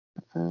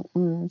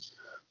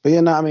But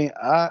yeah, no, I mean,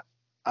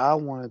 I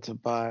wanted to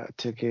buy a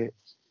ticket,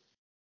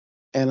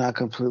 and I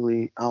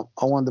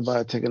wanted to buy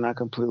a ticket, and I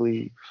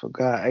completely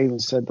forgot. I even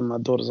said to my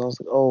daughters, I was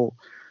like, "Oh,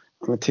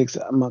 I'm gonna take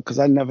some," because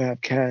I never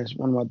have cash.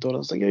 One of my daughters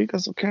was like, "Yeah, you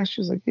got some cash?"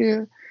 She was like,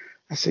 "Yeah."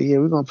 I said, "Yeah,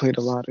 we're gonna play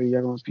the lottery.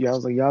 Y'all gonna," I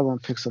was like, "Y'all gonna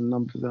pick some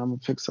numbers, and I'm gonna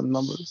pick some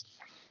numbers."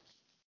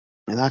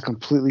 And I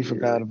completely Yeah.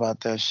 forgot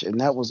about that shit.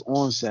 And that was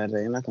on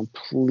Saturday, and I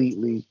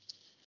completely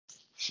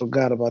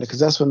forgot about it because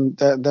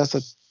that's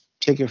a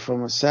ticket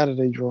from a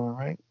Saturday drawing,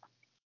 right?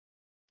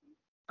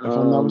 If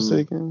I'm not Um.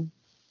 mistaken.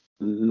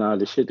 Nah,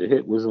 the shit that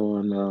hit was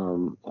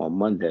on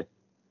Monday.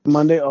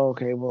 Monday. Oh,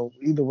 okay. Well,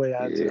 either way,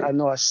 Yeah. I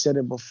know I said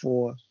it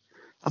before.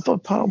 I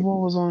thought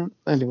Powerball was on.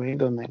 Anyway, it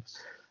doesn't matter.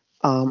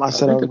 I I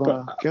said I think was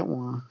gonna get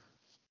one.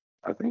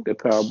 the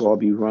Powerball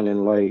be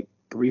running like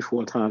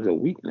 3-4 times a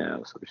week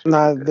now, some shit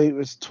Nah, like that. they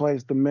it's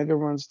twice. The Mega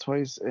runs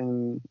twice,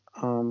 and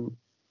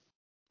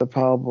the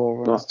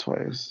Powerball runs No,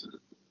 twice.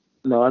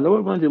 no, I know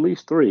it runs at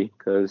least three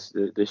because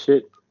the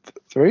shit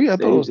Three? I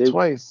thought it was they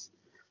twice.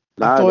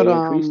 I nah thought they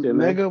increased it, man.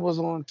 Mega was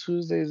on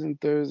Tuesdays and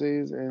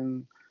Thursdays,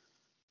 and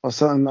or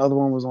something. The other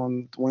one was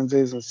on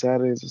Wednesdays and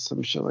Saturdays or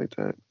some shit like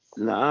that.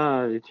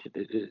 Nah,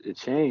 it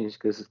changed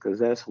because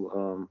that's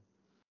because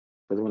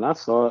when I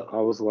saw it,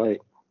 I was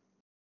like,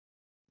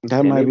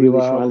 That damn, might they be really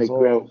why I trying to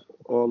was grab off.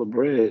 all the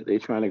bread. They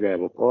trying to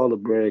grab up all the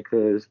bread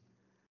because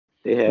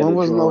they had When a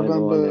was drawing on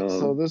November?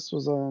 So this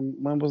was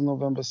when was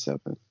November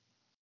 7th?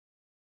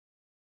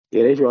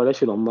 yeah, they draw that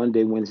shit on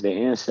Monday,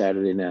 Wednesday, and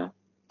Saturday now.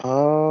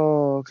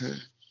 Oh, okay.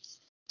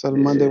 So the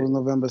Monday Yeah. was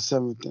November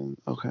 7th then.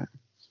 Okay.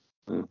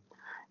 Mm.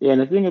 Yeah,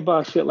 and the thing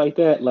about shit like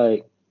that,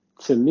 like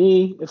to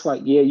me, it's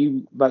like, yeah,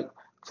 you like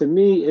to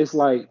me, it's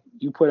like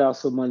you put out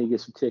some money,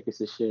 get some tickets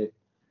and shit.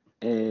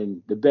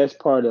 And the best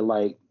part of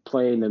like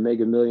playing the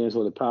Mega Millions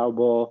or the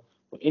Powerball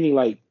or any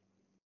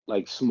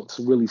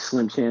some really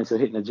slim chance of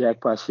hitting a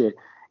jackpot shit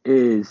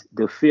is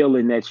the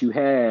feeling that you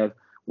have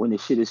when the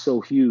shit is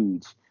so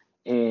huge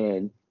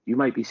and you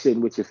might be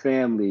sitting with your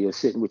family or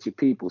sitting with your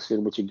people,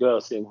 sitting with your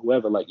girl, sitting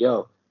whoever, like,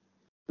 yo,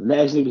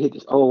 imagine if you hit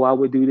this, oh, I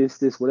would do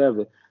this,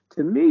 whatever.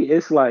 To me,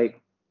 it's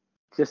like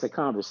just a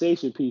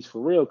conversation piece for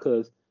real,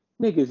 cause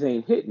niggas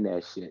ain't hitting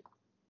that shit.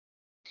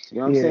 You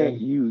know what I'm saying? Yeah.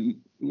 You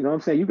know what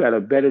I'm saying? You got a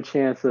better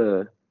chance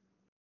of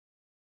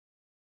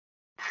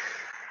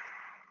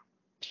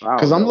I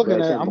Because don't know,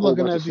 better chance of a whole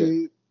bunch of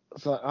shit.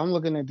 I'm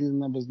looking at these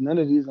numbers. None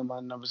of these are my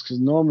numbers because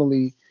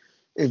normally,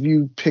 if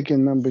you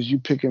picking numbers, you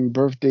picking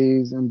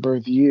birthdays and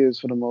birth years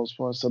for the most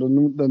part. So the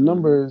Mm-hmm.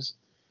 numbers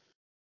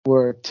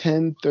were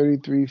 10,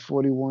 33,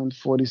 41,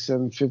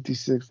 47,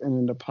 56, and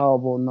then the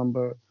Powerball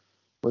number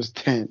was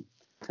 10.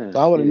 So Yeah,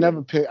 I would have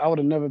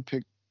never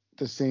picked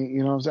the same, you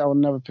know what I'm saying? I would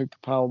never pick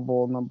the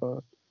Powerball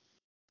number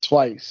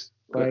twice,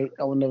 right?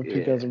 I would never pick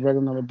it as yeah, a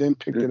regular number, then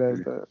picked it as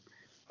Mm-mm. the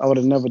I would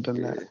have never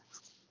done that. Yeah.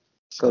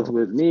 Cause So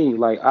with me,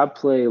 I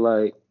play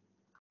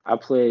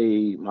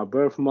my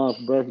birth month,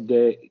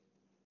 birthday,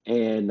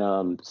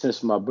 and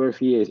since my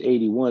birth year is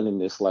 81,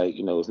 and it's like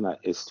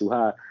it's too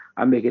high.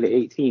 I make it at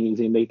 18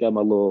 and make that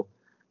my little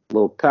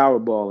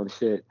Powerball and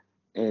shit.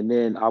 And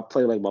then I'll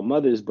play like my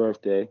mother's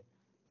birthday,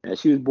 and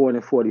she was born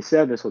in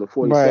 47, so the right.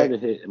 47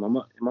 hit. And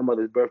my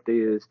mother's birthday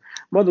is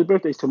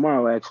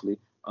tomorrow actually.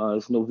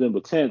 It's November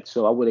 10th,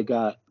 so I would have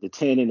got the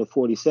 10 and the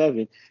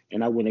 47,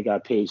 and I wouldn't have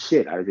got paid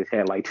shit. I just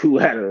had like two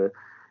out of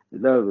the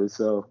numbers.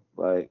 So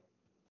like,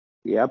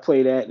 yeah, I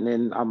play that, and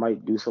then I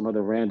might do some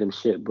other random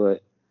shit,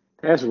 but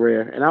that's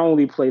rare. And I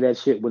only play that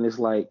shit when it's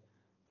like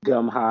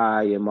dumb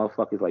high and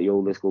motherfuckers like, yo,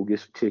 let's go get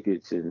some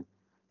tickets and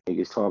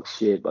niggas talk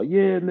shit. But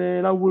yeah,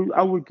 man, I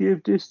would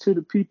give this to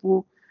the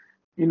people.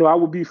 I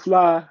would be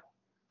fly,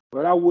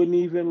 but I wouldn't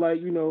even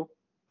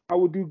I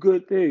would do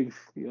good things.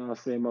 You know what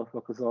I'm saying?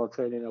 Motherfuckers all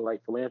turn into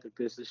like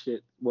philanthropists and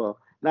shit. Well,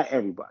 not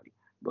everybody,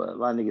 but a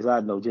lot of niggas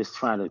I know just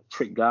trying to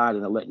trick God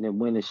and letting them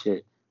win and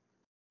shit.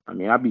 I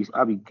mean, I'd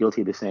be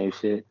guilty of the same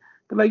shit.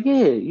 But like,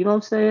 yeah, you know what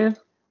I'm saying?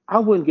 I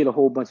wouldn't get a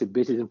whole bunch of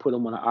bitches and put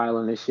them on an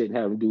island and shit and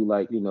have them do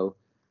like,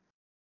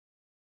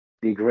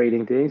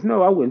 degrading things.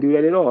 No, I wouldn't do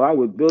that at all. I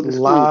would build a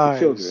school for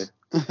children.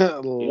 Lies.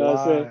 You know what I'm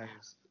saying?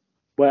 Lies.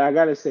 But I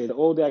gotta say, the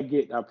older I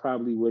get, I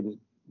probably wouldn't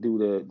do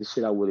the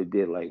shit I would have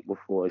did like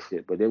before and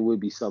shit. But there would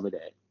be some of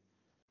that.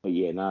 But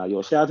yeah, nah,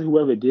 yo, shout out to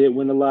whoever did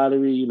win the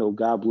lottery.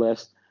 God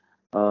bless.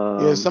 Yeah,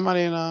 Um, it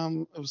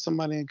was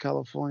somebody in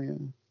California.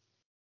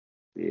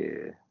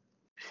 yeah,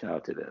 shout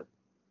out to them.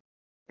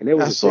 And there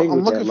was a thing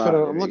with that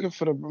lottery. I'm looking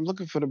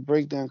for the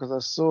breakdown because I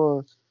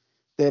saw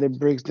that it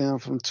breaks down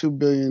from 2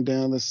 billion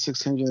down to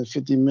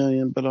 650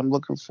 million, but I'm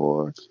looking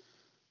for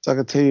so I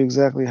can tell you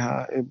exactly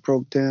how it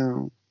broke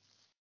down.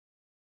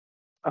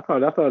 I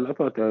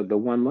thought the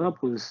one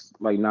lump was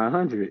like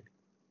 900,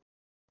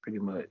 pretty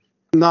much.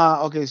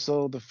 Nah, okay,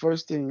 so the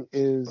first thing Oh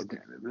is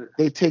damn it!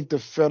 they take the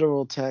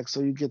federal tax,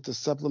 so you get the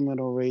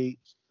supplemental rate.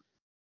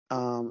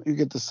 You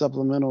get the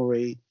supplemental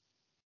rate,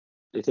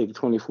 They take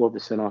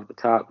 24% off the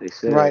top. They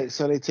said right?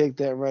 So they take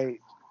that right.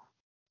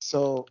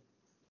 So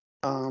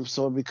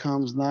so it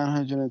becomes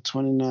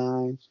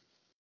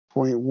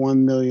 929.1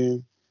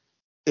 million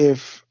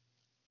if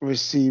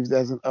received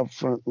as an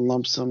upfront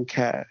lump sum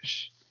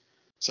cash.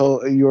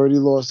 So you already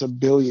lost $1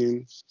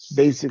 billion,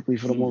 basically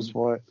for the most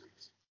part,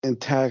 in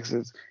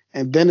taxes.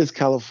 And then it's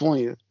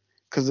California,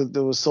 because it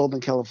was sold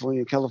in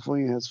California.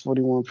 California has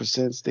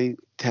 41% state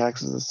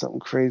taxes or something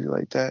crazy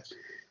like that.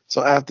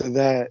 So after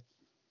that,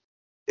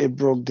 it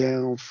broke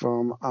down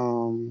from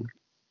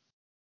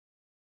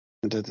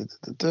da, da,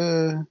 da,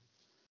 da.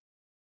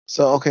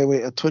 So okay,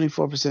 wait, a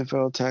 24%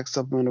 federal tax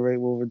supplemental rate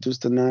will reduce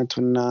the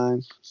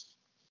 929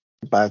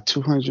 by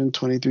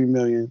 223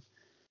 million,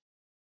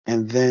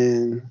 and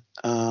then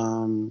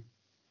well,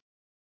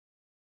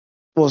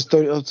 it's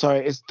 30. I'm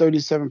sorry, it's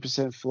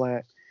 37%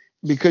 flat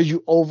because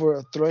you over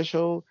a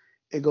threshold.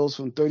 It goes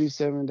from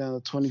 37 down to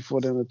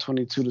 24 down to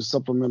 22. The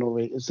supplemental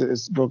rate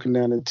it's broken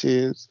down in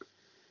tiers,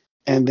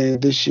 and then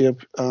this year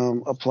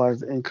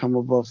applies to income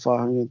above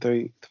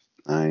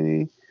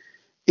 530.90.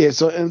 Yeah,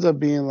 so it ends up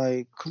being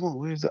like, come on,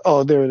 where's it?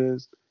 Oh, there it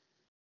is.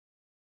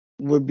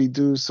 Would be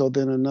due. So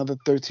then another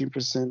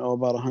 13%, or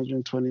about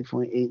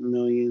 120.8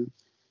 million,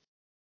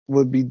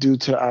 would be due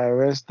to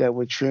IRS. That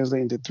would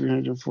translate into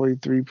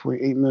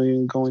 343.8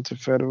 million going to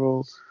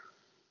federal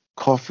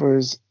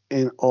coffers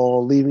in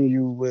all, leaving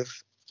you with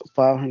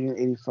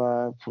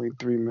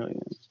 585.3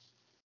 million.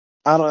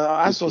 I don't know.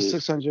 I saw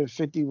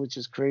 650, which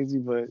is crazy,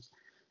 but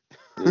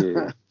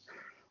yeah.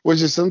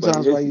 which is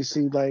sometimes why you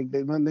see like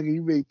that nigga,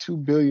 you made 2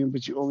 billion,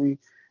 but you only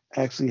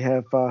actually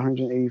have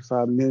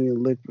 585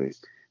 million liquid.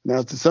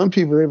 Now to some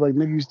people they're like,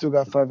 nigga, you still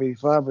got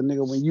 585, but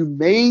nigga, when you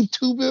made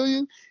 2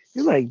 billion,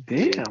 you're like,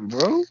 damn,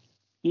 bro.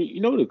 You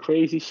know the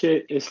crazy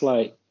shit? It's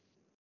like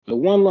the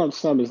one lump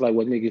sum is like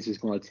what niggas is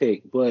gonna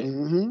take, but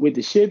with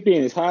the shit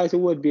being as high as it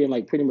would, being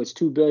like pretty much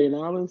 $2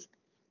 billion,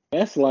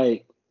 that's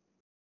like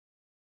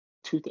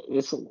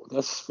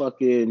that's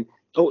fucking.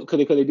 Oh, could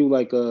they do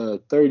like a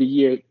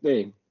 30-year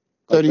thing,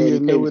 like 30 30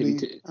 annuity.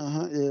 payments?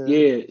 Yeah.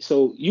 Yeah,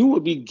 so you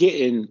would be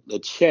getting a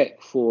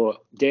check for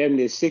damn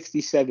near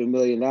 $67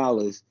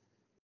 million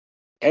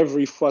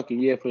every fucking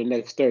year for the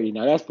next 30.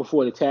 Now that's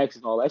before the tax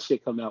and all that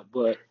shit come out,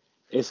 but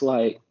it's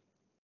like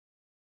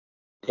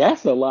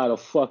that's a lot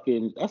of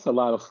fucking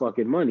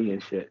money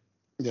and shit.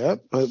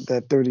 Yep, but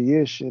that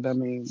 30-year shit, I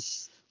mean,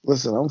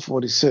 listen, I'm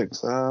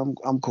 46. I'm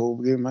cool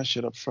with giving my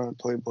shit up front,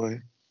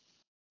 Playboy.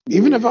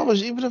 Even if I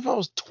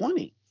was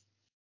 20,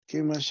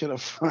 giving my shit up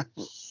front.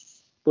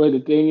 But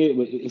the thing is,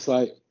 it's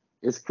like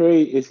it's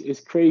crazy.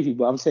 It's crazy,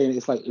 but I'm saying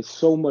it's like it's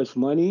so much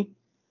money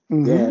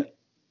that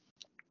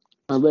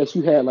unless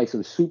you had like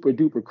some super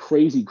duper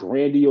crazy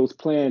grandiose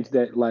plans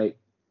that like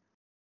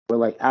were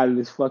like out of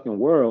this fucking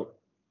world,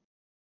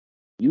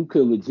 you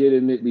could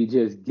legitimately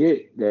just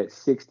get that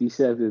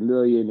 67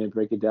 million and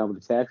break it down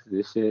with the taxes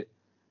and shit.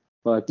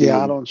 Yeah,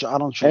 I Fucking don't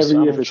trust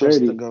every year for trust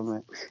the 30.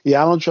 government.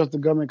 Yeah, I don't trust the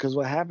government because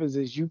what happens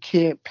is you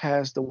can't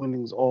pass the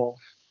winnings off,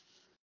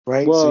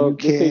 right? So you Well, they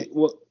can't. say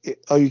well,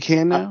 Oh, you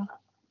can I now.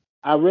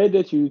 I read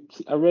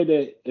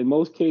that in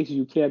most cases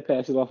you can't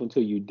pass it off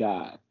until you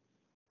die.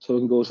 So it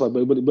can go like,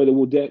 but it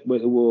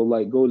will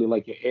like go to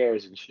like your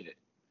heirs and shit.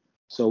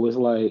 So it's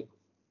like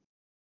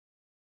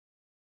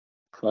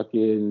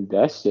fucking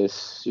that's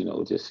just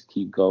just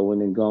keep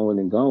going and going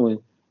and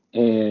going,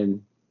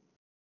 and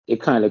it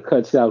kind of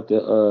cuts out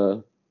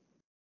the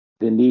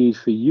need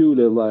for you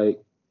to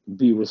like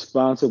be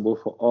responsible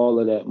for all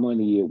of that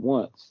money at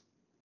once.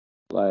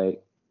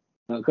 Like,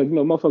 because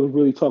motherfuckers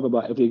really talk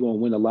about if they're gonna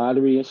win the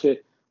lottery and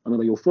shit. I'm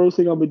like, yo, first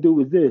thing I'm gonna do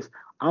is this.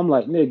 I'm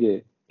like,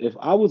 nigga, if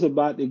I was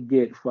about to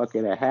get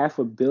fucking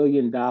 $500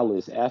 million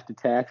after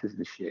taxes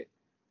and shit,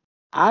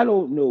 I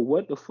don't know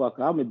what the fuck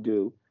I'm gonna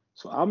do.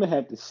 So I'm gonna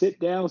have to sit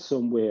down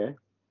somewhere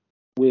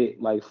with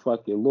like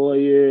fucking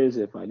lawyers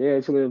and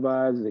financial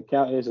advisors,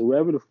 accountants, or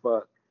whoever the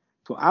fuck.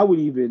 So I would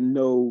even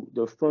know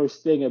the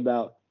first thing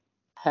about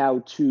how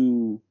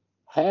to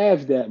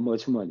have that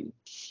much money.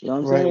 You know what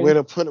I'm Right, saying? where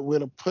to put it?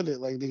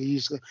 Like nigga, you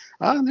just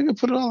nigga,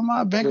 put it all in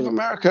my Bank of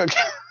America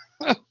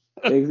account.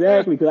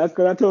 Exactly, cause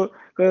sometimes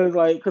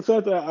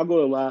I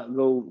go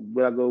to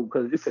where I go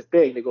because it's a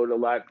thing. They go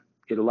to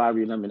get a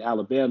lottery, and I'm in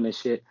Alabama and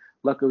shit.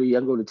 Luckily, I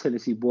can go to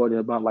Tennessee border in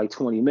about like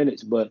 20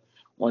 minutes. But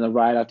on a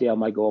ride out there, I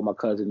might go with my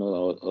cousin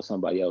or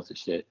somebody else and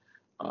shit.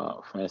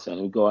 Friends,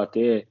 and we go out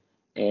there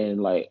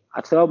and like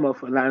I tell my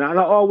and I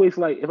always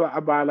like if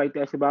I buy like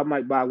that shit, but I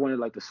might buy one of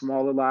like the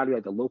smaller lottery,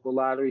 like the local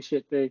lottery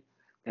shit thing.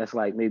 That's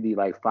like maybe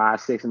like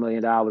 $5-6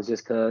 million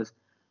just because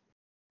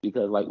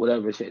like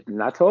whatever shit.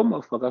 And I told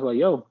motherfucker, I was like,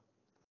 yo.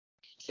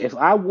 If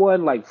I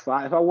won like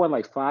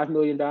 $5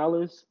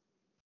 million,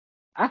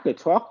 I could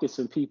talk to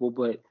some people,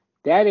 but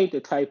that ain't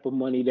the type of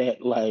money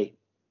that like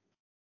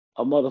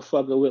a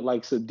motherfucker with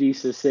like some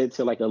decent sense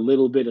or like a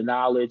little bit of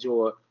knowledge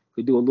or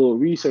could do a little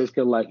research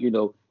could like,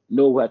 know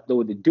what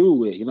to do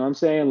with. You know what I'm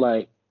saying?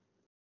 Like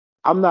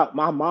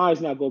my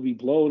mind's not gonna be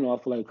blown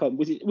off like a couple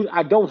which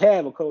I don't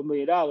have a couple $1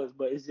 million, but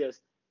But it's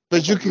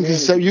like you can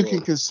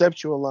manageable.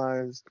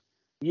 conceptualize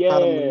how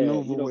to Yeah,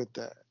 maneuver with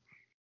that.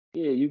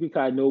 yeah, you can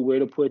kind of know where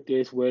to put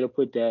this, where to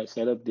put that,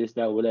 set up this,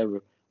 that,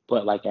 whatever.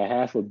 But like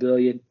 $500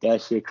 million,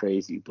 that shit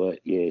crazy. But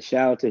yeah,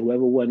 shout out to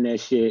whoever won that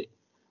shit.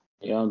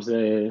 You know what I'm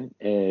saying?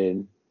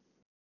 And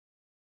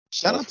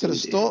Shout out That's to the what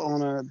he did. store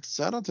owner.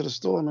 Shout out to the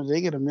store owner.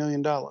 They get $1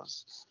 million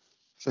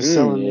for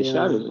selling Yeah, the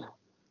shout out.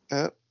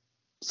 app.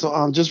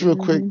 So just real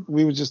quick,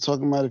 we were just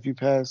talking about if you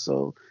pass.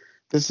 So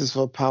this is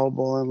for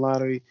Powerball and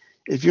lottery.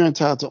 If you're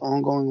entitled to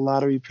ongoing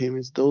lottery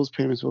payments, those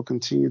payments will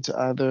continue to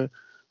either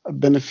a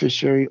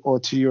beneficiary or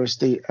to your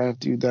estate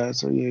after you die.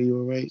 So yeah, you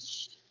were right.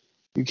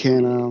 You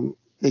can't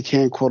they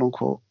can't quote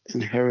unquote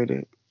inherit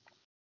it.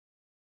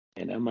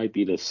 And that might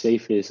be the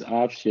safest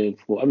option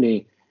for. I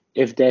mean,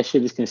 if that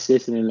shit is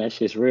consistent and that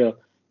shit's real,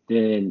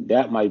 then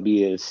that might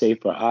be a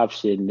safer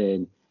option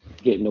than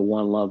getting the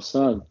one lump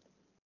sum.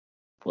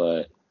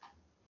 But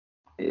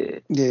yeah.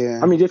 Yeah.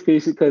 I mean, just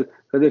because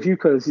if you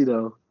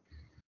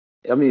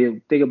I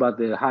mean, think about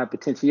the high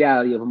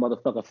potentiality of a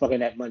motherfucker fucking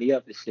that money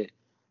up and shit.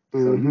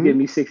 So you give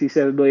me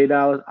 $67 million.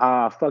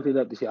 Ah, fucked it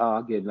up this shit. Ah,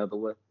 I'll get another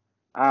one.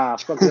 Ah,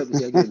 fucked it up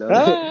this shit. I'll get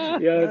another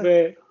one. You know what I'm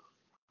saying? And then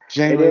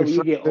January when you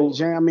 1st. get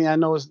old, I mean, I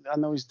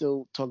know we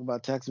still talk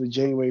about taxes, but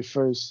January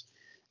 1st,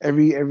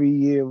 every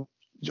year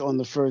on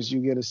the 1st, you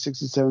get a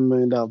 $67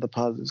 million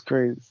deposit. It's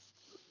crazy.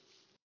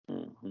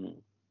 mm-hmm.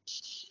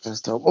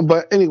 That's dope. Oh,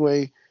 but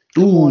anyway,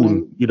 good Ooh,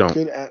 morning, you don't.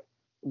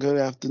 good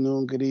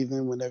afternoon, good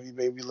evening, whenever you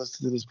maybe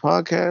listen to this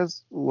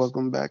podcast.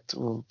 Welcome back to.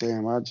 Oh,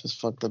 damn! I just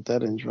fucked up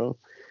that intro.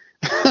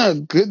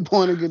 Good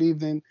morning, good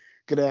evening,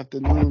 good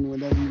afternoon,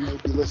 whenever you may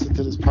be listening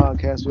to this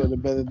podcast. We are the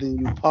Better Than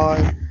You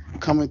pod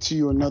coming to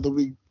you another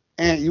week.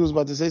 And you was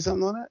about to say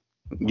something on that?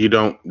 You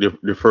don't.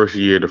 The first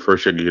year you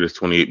get is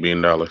 $28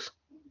 million.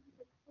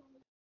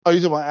 Oh, you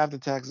talking about after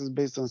taxes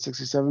based on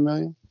 67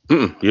 million?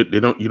 They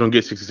don't. You don't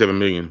get 67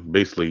 million.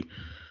 Basically,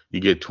 you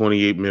get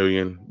 28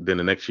 million. Then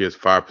the next year is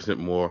 5%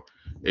 more.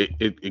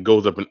 It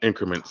goes up in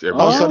increments every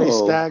Oh, year. so they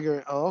oh,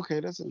 stagger. Oh, okay,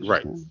 that's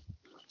Right. interesting.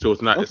 So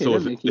it's not. okay, So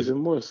that makes even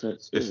more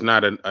sense. it's Yeah.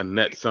 not a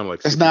net sum like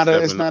It's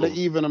 67. not an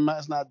even amount.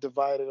 It's not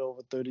divided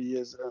over 30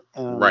 years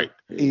Right.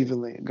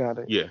 evenly. Got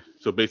it. Yeah.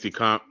 So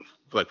basically,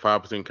 like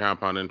 5%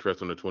 compound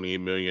interest on the 28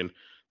 million.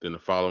 Then the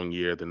following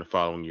year. Then the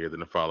following year. Then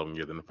the following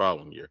year. Then the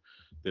following year.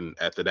 Then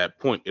after that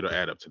point, it'll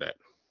add up to that.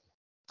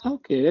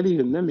 Okay,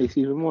 that makes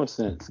even more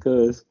sense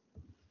because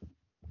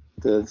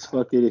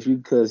fucking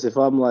if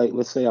I'm like,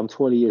 let's say I'm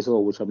 20 years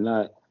old, which I'm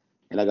not,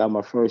 and I got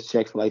my first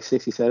check for like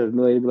 67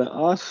 million, be like,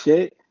 oh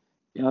shit,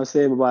 you know what I'm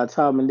saying? But by the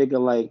time a nigga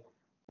like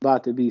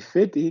about to be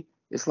 50,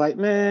 it's like,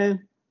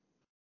 man,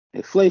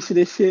 inflation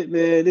is shit,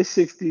 man. This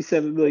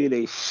 67 million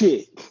ain't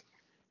shit.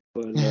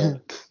 But nah,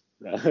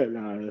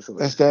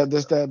 That's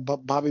that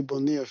Bobby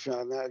Bonilla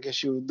film. I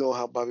guess you would know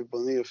how Bobby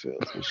Bonilla feels.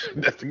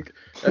 That's the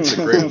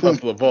greatest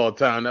hustle of all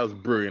time. That was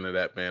brilliant of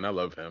that man. I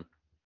love him.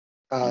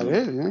 It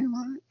is. You ain't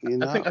lying. You're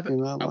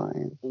not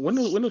lying. When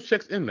those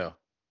checks in though?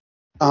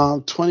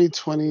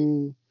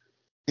 2020.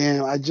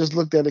 Damn, I just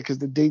looked at it because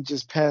the date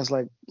just passed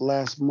like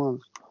last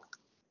month.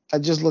 I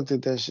just looked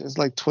at that shit. It's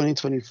like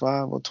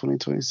 2025 or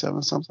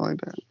 2027, something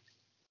like that.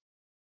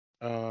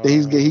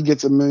 He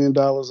gets $1 million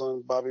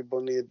on Bobby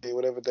Bonilla Day,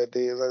 whatever that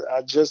day is.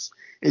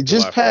 It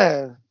just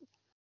passed.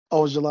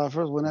 Oh, July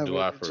 1st, whenever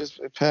July 1st.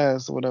 it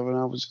passed or whatever, and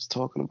I was just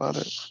talking about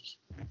it.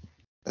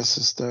 That's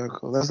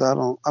hysterical. Shout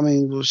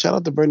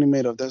out to Bernie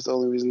Madoff. That's the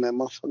only reason that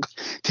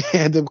motherfucker they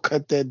had to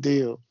cut that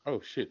deal.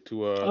 Oh shit,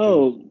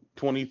 to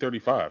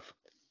 2035.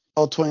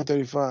 Oh,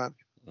 2035.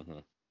 Mm-hmm.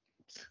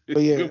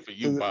 But yeah, good for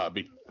you,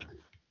 Bobby.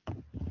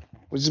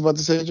 What you about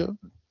to say, Joe?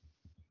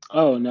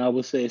 Oh, no, I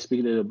would say,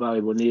 speaking of the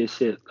Bobby Bonilla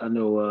shit, I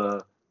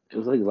know it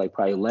was like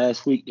probably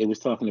last week they was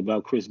talking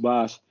about Chris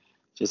Bosh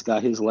just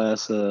got his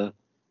last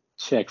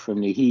check from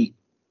the Heat.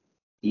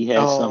 He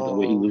had something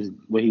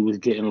where he was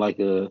getting like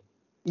a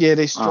they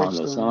I stretched don't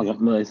know, him. something like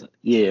a million.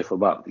 Yeah, for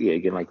about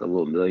getting like a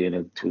little million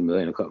and 2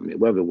 million, a couple million,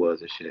 whatever it was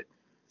and shit.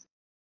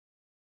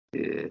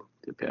 Yeah,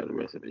 to pay the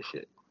rest of his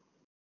shit.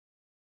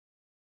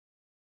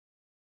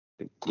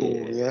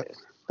 Cool. Yeah,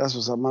 that's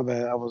what's up. My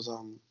bad. I was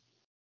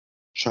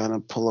trying to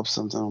pull up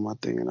something on my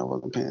thing and I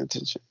wasn't paying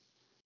attention.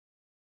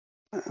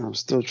 I'm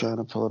still trying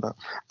to pull it up.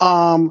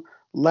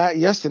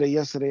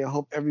 Yesterday, I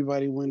hope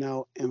everybody went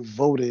out and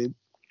voted.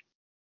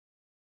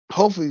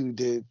 Hopefully you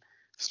did,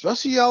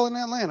 especially y'all in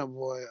Atlanta,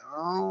 boy.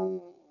 I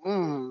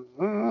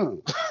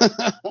don't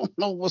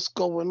know what's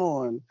going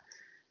on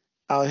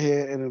out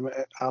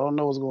here I don't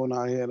know what's going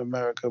on here in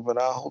America,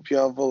 but I hope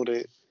y'all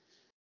voted.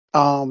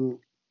 I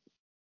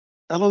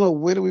don't know,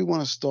 where do we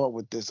want to start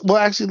with this? Well,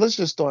 actually, let's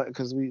just start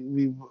because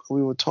we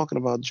were talking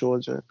about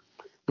Georgia.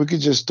 We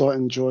could just start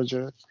in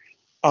Georgia.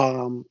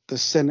 The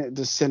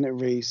Senate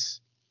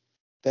race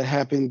that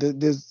happened.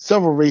 There's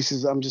several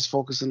races. I'm just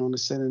focusing on the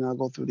Senate, and I'll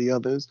go through the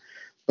others.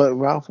 But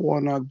Ralph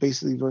Warnock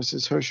basically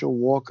versus Herschel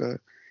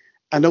Walker.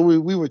 I know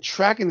we were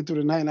tracking it through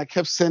the night, and I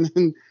kept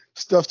sending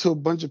stuff to a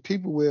bunch of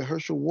people where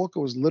Herschel Walker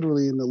was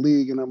literally in the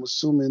league, and I'm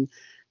assuming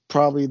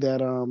probably that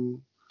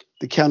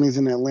the counties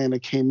in Atlanta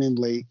came in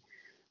late,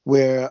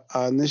 where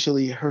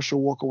initially Herschel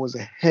Walker was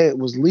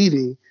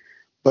leading,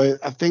 but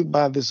I think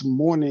by this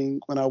morning,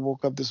 when I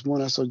woke up this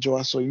morning, I saw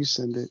you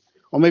send it,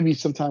 or maybe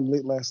sometime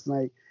late last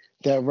night,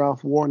 that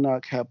Ralph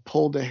Warnock had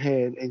pulled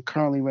ahead, and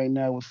currently right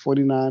now with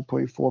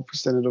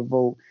 49.4% of the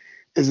vote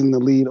is in the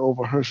lead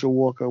over Herschel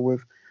Walker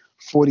with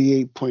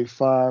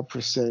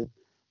 48.5%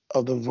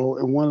 of the vote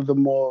in one of the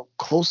more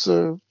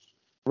closer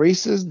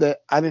races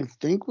that I didn't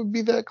think would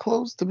be that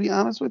close, to be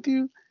honest with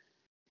you.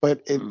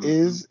 But it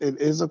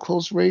is a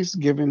close race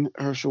given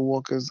Herschel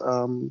Walker's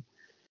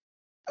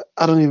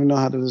I don't even know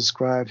how to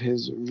describe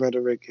his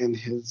rhetoric and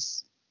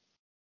his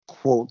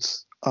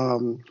quotes.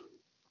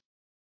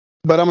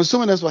 But I'm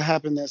assuming that's what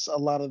happened. That's a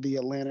lot of the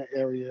Atlanta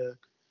area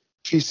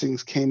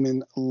precincts came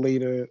in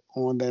later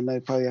on that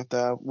night, probably after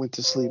I went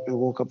to sleep and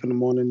woke up in the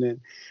morning and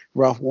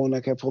Ralph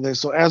Warnock had pulled there.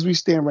 So as we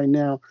stand right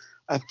now,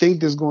 I think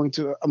there's going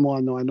to,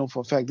 well, no, I know for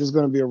a fact there's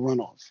going to be a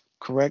runoff.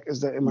 Correct?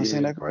 Am I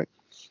saying that correct?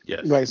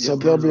 Yes. Right. So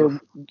there'll be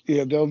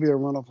a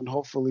runoff, and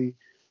hopefully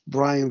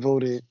Brian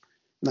voted.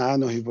 Now I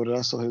know he voted.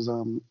 I saw his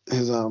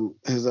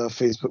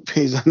Facebook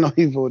page. I know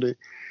he voted,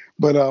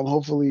 but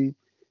hopefully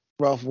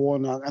Ralph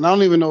Warnock, and I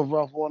don't even know if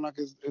Ralph Warnock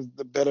is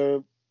the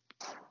better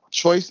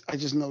choice. I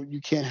just know you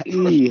can't have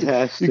you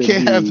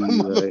can't have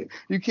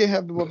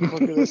the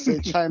motherfucker that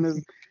said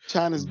China's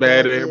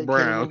bad bad. Ed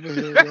Brown.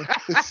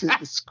 This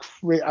shit is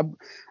crazy.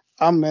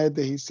 I'm mad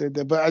that he said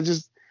that, but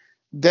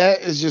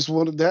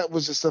that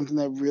was just something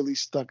that really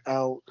stuck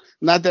out.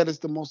 Not that it's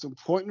the most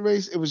important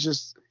race. It was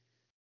just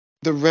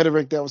the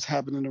rhetoric that was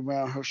happening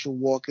around Herschel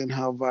Walker and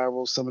how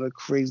viral some of the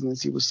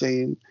craziness he was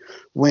saying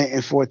went,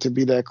 and for it to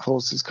be that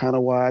close is kind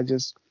of why I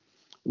just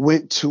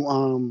went to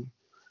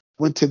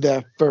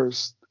that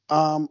first.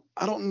 I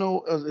don't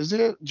know. Is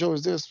there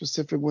a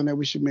specific one that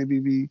we should maybe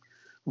be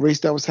race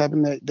that was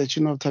happening that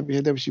you know off the top of your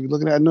head that we should be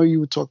looking at? I know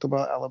you talked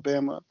about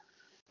Alabama,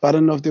 but I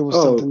don't know if there was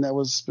something that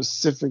was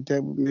specific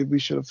that maybe we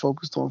should have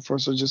focused on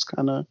first, or just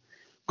kind of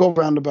go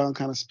roundabout and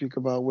kind of speak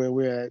about where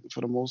we're at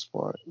for the most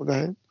part. Well, go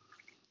ahead.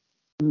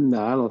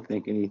 No, I don't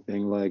think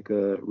anything like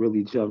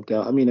really jumped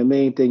out. I mean, the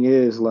main thing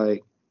is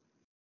like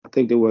I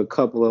think there were a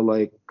couple of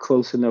like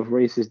close enough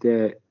races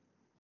that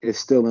it's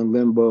still in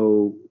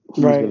limbo.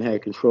 Who's going to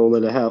have control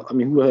of the House? I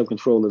mean, who will have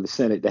control of the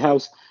Senate? The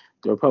House,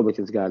 the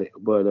Republicans got it,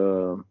 but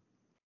I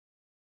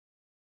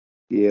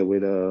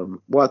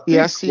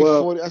see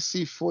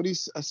 40.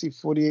 I see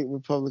 48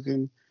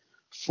 Republican,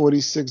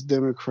 46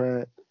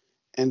 Democrat,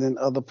 and then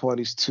other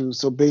parties too.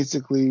 So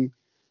basically,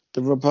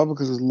 the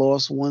Republicans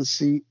lost one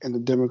seat and the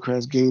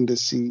Democrats gained a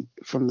seat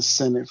from the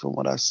Senate, from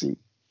what I see.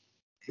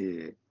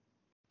 Yeah,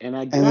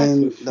 and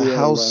then the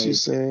House, like, you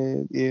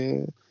said,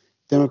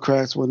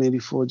 Democrats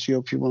 184,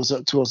 GOP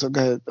 102.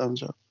 Go ahead,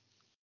 Joe.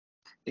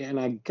 And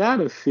I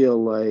gotta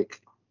feel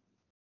like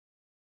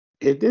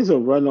if there's a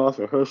runoff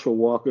of Herschel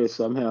Walker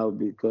somehow,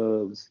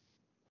 because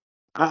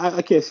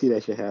I can't see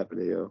that shit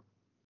happening, yo.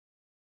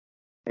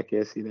 I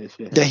can't see that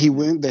shit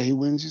happening. That he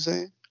wins, you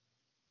saying?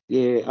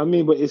 Yeah, I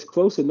mean, but it's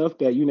close enough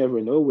that you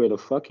never know where the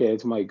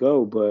fuckheads might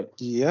go, but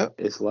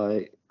it's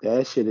like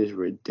that shit is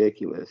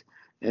ridiculous.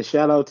 And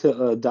shout out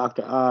to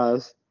Dr.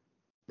 Oz,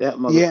 that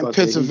motherfucker. Yeah, in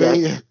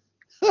Pennsylvania.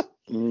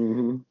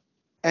 Mm-hmm.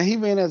 And he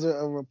ran as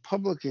a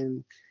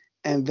Republican.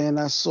 And then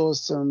I saw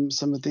some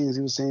of the things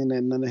he was saying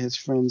that none of his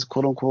friends,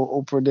 quote unquote,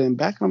 Oprah didn't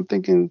back him. I'm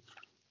thinking,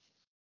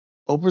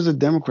 Oprah's a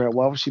Democrat.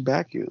 Why would she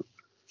back you?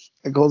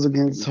 It goes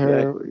against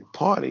her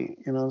party.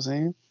 You know what I'm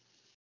saying?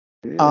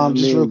 Yeah,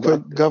 just real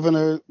quick,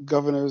 governors,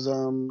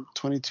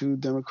 22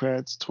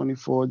 Democrats,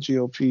 24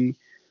 GOP.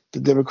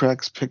 The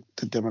Democrats picked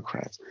the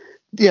Democrats.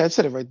 Yeah, I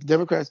said it right. The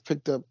Democrats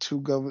picked up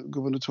 2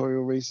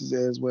 gubernatorial races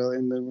as well,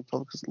 and the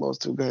Republicans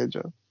lost 2. Go ahead,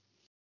 Joe.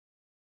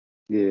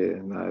 Yeah,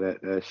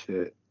 that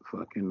shit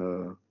fucking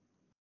No.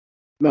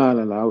 I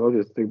was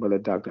just thinking about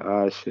that Dr.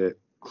 Oz shit.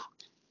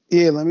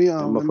 Yeah, let me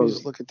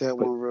just look at that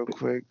one real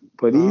quick.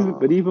 But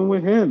even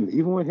with him,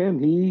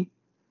 he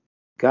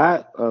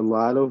got a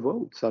lot of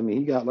votes. I mean,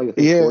 he got like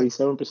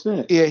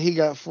 47%. Yeah, he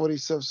got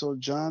 47. So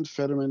John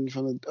Fetterman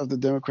of the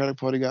Democratic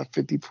Party got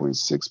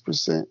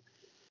 50.6%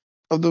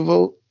 of the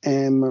vote,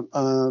 and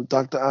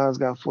Dr. Oz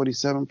got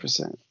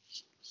 47%.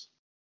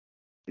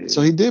 Yeah.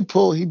 So he did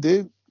pull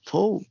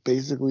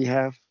basically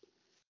half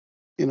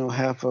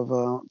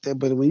of that.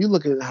 But when you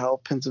look at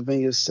how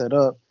Pennsylvania is set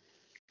up,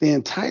 the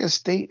entire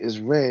state is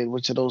red,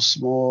 which are those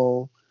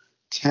small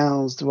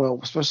towns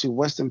throughout, especially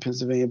Western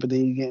Pennsylvania. But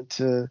then you get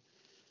into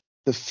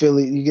the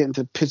Philly, you get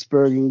into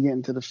Pittsburgh, and you get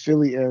into the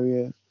Philly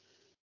area,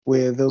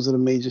 where those are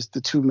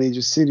the 2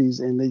 major cities,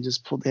 and they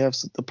have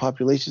the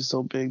population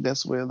so big.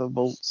 That's where the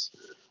votes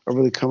are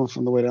really coming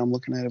from, the way that I'm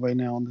looking at it right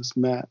now on this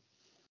map.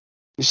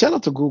 And shout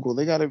out to Google.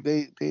 They got it.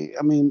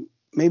 I mean,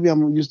 maybe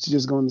I'm used to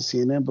just going to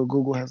CNN, but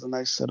Google has a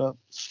nice setup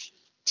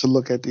to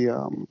look at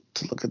the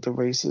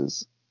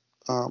races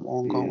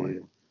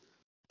ongoing.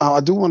 Yeah. I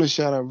do want to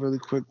shout out really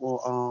quick.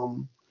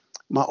 Well,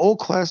 my old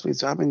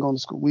classmates. I've been going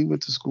to school. We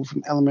went to school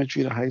from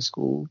elementary to high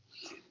school.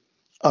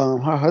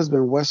 Her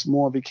husband, Wes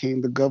Moore,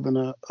 became the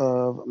governor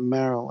of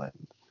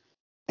Maryland,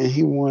 and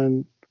he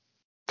won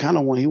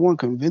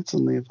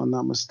convincingly, if I'm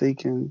not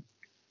mistaken.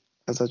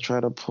 As I try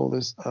to pull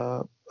this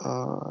up,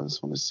 I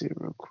just want to see it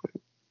real quick.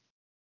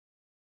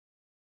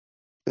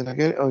 Did I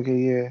get it? Okay,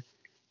 yeah.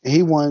 And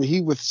he won.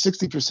 He with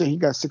 60%. He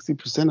got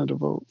 60% of the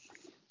vote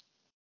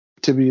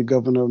to be a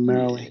governor of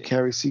Maryland. He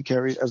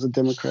carried as a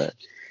Democrat.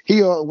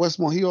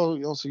 Westmore. He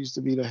also used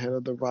to be the head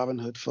of the Robin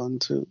Hood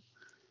Fund too.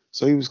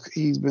 So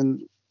he's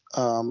been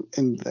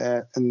in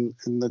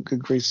the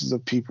good graces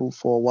of people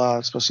for a while,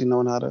 especially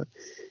knowing how to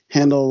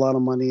handle a lot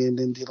of money and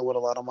then dealing with a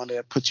lot of money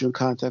that puts you in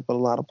contact with a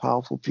lot of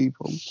powerful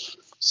people.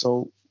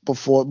 So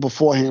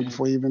beforehand,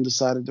 before he even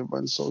decided to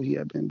run, so he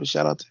had been. But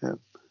shout out to him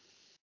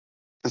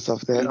and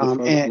stuff like He's that.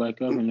 the first black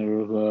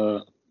governor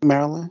of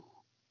Maryland.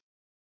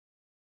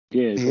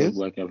 yeah, He first is?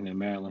 black governor in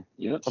Maryland.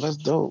 Yep. Oh, that's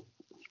dope.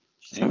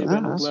 Ain't never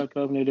been no black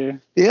governor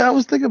there. Yeah, I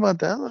was thinking about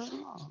that. Like,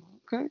 oh,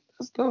 okay,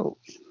 that's dope.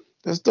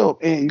 That's dope.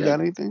 And you Yeah. got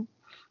anything?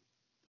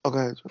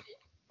 Okay.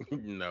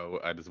 No,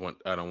 I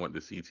don't want the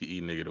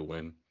CTE nigga to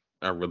win.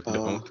 I really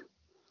don't.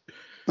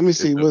 Let me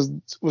see.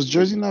 It's Was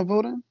Jersey not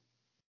voting?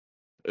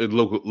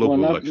 local Well,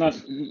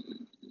 elections.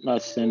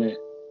 not Senate.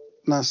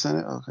 Not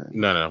Senate. Okay.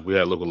 No, we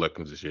had local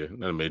elections this year,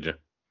 not a major.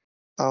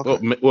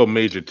 Okay. Well,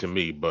 major to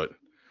me, but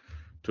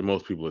to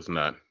most people it's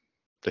not.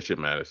 That shit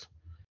matters.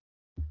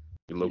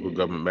 Your local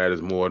government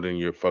matters more than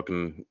your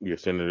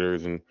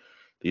senators, and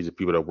these are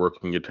people that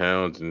work in your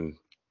towns and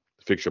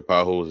fix your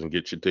potholes and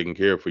get shit taken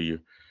care of for you.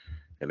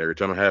 And every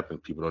time it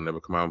happens, people don't never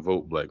come out and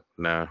vote. Like,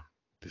 nah,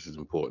 this is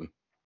important.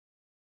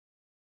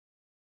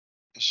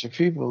 It's your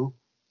people.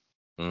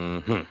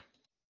 Mm-hmm.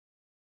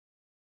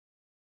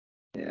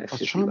 Yeah,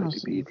 it should be like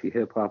the BET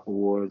Hip Hop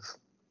Awards.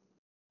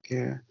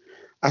 Yeah.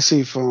 I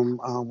see from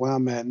where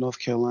I'm at, North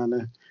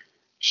Carolina,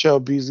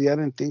 Shell Beasley. I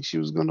didn't think she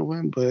was going to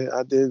win, but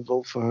I did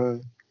vote for her.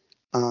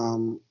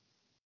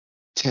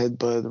 Ted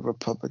Budd, the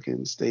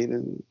Republican, stayed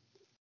in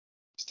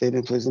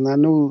place, and I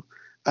knew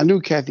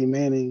Kathy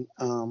Manning,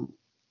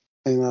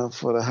 and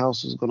for the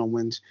House was going to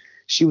win.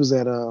 She was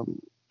at all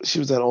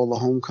the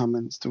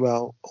homecomings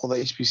throughout all the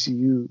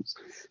HBCUs,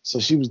 so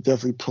she was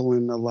definitely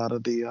pulling a lot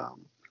of the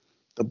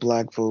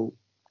black vote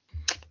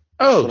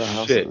for the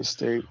House and the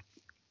state.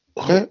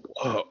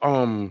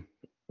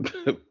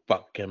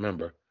 Fuck, can't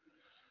remember.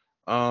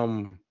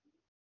 Who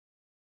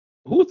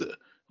was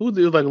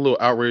it was like a little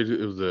outrage. It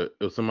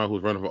was somebody who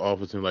was running for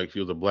office and like she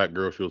was a black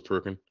girl, she was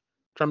twerking. I'm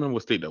trying to remember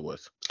what state that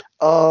was.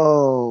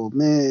 Oh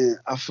man,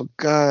 I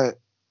forgot.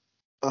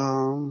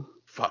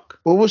 Fuck.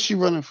 What was she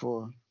running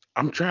for?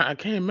 I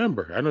can't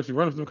remember. I know she's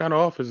running for some kind of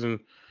office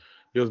and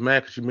he was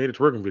mad because she made a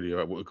twerking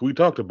video. We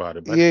talked about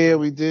it. Yeah,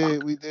 we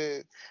did. We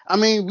did. I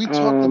mean, we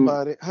talked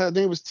about it. Her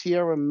name was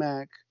Tiara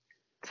Mack.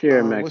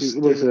 Tiara Mack.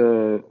 It was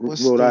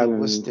Rhode Island.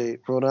 What state?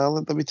 Rhode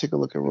Island. Let me take a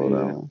look at Rhode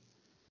Island.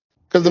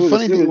 Because the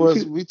funny thing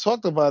was, we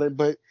talked about it,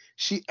 but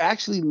she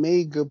actually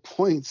made good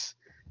points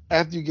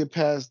after you get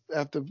past,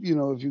 if you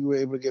were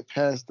able to get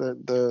past the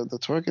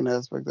twerking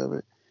aspect of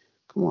it.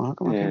 Come on, how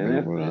come I can't think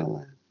of Rhode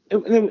Island?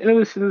 It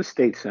was the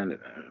state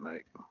senator.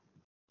 Like,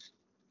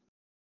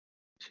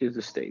 she's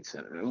the state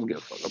senator. I don't give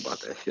a fuck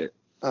about that shit.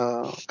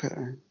 Oh,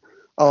 okay.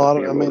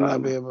 Oh, I may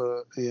not be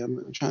able to. Yeah,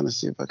 I'm trying to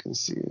see if I can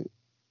see it.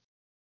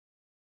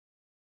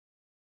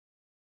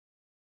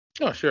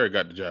 Oh, Sherry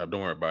got the job.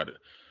 Don't worry about it.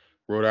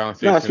 Rhode Island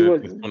State Senator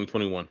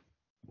 2021.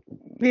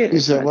 Yeah, you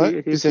said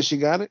what? You said she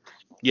got it?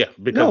 Yeah,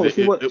 because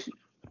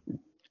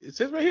it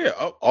says right here,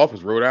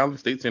 office Rhode Island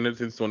State Senator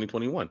since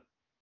 2021.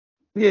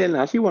 Yeah,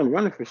 no, she wasn't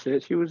running for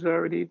shit. She was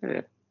already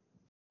there.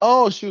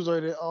 Oh, she was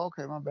already there. Oh,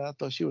 okay, my bad. I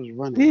thought she was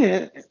running.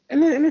 Yeah,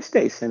 and the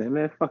state senate,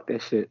 man, fuck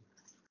that shit.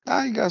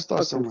 You gotta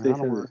start somewhere. I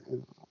don't want.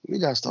 You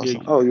gotta start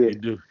somewhere. Oh yeah,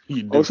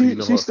 you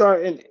do. She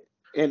started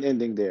and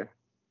ending there.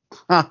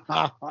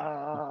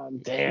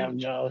 Damn,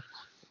 Joe.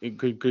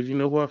 Because you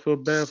know who I feel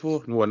bad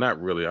for? Well, not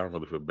really. I don't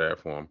really feel bad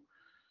for him.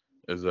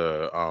 Is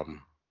Beto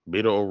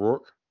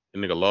O'Rourke. The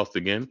nigga lost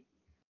again.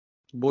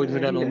 Boy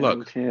doesn't got no luck.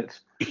 No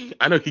chance.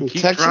 I know he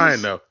keep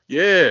trying though.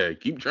 Yeah,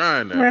 keep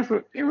trying now.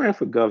 He ran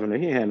for governor.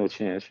 He had no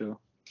chance, yo.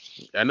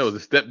 I know it's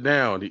a step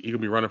down. He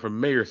could be running for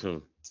mayor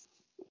soon.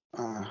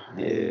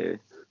 Yeah.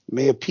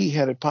 Mayor Pete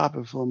had it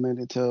popping for a minute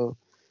until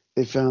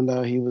they found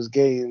out he was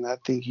gay, and I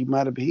think he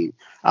might have been.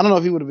 I don't know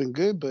if he would have been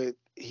good, but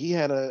he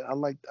had I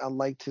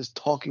liked his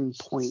talking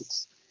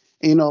points.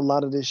 And, a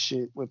lot of this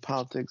shit with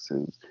politics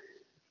is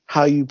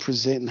how you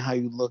present and how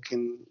you look,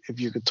 and if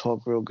you could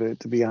talk real good.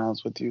 To be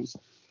honest with you.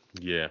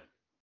 Yeah.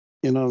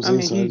 You know what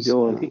I'm saying?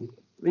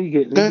 He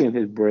getting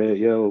his bread,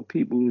 yo.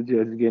 People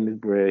just getting his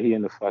bread. He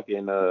in the fucking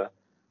in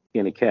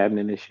the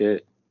cabinet and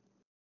shit.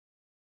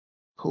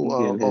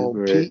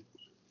 Who? Pete.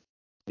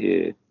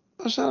 Yeah.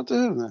 Oh, shout out to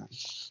him then.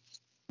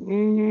 He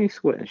ain't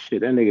sweating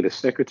shit. That nigga the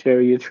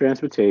Secretary of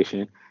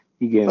Transportation.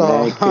 He getting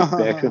mad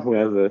kickbacks from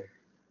whoever.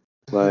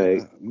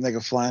 Like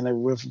nigga flying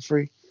everywhere for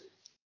free.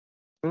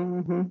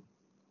 Mm-hmm.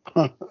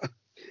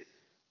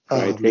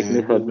 Taking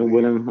his husband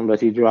with him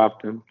unless he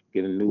dropped him.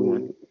 Get a new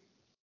one.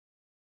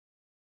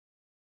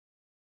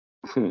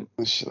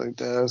 Shit like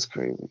that. That's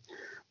crazy.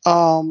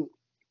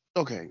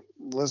 Okay,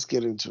 let's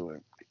get into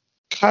it.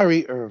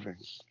 Kyrie Irving.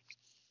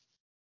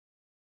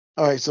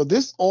 All right, so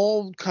this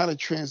all kind of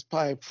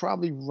transpired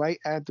probably right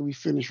after we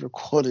finished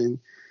recording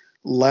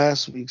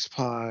last week's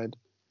pod.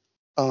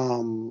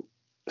 The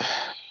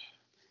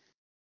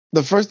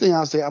first thing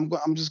I'll say, I'm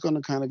just going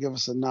to kind of give a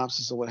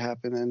synopsis of what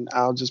happened, and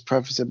I'll just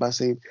preface it by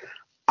saying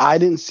I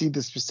didn't see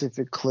the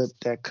specific clip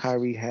that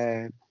Kyrie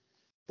had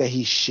that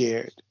he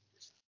shared,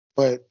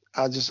 but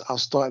I'll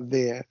start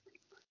there.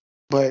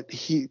 But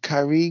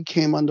Kyrie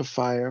came under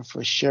fire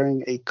for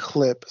sharing a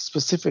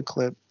specific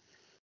clip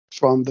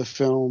from the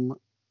film,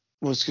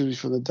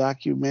 from the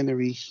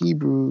documentary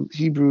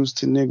Hebrews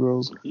to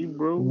Negroes,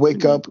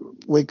 Wake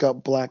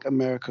Up Black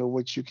America,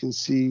 which you can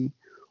see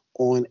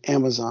on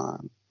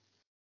Amazon.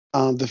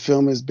 The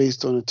film is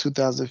based on a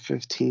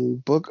 2015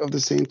 book of the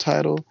same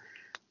title,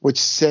 which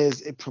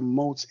says it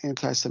promotes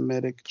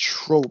anti-Semitic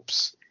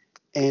tropes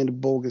and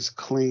bogus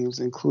claims,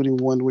 including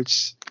one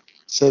which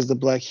says the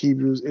Black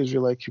Hebrews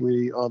Israelite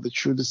community are the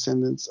true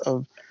descendants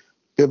of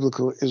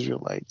biblical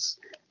Israelites.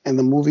 And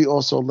the movie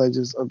also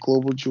alleges a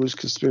global Jewish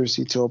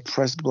conspiracy to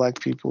oppress Black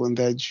people and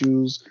that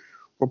Jews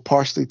were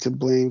partially to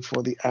blame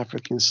for the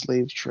African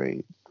slave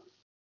trade.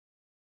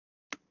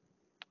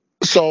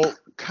 So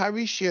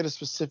Kyrie shared a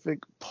specific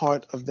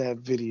part of that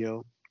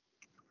video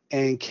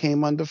and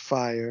came under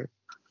fire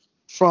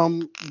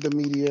from the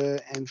media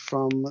and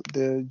from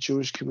the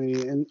Jewish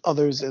community and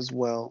others as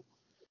well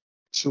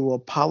to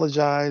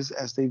apologize,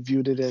 as they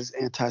viewed it as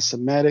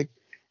anti-Semitic,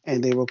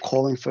 and they were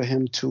calling for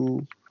him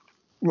to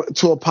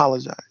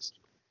apologize.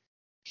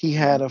 He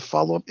had a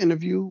follow-up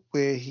interview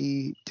where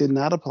he did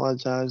not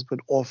apologize but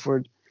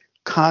offered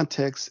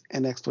context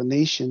and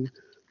explanation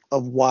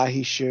of why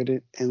he shared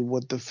it and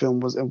what the film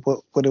was and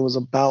what it was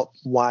about,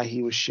 why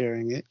he was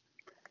sharing it,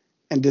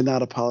 and did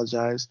not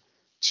apologize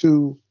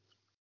to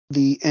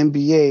the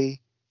NBA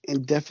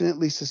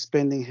indefinitely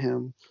suspending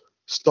him,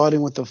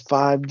 starting with a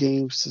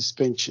 5-game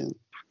suspension,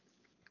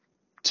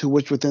 to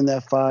which within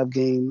that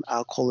 5-game,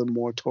 I'll call it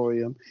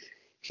moratorium,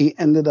 he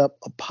ended up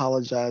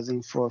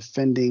apologizing for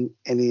offending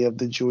any of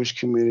the Jewish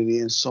community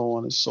and so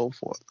on and so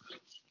forth.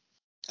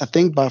 I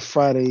think by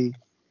Friday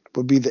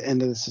would be the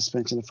end of the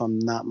suspension, if I'm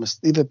not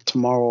mistaken. Either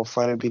tomorrow or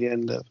Friday would be the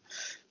end of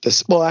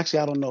this. Well, actually,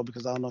 I don't know,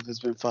 because I don't know if it's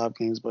been 5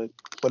 games, but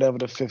whatever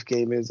the 5th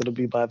game is, it'll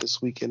be by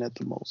this weekend at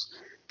the most.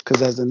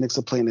 Because as the Knicks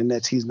are playing the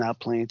Nets, he's not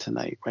playing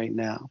tonight right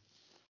now.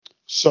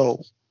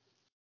 So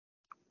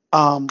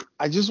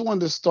I just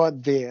wanted to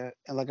start there.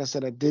 And like I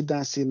said, I did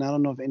not see, and I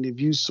don't know if any of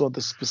you saw the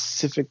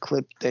specific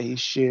clip that he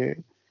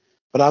shared.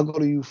 But I'll go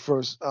to you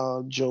first,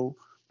 Joe,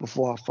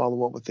 before I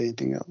follow up with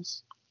anything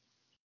else.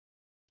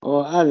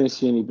 Well, I didn't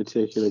see any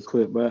particular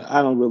clip, but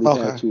I don't really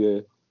have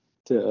to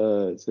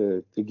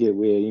get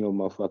where,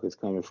 motherfuckers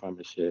coming from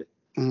and shit.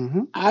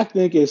 Mm-hmm. I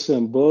think it's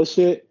some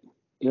bullshit.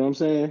 You know what I'm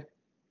saying?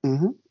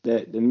 Mm-hmm.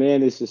 That the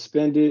man is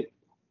suspended,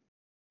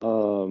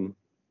 sharing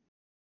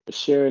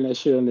that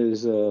shit on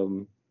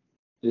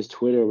his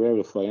Twitter or wherever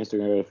the fuck,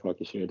 Instagram, wherever the fuck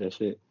he shared that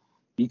shit,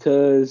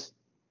 because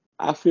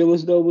I feel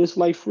as though it's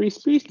like free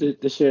speech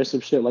to share some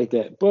shit like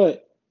that.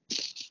 But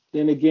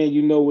then again,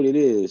 you know what it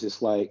is.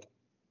 It's like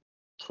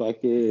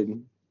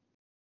fucking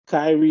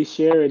Kyrie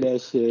sharing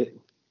that shit.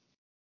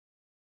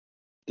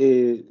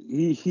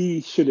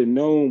 He should have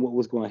known what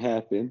was going to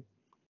happen,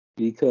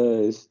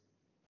 because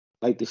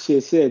like the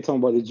shit said, talking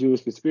about the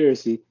Jewish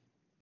conspiracy,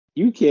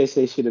 you can't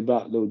say shit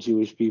about no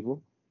Jewish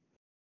people.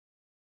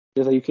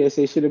 Just like you can't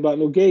say shit about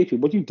no gay people,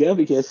 but you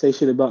definitely can't say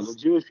shit about no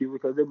Jewish people,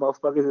 because them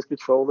motherfuckers is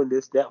controlling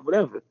this, that,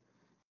 whatever.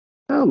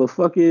 Hell, the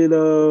fucking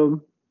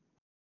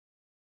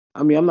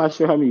I mean, I'm not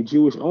sure how many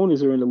Jewish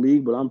owners are in the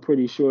league, but I'm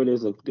pretty sure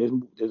there's a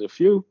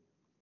few.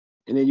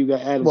 And then you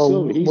got Adam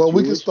Silver. He's Jewish.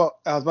 We can start.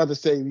 I was about to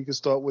say we can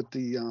start with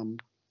the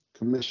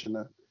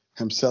commissioner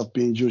himself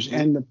being Jewish,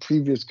 mm-hmm. and the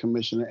previous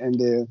commissioner, and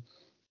there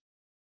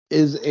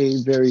is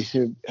a very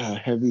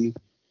heavy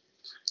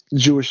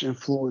Jewish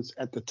influence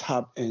at the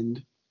top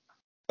end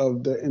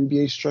of the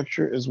NBA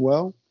structure as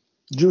well.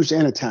 Jewish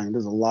and Italian.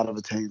 There's a lot of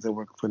Italians that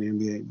work for the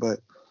NBA,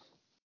 but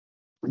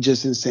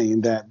just in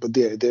saying that, but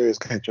there is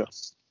catch up.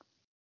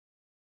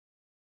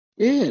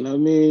 Yeah, and I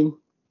mean,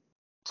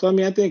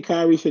 I think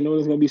Kyrie should know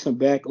there's gonna be some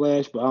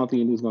backlash, but I don't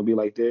think it's gonna be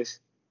like this.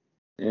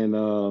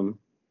 And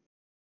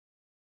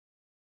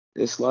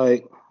it's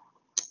like,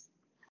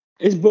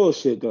 it's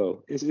bullshit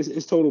though.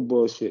 It's total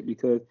bullshit,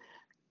 because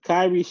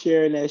Kyrie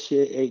sharing that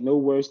shit ain't no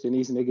worse than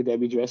these niggas that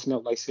be dressing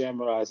up like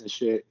samurais and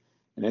shit,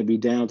 and that be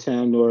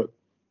downtown Newark,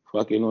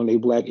 fucking on they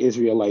Black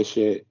Israelite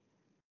shit,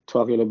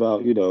 talking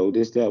about,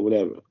 this, that,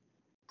 whatever.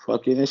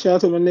 Fucking, and shout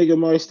out to my nigga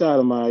Murray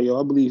Stoudemire, yo.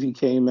 I believe he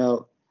came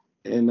out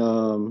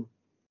and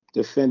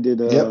defended.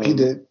 Yep, he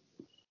did.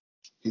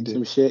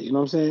 Some shit, you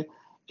know what I'm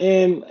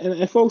saying?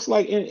 And folks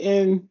like,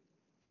 and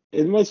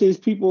as much as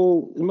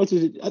people, you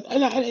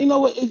know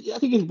what? I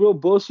think it's real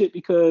bullshit,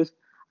 because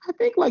I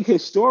think like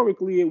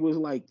historically it was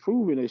like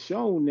proven and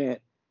shown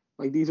that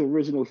like these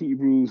original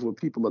Hebrews were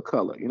people of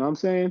color. You know what I'm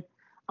saying?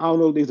 I don't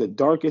know if they're the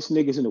darkest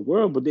niggas in the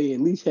world, but they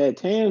at least had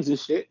tans and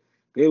shit.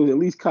 They was at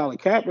least Colin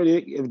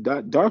Kaepernick, if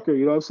darker.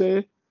 You know what I'm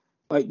saying?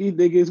 Like these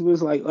niggas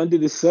was like under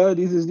the sun.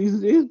 These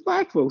is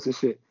black folks and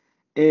shit.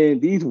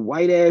 And these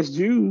white ass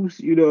Jews,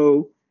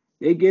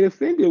 they get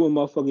offended when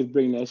motherfuckers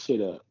bring that shit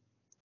up.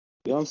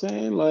 You know what I'm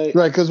saying? Like,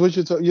 right, because what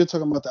you're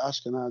talking about the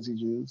Ashkenazi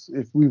Jews.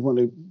 If we want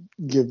to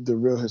give the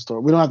real history,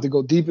 we don't have to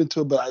go deep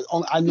into it, but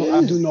I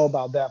do know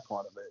about that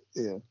part of it.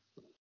 Yeah.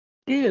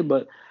 Yeah,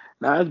 but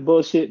Nah, that's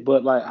bullshit.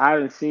 But like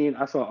I saw an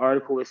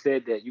article that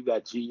said that you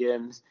got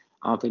GMs.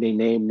 I don't think they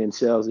named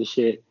themselves and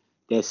shit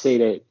that say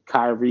that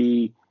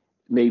Kyrie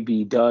may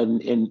be done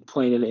in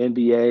playing in the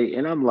NBA,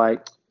 and I'm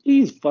like,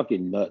 he's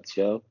fucking nuts,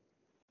 yo.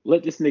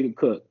 Let this nigga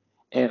cook.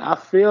 And I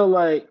feel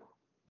like,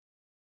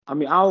 I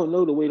mean, I don't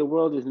know the way the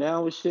world is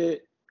now and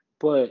shit,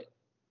 but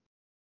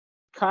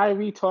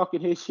Kyrie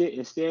talking his shit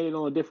and standing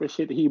on different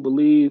shit that he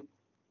believed,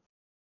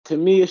 to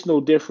me, it's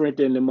no different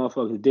than the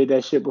motherfuckers that did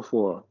that shit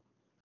before.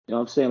 You know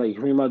what I'm saying? Like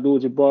Kareem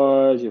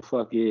Abdul-Jabbar's, your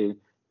fucking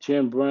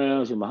Jim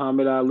Brown's, your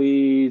Muhammad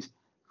Ali's,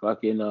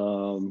 fucking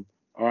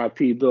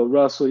R.I.P. Bill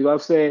Russell. You know what I'm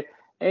saying?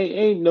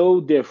 Ain't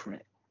no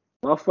different.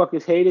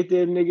 Motherfuckers hated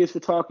them niggas for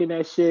talking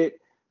that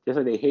shit, just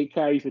like they hate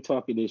Kyrie for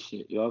talking this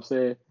shit. You know what I'm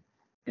saying?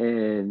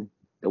 And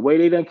the way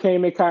they done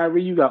came at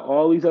Kyrie, you got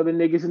all these other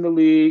niggas in the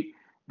league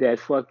that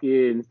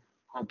fucking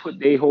put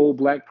their whole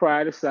black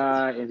pride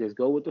aside and just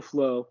go with the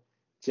flow,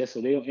 just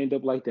so they don't end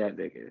up like that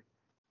nigga.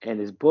 And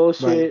it's Right.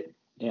 bullshit.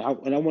 And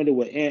I wonder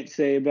what Ant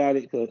say about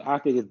it, because I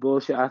think it's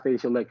bullshit. I think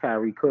they should let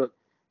Kyrie cook,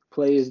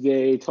 play his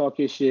game, talk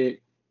his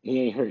shit. He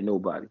ain't hurt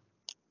nobody.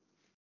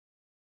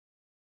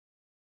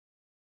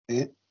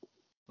 Yeah.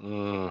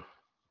 Mm.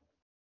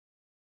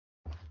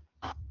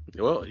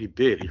 Well, he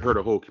did. He hurt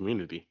a whole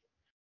community,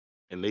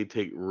 and they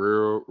take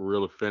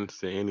real offense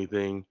to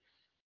anything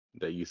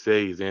that you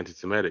say is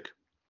anti-Semitic.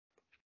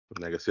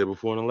 Like I said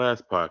before in the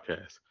last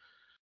podcast,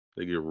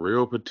 they get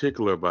real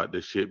particular about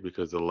this shit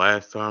because the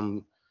last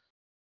time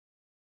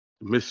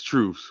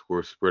mistruths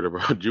were spread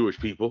about Jewish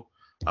people,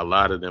 a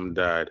lot of them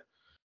died.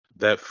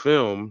 That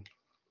film,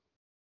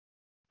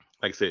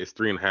 like I said, it's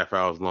 3.5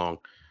 hours long.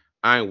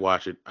 I ain't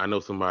watch it. I know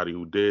somebody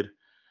who did.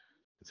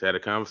 Just had a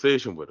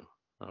conversation with him.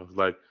 I was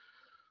like,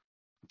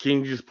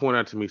 can you just point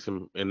out to me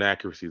some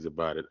inaccuracies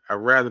about it? I'd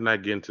rather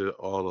not get into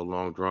all the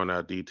long, drawn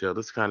out detail.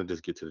 Let's kind of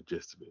just get to the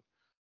gist of it.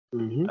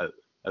 Mm-hmm.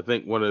 I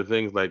think one of the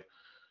things, like,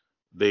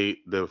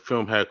 the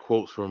film had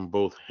quotes from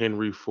both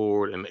Henry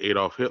Ford and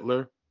Adolf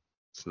Hitler.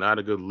 It's not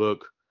a good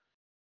look.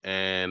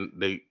 And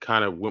they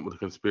kind of went with the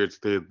conspiracy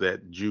theory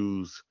that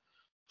Jews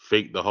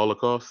faked the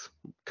Holocaust.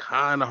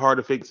 Kind of hard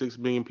to fake 6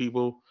 million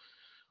people.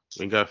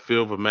 We got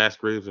filled with mass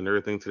graves and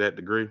everything to that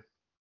degree.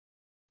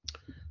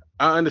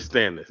 I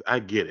understand this. I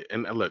get it.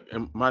 And look,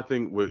 and my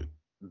thing with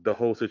the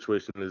whole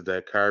situation is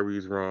that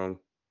Kyrie's wrong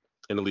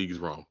and the league's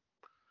wrong.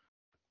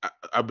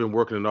 I've been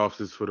working in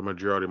offices for the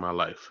majority of my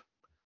life.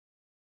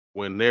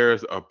 When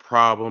there's a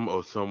problem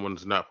or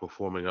someone's not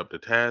performing up to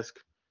task,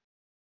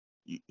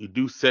 you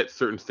do set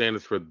certain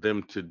standards for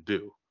them to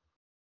do.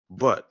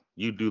 But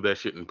you do that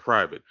shit in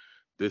private.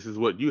 This is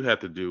what you have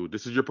to do.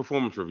 This is your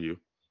performance review.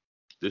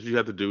 This is what you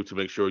have to do to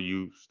make sure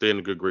you stay in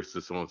the good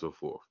graces, so on and so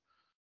forth.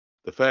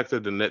 The fact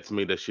that the Nets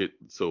made that shit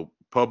so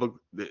public,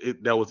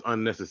 that was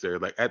unnecessary.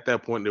 Like, at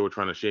that point, they were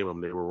trying to shame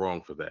him. They were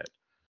wrong for that.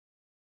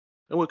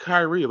 And with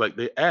Kyrie, like,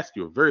 they ask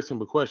you a very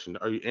simple question: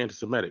 are you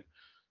anti-Semitic?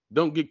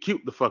 Don't get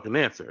cute. The fucking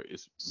answer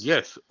is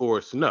yes or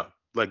it's no.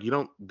 Like, you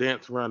don't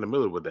dance around the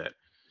middle with that.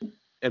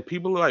 And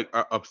people like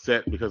are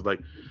upset because, like,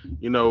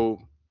 you know,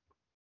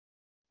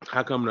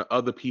 how come the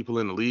other people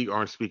in the league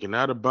aren't speaking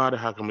out about it?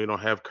 How come they don't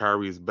have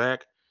Kyrie's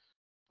back?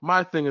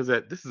 My thing is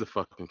that this is a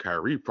fucking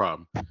Kyrie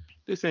problem.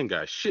 This ain't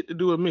got shit to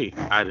do with me.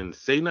 I didn't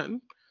say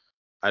nothing.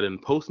 I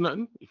didn't post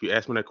nothing. If you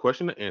ask me that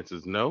question, the answer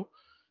is no.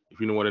 If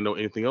you don't want to know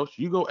anything else,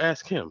 you go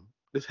ask him.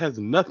 This has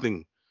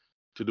nothing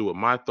to do with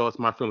my thoughts,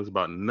 my feelings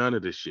about none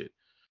of this shit.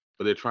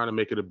 But they're trying to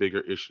make it a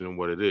bigger issue than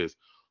what it is.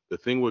 The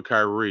thing with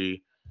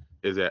Kyrie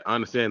is that I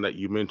understand that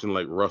you mentioned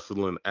like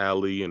Russell and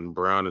Ali and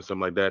Brown and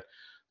something like that.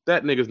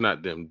 That nigga's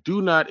not them.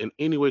 Do not in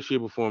any way,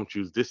 shape, or form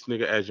choose this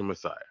nigga as your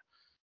messiah.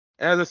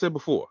 As I said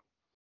before,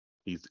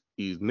 he's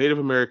Native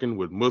American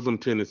with Muslim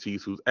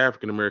tendencies, who's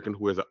African American,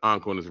 who has an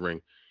ankh on his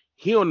ring.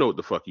 He don't know what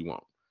the fuck he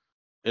want.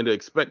 And to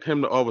expect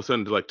him to all of a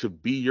sudden to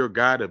be your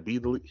guy, to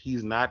be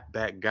he's not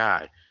that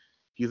guy.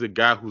 He's a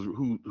guy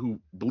who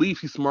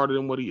believes he's smarter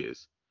than what he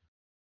is.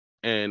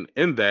 And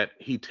in that,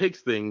 he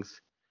takes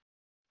things,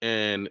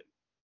 and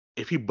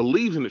if he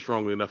believes in it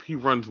strongly enough, he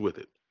runs with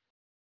it.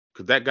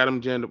 Because that got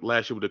him jammed up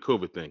last year with the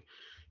COVID thing.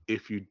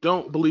 If you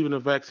don't believe in the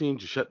vaccine,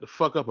 just shut the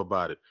fuck up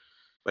about it.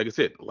 Like I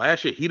said,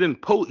 last year he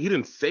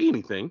didn't say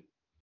anything,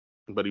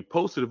 but he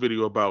posted a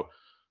video about,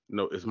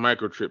 it's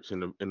microchips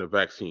in the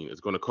vaccine. It's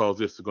going to cause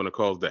this. It's going to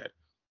cause that.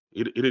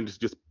 He didn't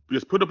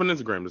just put up on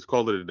Instagram. Just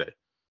call it a day.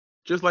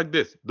 Just like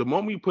this. The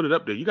moment you put it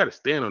up there, you got to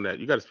stand on that.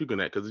 You got to speak on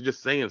that because it's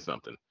just saying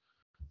something.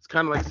 It's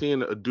kind of like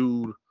seeing a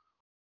dude,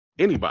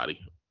 anybody,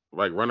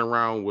 like run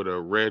around with a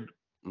red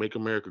 "Make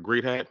America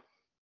Great" hat.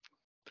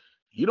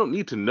 You don't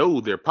need to know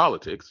their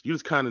politics. You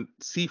just kind of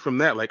see from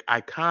that, like,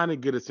 I kind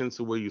of get a sense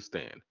of where you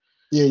stand.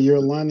 Yeah, you're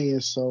aligning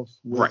yourself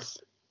with right.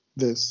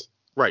 this.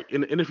 Right.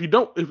 And if you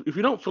don't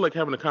feel like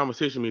having a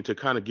conversation with me to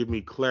kind of give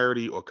me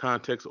clarity or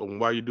context on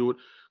why you do it,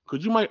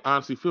 because you might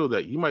honestly feel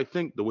that. You might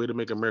think the way to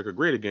make America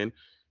great again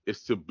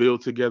is to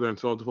build together and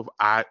so on and so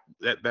forth.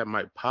 That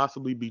might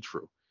possibly be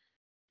true.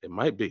 It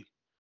might be.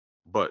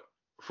 But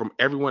from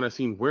everyone I've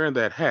seen wearing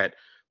that hat,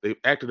 they've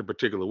acted a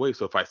particular way.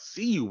 So if I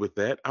see you with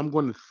that, I'm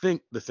going to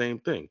think the same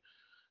thing.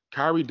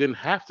 Kyrie didn't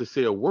have to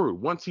say a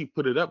word. Once he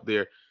put it up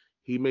there,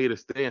 he made a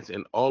stance,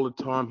 and all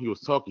the time he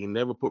was talking, he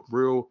never put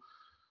real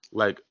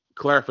like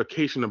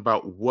clarification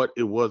about what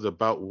it was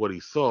about what he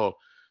saw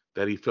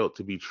that he felt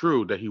to be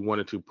true, that he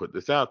wanted to put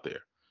this out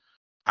there.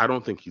 I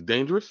don't think he's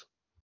dangerous.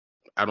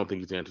 I don't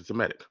think he's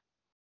anti-Semitic.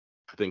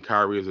 I think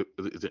Kyrie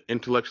is an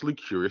intellectually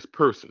curious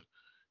person.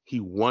 He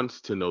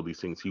wants to know these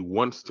things. He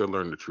wants to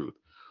learn the truth.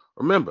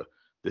 Remember,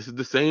 this is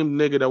the same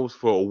nigga that was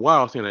for a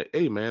while saying that,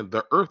 hey man,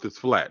 the earth is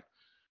flat.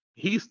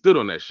 He stood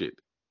on that shit.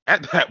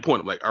 At that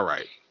point, I'm like, all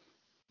right,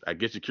 I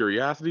get your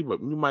curiosity,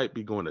 but we might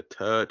be going a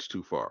touch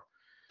too far.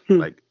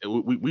 Like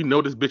we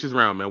know this bitch is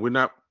around, man. We're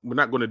not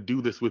going to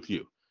do this with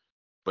you.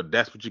 But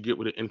that's what you get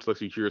with an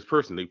intellectually curious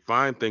person. They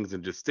find things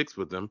and just sticks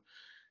with them,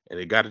 and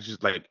they got to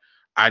just like,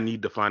 I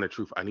need to find the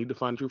truth. I need to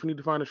find the truth. I need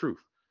to find the truth.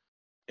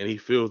 And he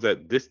feels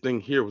that this thing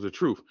here was the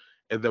truth.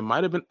 And there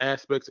might have been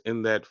aspects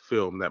in that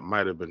film that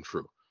might have been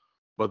true,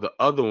 but the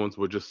other ones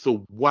were just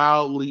so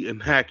wildly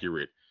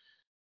inaccurate.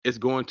 It's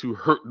going to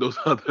hurt those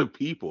other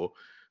people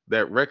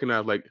that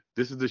recognize like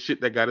this is the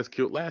shit that got us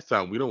killed last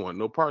time. We don't want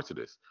no parts of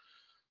this.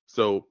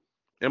 So,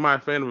 am I a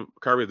fan of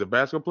Kyrie as a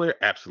basketball player?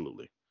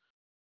 Absolutely.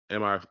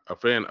 Am I a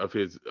fan of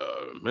his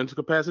mental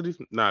capacities?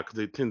 Nah, because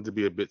they tend to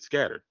be a bit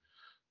scattered.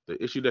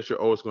 The issue that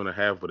you're always going to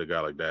have with a guy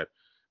like that,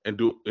 and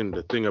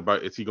the thing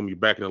about is he going to be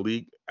back in the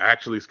league?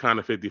 Actually, it's kind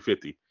of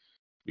 50-50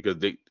 because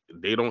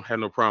they don't have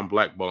no problem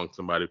blackballing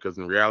somebody because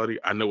in reality,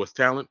 I know it's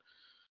talent,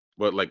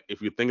 but like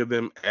if you think of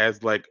them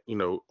as like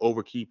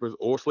overkeepers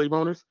or slave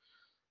owners,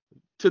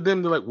 to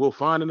them they're like, we'll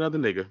find another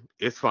nigga.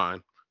 It's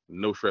fine,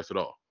 no stress at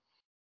all.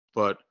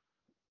 But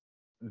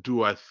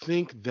do I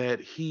think that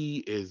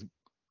he is?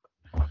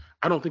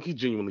 I don't think he's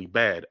genuinely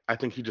bad. I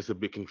think he's just a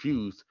bit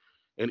confused.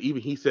 And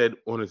even he said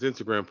on his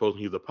Instagram post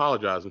when he's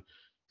apologizing,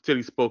 he said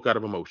he spoke out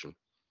of emotion.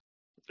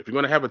 If you're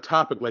going to have a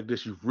topic like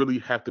this, you really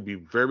have to be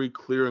very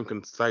clear and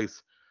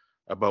concise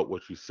about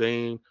what you're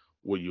saying,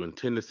 what you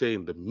intend to say,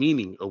 and the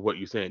meaning of what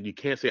you're saying. You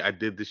can't say, I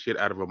did this shit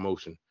out of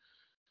emotion.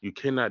 You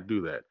cannot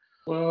do that.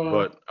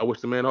 But I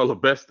wish the man all the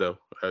best, though.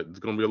 It's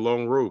going to be a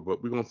long road,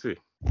 but we're going to see.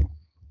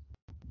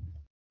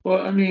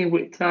 Well, I mean,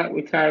 with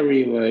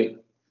Kyrie, like,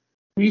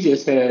 we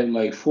just had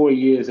like 4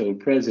 years of a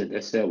president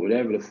that said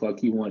whatever the fuck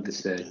he wanted to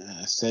say.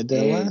 I said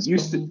that last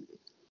time.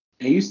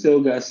 And you still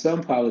got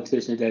some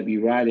politicians that be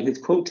riding his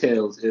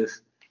coattails if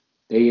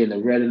they in a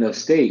red enough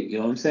state. You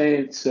know what I'm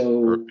saying?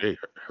 So hey,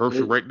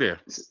 Herschel right there.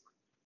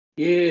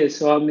 Yeah.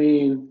 So I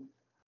mean,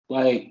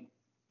 like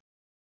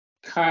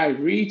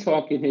Kyrie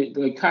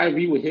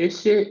Kyrie with his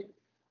shit.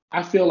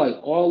 I feel like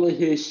all of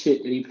his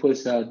shit that he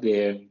puts out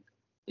there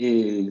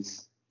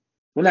is,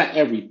 well, not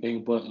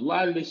everything, but a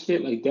lot of the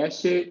shit, like that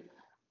shit,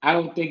 I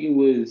don't think it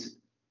was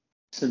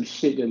some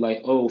shit that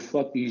like, oh,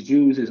 fuck these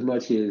Jews as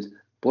much as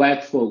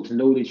black folks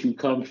know that you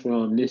come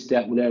from this,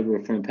 that,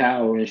 whatever, from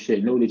power and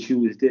shit. Know that you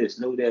was this.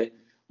 Know that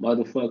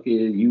motherfucker,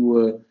 you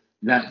were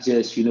not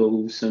just,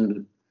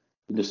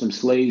 some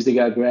slaves that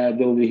got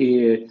grabbed over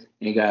here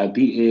and got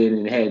beaten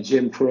and had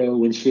Jim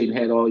Crow and shit and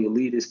had all your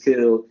leaders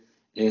killed.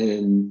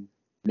 And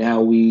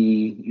now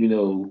we,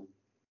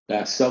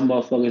 got some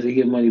motherfuckers that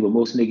get money, but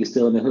most niggas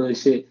still in the hood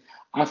shit.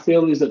 I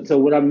feel so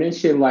when I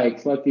mentioned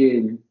like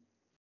fucking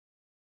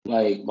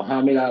like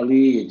Muhammad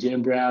Ali and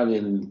Jim Brown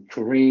and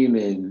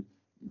Kareem and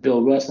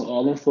Bill Russell,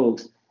 all them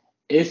folks,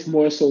 it's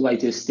more so like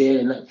just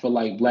standing up for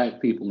like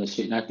black people and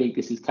shit. And I think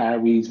this is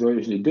Kyrie's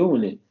version of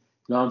doing it.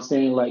 You know what I'm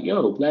saying? Like,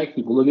 yo, black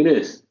people, look at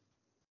this.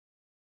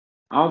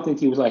 I don't think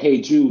he was like, hey,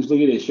 Jews,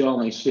 look at this.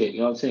 Y'all ain't shit. You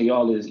know what I'm saying?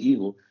 Y'all is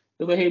evil.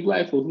 They're like, hey,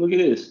 black folks, look at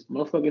this.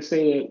 Motherfuckers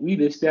say that we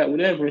this, that,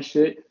 whatever and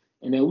shit,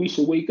 and that we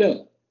should wake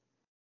up.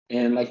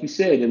 And like you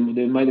said,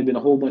 there might have been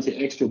a whole bunch of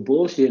extra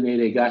bullshit in there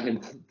that got him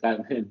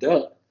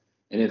up.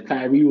 And if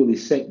Kyrie really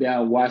sat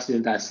down, watched it,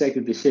 and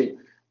dissected the shit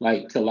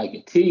like to like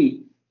a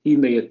T, he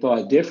may have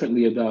thought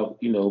differently about,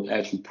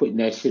 actually putting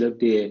that shit up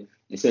there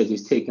instead of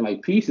just taking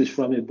like pieces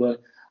from it.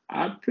 But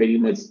I pretty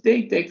much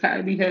think that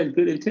Kyrie has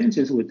good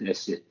intentions with that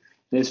shit.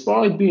 And as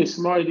far as being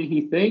smarter than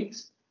he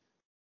thinks,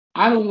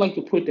 I don't like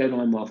to put that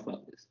on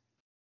motherfuckers.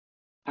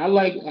 I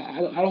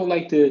don't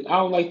like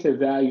to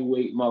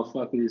evaluate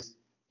motherfuckers'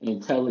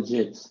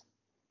 intelligence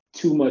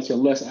too much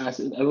unless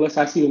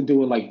I see them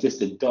doing like just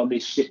the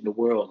dumbest shit in the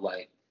world,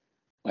 like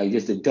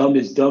just the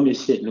dumbest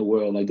shit in the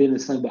world. Like then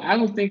something, but I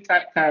don't think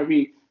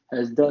Kyrie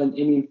has done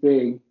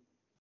anything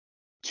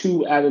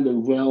too out of the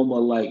realm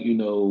of like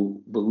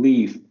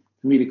belief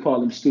for me to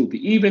call him stupid.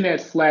 Even that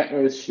flat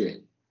Earth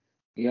shit,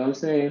 you know what I'm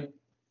saying?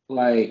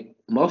 Like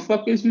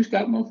motherfuckers, you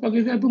got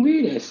motherfuckers that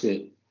believe that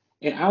shit,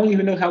 and I don't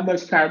even know how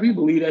much Kyrie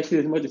believed that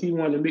shit as much as he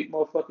wanted to make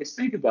motherfuckers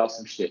think about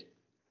some shit.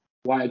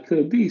 Why it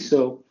could be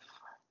so.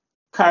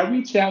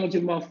 Kyrie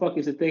challenging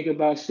motherfuckers to think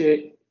about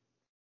shit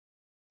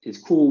is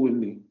cool with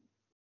me.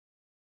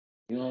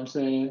 You know what I'm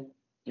saying?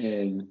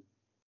 And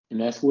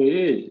that's what it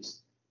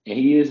is. And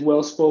he is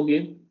well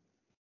spoken.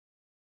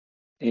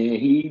 And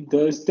he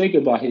does think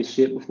about his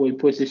shit before he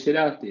puts his shit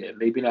out there.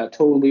 Maybe not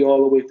totally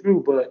all the way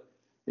through, but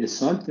it's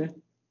something.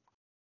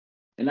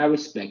 And I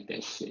respect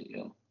that shit,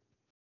 yo.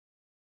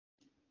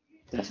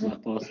 That's my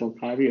thoughts on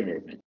Kyrie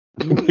Irving.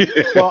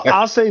 Well,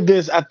 I'll say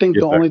this. I think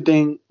Yes, the sir.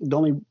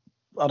 only,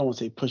 I don't want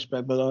to say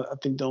pushback, but I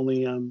think the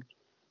only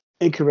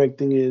incorrect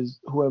thing is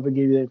whoever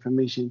gave you that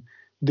information.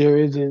 There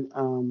isn't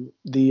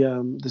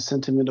the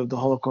sentiment of the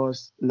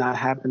Holocaust not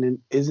happening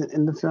isn't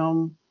in the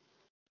film.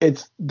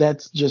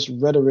 That's just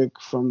rhetoric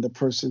from the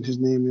person whose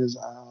name is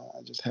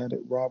I just had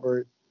it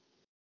Ronald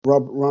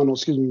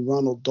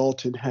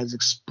Dalton has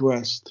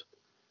expressed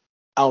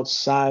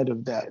outside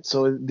of that.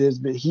 So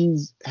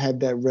he's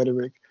had that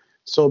rhetoric.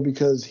 So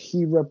because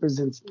he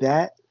represents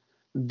that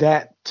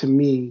to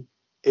me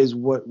is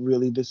what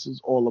really this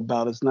is all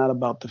about. It's not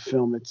about the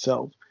film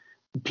itself.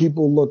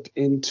 People looked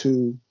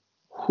into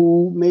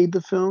who made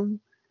the film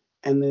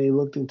and then they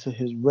looked into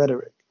his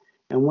rhetoric.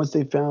 And once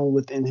they found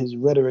within his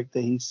rhetoric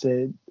that he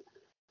said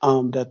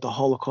that the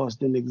Holocaust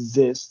didn't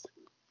exist,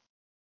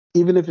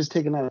 even if it's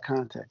taken out of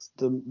context,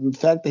 the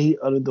fact that he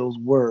uttered those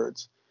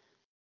words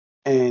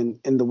and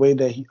in the way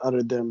that he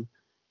uttered them,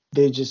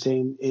 they're just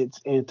saying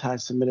it's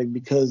anti-Semitic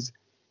because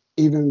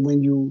even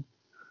when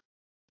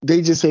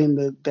they just saying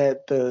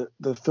that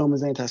the film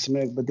is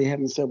anti-Semitic, but they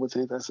haven't said what's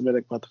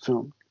anti-Semitic about the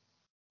film.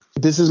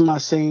 This is my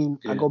same.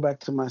 I go back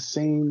to my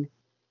same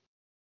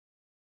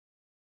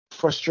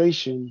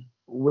frustration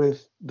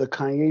with the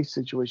Kanye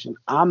situation.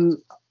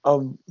 I'm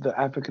of the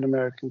African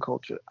American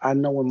culture. I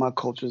know when my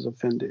culture is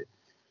offended.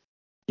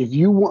 If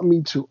you want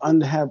me to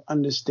have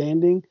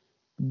understanding,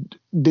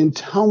 then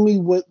tell me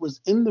what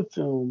was in the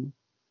film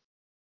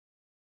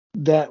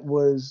that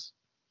was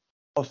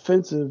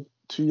offensive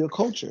to your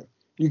culture.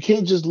 You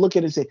can't just look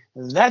at it and say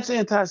that's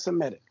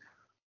anti-Semitic.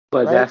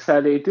 But Right? that's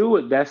how they do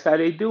it. That's how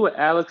they do it,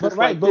 Alex. It's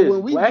like this.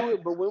 When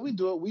we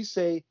do it, we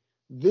say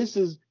this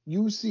is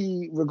you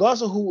see,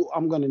 regardless of who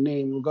I'm gonna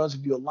name, regardless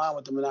if you align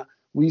with them or not,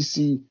 we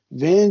see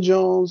Van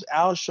Jones,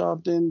 Al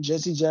Sharpton,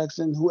 Jesse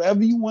Jackson,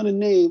 whoever you want to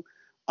name.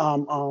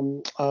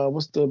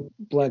 What's the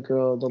black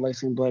girl, the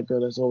light-skinned black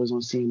girl that's always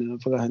on CNN? I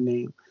forgot her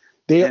name.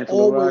 They're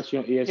Angela always Rossi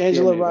on ESPN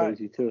Angela is Rossi.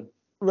 crazy too.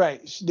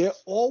 Right. They're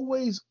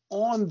always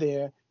on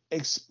there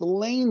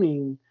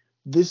explaining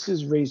this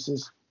is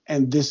racist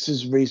and this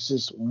is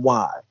racist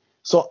why.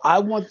 So I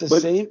want the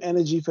same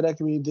energy for that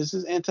community. This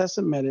is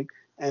anti-Semitic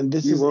and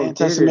this is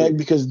anti-Semitic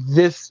because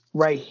this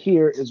right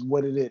here is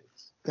what it is.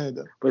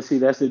 But see,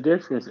 that's the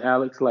difference,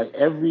 Alex. Like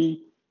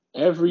every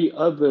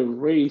other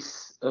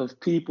race of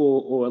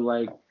people or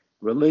like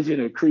religion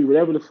or creed,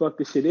 whatever the fuck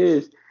this shit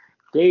is,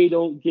 they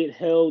don't get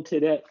held to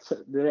that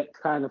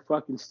kind of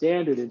fucking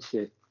standard and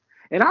shit.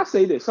 And I'll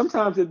say this: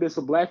 sometimes there's been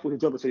some black folks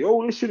that jump and say,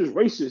 "Oh, this shit is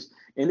racist,"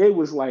 and they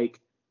was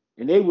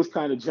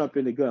kind of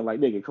jumping the gun, like,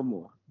 "Nigga, come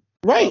on."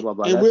 Right, blah,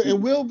 blah, blah.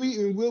 and we'll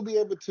be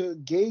able to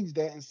gauge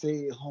that and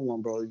say, "Hold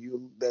on, bro,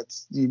 you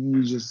just you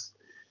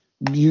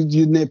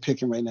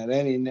nitpicking right now.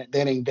 That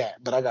ain't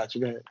that." But I got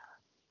you. Go ahead.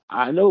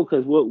 I know,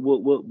 because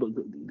but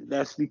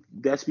that's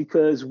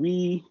because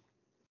we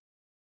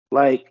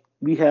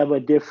have a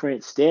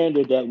different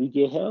standard that we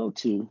get held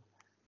to.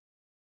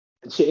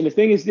 And the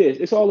thing is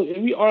this: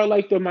 we are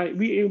like we're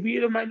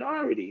the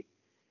minority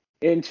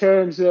in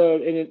terms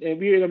of, and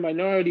we're the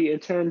minority in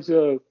terms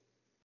of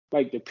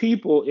like the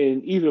people,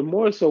 and even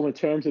more so in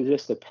terms of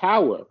just the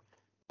power.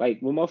 Like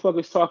when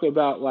motherfuckers talk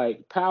about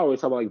like power,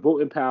 it's about like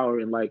voting power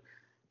and like,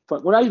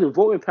 we're not even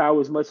voting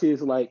power as much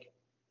as like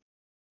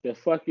the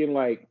fucking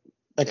like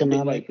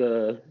Economic,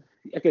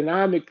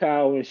 economic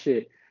power and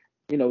shit.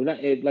 You know,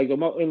 not like the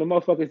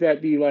motherfuckers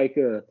that be like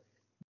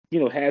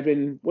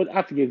having, what,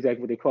 I forget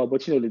exactly what they call it,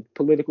 but the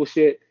political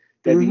shit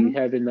that be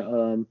having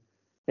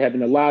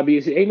the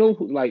lobbyists. Ain't no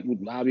like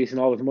lobbyists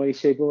and all this money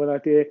shit going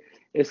out there.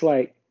 It's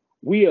like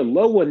we are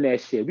low on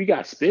that shit. We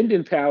got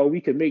spending power. We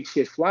can make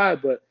shit fly,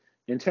 but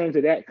in terms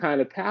of that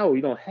kind of power,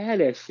 we don't have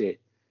that shit.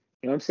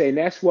 You know what I'm saying?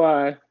 That's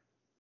why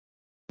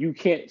you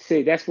can't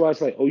say. That's why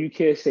it's like, oh, you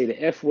can't say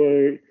the F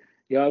word.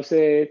 You know what I'm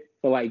saying?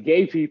 For like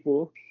gay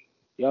people.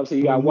 You know what I'm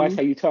saying? You gotta watch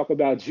how you talk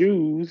about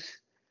Jews.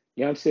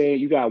 You know what I'm saying?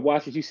 You gotta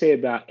watch what you say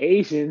about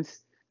Asians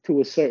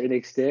to a certain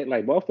extent.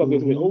 Like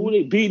motherfuckers with,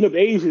 they beating up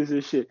Asians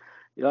and shit.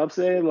 You know what I'm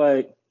saying?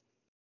 Like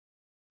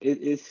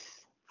it's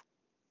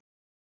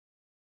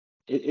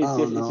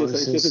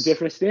just a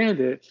different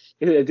standard.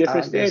 It's a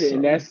different standard, so.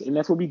 and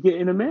that's what we get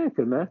in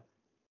America, man.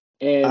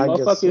 And I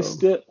motherfuckers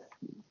still,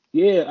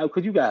 yeah,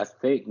 because you gotta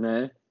think,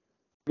 man.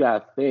 You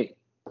gotta think.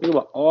 Think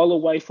about all the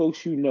white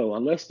folks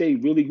unless they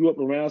really grew up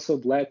around some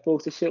black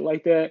folks and shit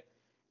like that.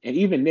 And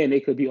even then, they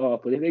could be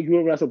off. But if they grew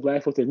up around some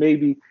black folks, then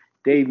maybe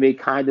they may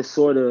kind of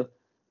sort of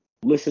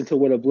listen to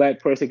what a black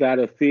person got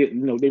to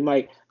feel. They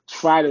might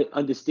try to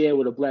understand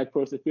what a black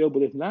person feel.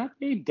 But if not,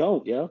 they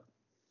don't, yo.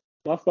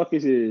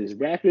 Motherfuckers is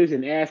rappers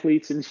and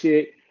athletes and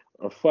shit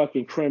are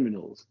fucking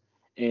criminals.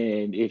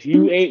 And if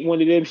you ain't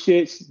one of them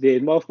shits,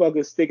 then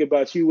motherfuckers think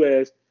about you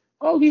as,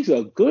 oh, he's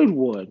a good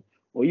one.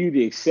 Or you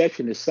the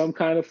exception to some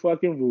kind of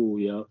fucking rule,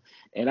 yo.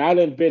 And I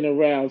done been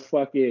around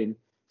fucking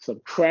some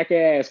crack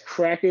ass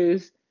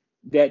crackers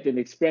that then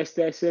express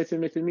that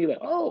sentiment to me, like,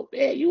 oh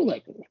man,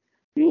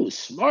 you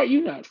smart,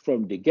 you not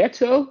from the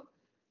ghetto,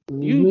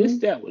 you this,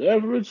 that,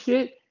 whatever and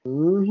shit.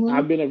 Mm-hmm.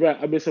 I've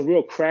been some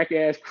real crack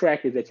ass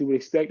crackers that you would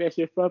expect that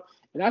shit from,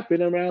 and I've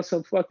been around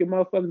some fucking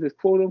motherfuckers that's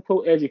quote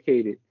unquote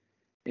educated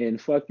and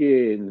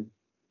fucking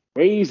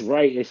raised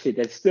right and shit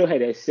that still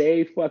had that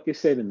same fucking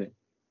sentiment.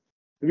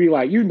 To be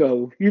like, you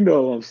know what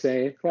I'm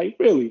saying? Like,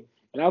 really.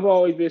 And I've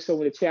always been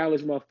someone to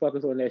challenge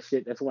motherfuckers on that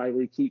shit. That's why I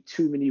really keep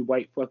too many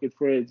white fucking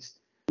friends.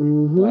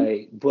 Mm-hmm.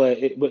 Like, but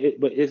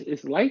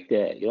it's like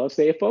that. You know what I'm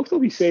saying? Folks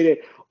don't be saying that,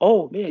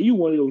 oh man, you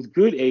one of those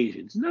good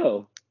Asians.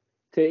 No.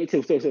 To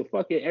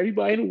fucking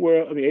everybody in the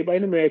world, I mean everybody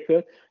in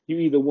America, you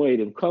either one of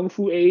them kung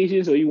fu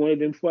Asians or you one of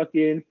them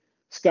fucking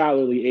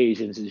scholarly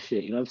Asians and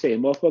shit. You know what I'm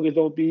saying? Motherfuckers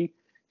don't be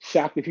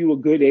shocked if you a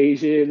good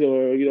Asian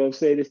or you know what I'm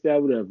saying, this,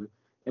 that, whatever.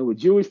 And with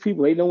Jewish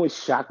people, ain't no one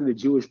shocked that a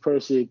Jewish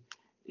person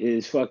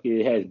is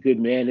fucking has good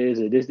manners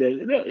or this, that.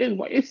 No,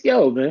 it's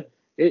yo, man.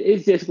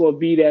 It's just gonna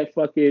be that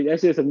fucking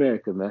that's just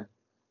America, man.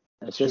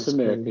 That's just It's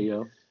America, crazy.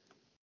 yo.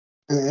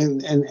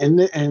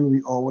 And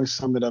we always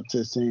sum it up to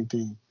the same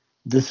thing.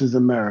 This is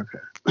America.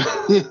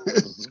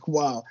 It's Mm-hmm.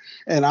 wow.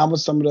 And I would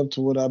sum it up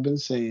to what I've been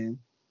saying.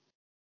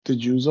 The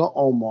Jews are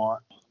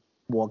Omar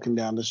walking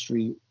down the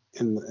street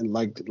in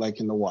like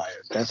in the wire.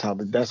 That's how I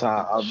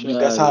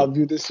Shawty.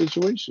 view this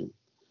situation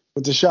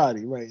with the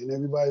shoddy, right? And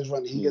everybody's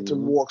running. He get to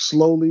Mm-hmm. walk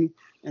slowly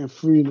and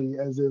freely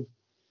as if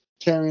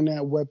carrying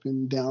that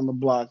weapon down the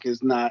block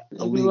is not They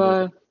be illegal.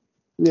 like,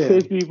 Yeah.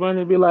 kids be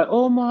running, be like,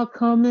 Omar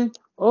coming,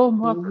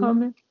 Omar Hmm.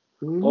 coming.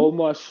 Hmm.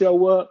 Omar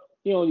show up.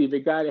 You know, the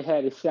guy that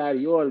had the shot,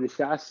 he ordered the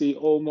shot. I see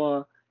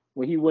Omar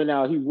when he went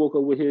out. He woke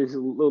up with his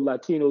little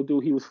Latino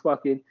dude he was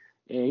fucking,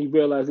 and he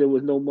realized there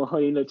was no more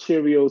Honey Nut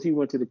Cheerios. He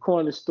went to the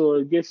corner store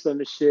to get some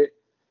of shit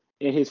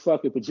in his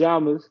fucking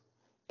pajamas,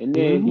 and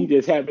then he Hmm.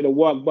 just happened to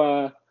walk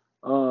by.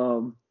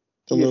 The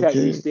He just little happened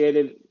to be kid.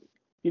 standing.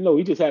 You know,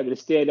 he just happened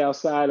to stand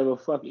outside of a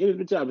fucking in his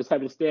pajamas. Just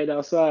happened to stand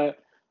outside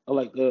of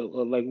like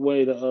one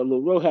of the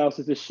little row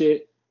houses and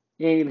shit.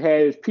 He ain't even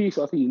had his piece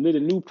off. He lit a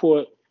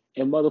Newport,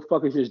 and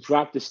motherfuckers just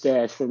dropped the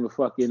stash from the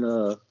fucking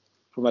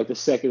from like the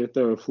second or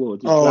third floor.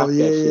 Just Oh dropped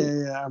yeah, that yeah,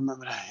 shit. yeah. I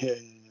remember that. Yeah,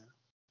 yeah,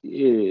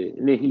 Yeah,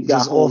 and then he yeah. got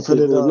Just home to offered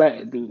his it little up.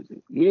 Latin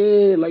dude.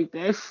 Yeah, like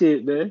that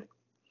shit, man.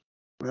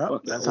 Yep, Fucking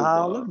that's how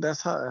I look. Omar.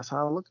 That's how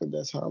I look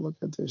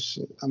at this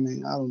shit. I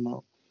mean, I don't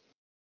know.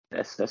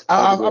 That's part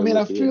of the way I I mean, I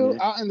look at it, feel.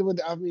 man.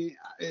 I mean,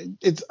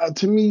 it's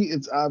to me,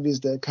 it's obvious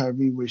that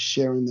Kyrie was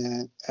sharing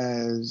that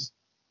as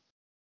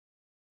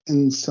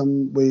in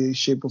some way,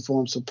 shape, or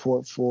form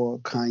support for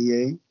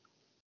Kanye.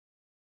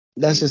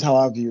 That's just how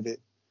Mm-hmm. I viewed it.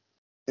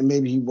 And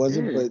maybe he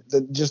wasn't, Yeah.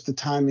 but just the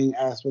timing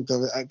aspect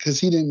of it, because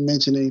he didn't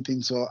mention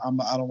anything, so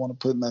I don't want to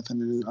put nothing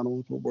in. I don't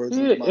want to put words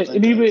in Yeah, his mouth like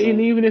and that.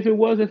 even So. if it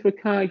wasn't for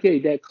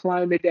Kanye, that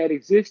climate that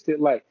existed,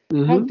 like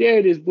how Hmm.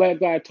 dare this black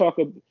guy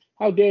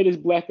how dare this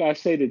black guy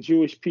say the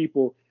Jewish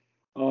people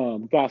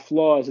got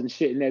flaws and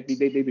shit and that they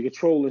be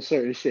controlling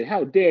certain shit.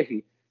 How dare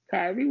he?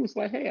 Kyrie was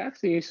like, hey, I've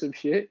seen some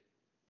shit.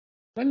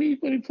 Let me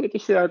put the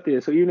shit out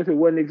there. So even if it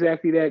wasn't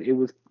exactly that, it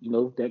was, you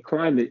know, that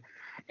climate.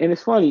 And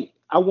it's funny,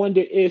 I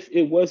wonder if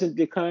it wasn't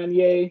the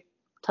Kanye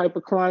type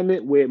of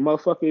climate where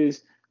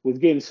motherfuckers was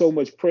getting so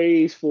much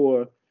praise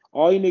for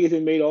all you niggas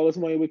that made all this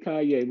money with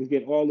Kanye was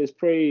getting all this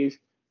praise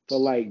for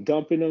like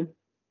dumping him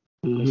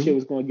when Hmm. shit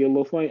was gonna get a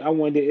little funny. I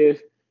wonder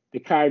if the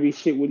Kyrie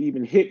shit would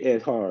even hit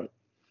as hard.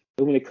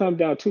 But when it comes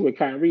down to it,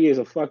 Kyrie is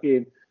a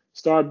fucking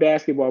star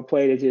basketball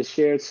player that just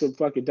shared some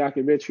fucking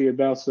documentary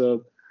about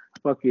some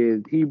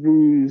fucking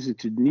Hebrews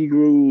to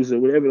Negroes or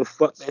whatever the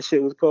fuck that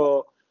shit was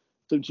called.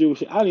 Some Jewish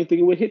shit. I didn't think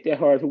it would hit that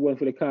hard if it wasn't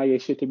for the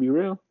Kanye shit to be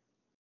real.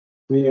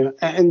 Yeah,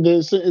 and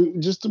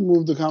just to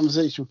move the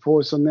conversation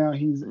forward, so now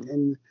he's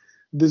in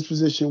this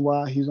position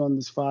while he's on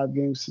this 5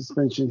 game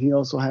suspension. He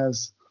also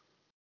has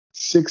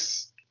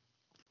 6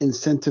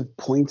 incentive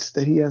points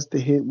that he has to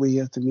hit where he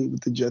has to meet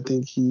with the judge. I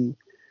think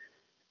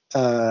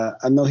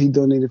I know he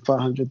donated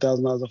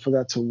 $500,000. I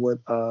forgot to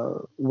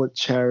what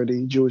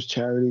charity, Jewish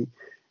charity,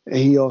 and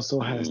he also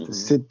has to Mm-hmm.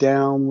 sit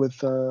down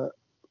with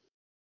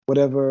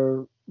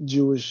whatever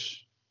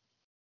Jewish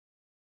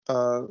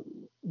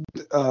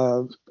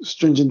uh,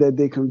 stringent that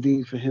they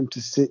convene for him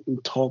to sit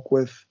and talk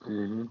with.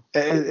 Mm-hmm.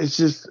 And it's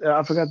just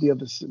I forgot the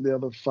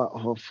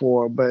other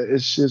 4, but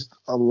it's just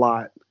a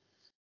lot.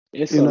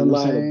 It's You a know what I'm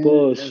lot of saying? It's a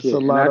bullshit.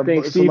 And lot of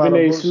it's a lot of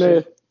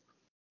bullshit.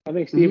 I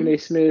think Stephen Hmm. A.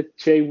 Smith,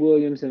 Jay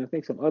Williams, and I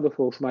think some other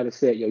folks might have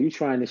said, yo, you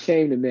trying to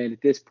shame the man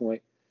at this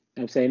point.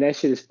 I'm saying that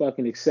shit is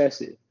fucking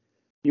excessive.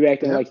 You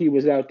acting Yep. like he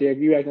was out there.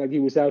 You acting like he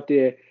was out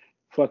there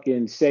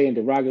fucking saying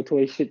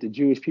derogatory shit to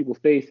Jewish people's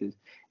faces.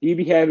 You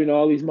be having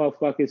all these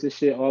motherfuckers and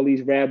shit, all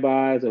these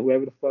rabbis or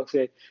whoever the fuck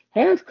said,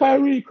 have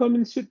Kyrie come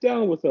and sit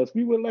down with us.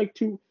 We would like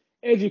to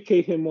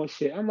educate him on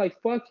shit. I'm like,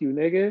 fuck you,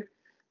 nigga.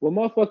 When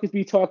motherfuckers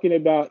be talking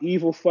about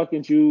evil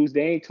fucking Jews,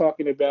 they ain't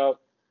talking about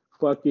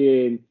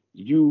fucking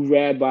you,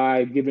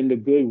 rabbi, giving the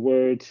good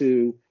word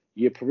to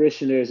your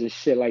parishioners and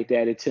shit like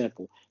that at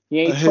temple. He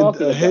ain't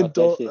talking about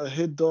that shit. A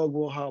hit dog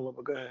will holler.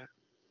 But go ahead.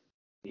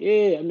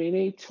 Yeah, I mean, they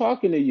ain't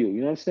talking to you.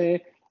 You know what I'm saying?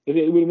 If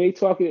it, when they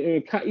talking,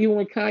 even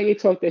when Kanye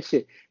talk that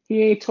shit,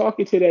 he ain't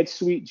talking to that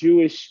sweet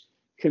Jewish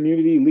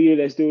community leader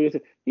that's doing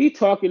this. He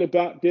talking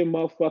about them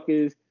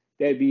motherfuckers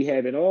that be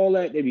having all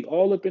that. They be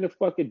all up in the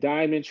fucking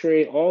diamond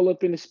trade, all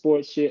up in the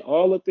sports shit,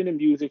 all up in the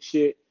music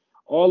shit,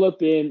 all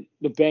up in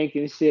the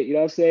banking shit. You know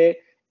what I'm saying?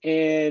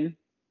 And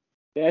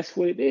that's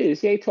what it is.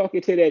 He ain't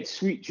talking to that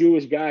sweet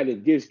Jewish guy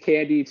that gives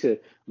candy to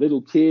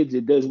little kids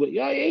and does what.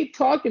 Y'all ain't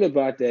talking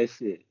about that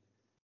shit.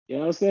 You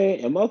know what I'm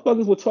saying? And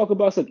motherfuckers will talk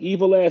about some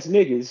evil ass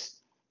niggas.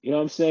 You know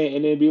what I'm saying?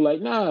 And then be like,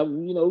 nah,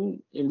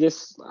 and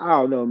just I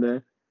don't know,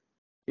 man.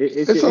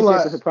 It's a It's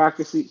lot. just a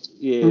hypocrisy.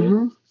 Yeah.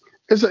 Mm-hmm.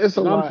 It's a And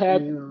I'm lot.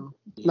 happy. No, go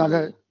Yeah.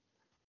 ahead.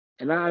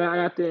 And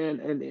I out there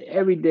and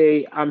every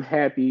day I'm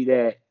happy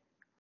that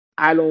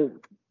I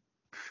don't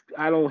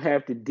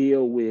have to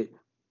deal with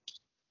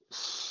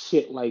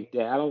shit like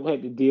that. I don't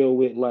have to deal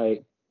with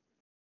like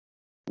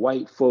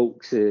white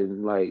folks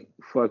and like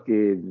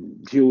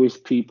fucking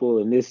Jewish people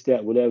and this,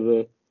 that,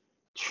 whatever,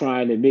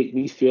 trying to make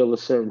me feel a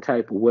certain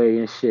type of way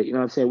and shit. You know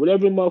what I'm saying?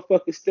 Whatever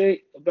motherfuckers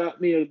think about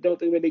me or don't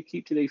think what they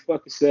keep to their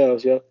fucking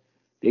selves, yo.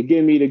 They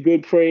give me the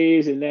good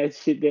praise and that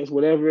shit, that's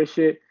whatever and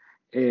shit,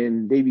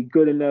 and they be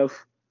good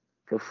enough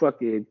to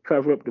fucking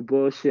cover up the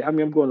bullshit. I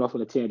mean, I'm going off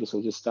on a tangent,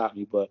 so just stop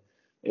me, but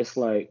it's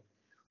like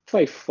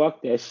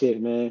fuck that shit,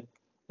 man.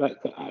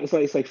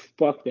 It's like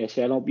fuck that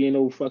shit. I don't be in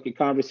no fucking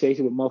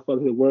conversation with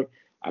motherfuckers at work.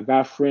 I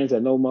got friends. I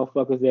know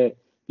motherfuckers that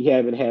you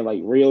haven't had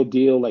like real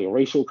deal, like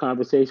racial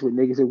conversation with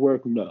niggas at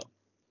work. No,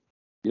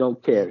 you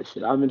don't care and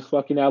shit. I'm in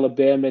fucking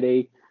Alabama.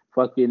 They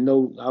fucking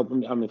know.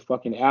 I'm in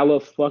fucking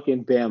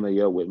fucking Bama,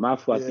 yo, with my Yeah,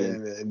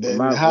 fucking then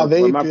how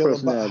they feel about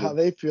personality.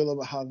 they feel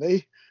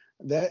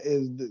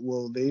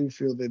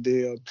that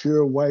they are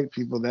pure white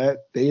people that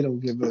they don't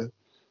give a.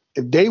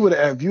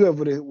 If you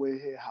ever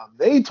would hear how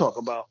they talk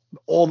about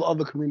all the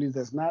other communities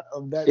that's not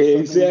of that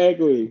southern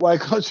Exactly. white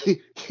country,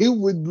 you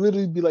would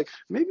literally be like,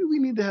 maybe we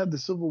need to have the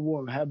Civil War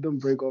and have them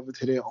break off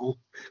into their own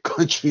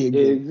country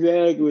again.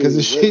 Because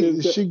the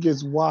shit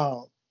gets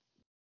wild.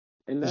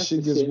 And The that's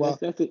shit the gthere's shit. wild.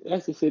 That's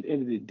the shit. At the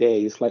end of the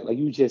day, it's like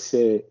you just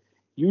said.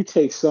 You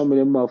take some of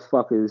them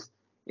motherfuckers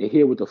and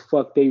hear what the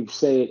fuck they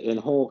said in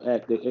home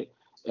at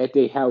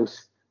their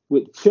house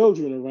with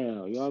children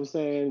around. You know what I'm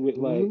saying? With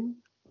like Mm-hmm.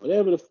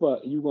 whatever the fuck,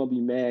 you gonna be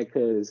mad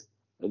because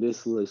of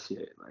this little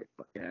shit. Like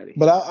fuck out of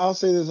But here. I'll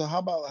say this. How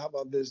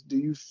about this? Do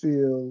you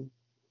feel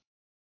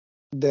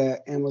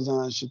that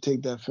Amazon should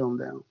take that film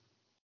down?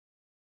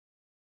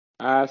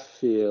 I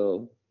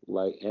feel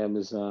like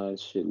Amazon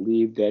should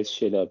leave that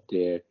shit up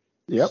there.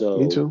 Yep, me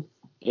So too.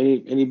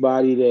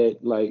 anybody that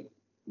like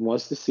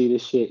wants to see the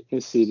shit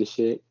can see the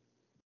shit.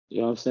 You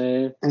know what I'm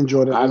saying?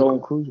 Enjoy the I end don't.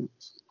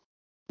 conclusions.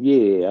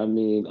 Yeah, I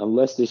mean,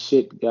 unless the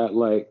shit got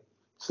like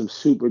some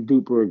super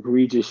duper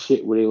egregious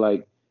shit where they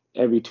like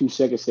every 2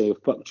 seconds say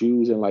fuck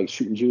Jews and like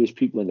shooting Jewish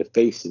people in the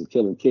face and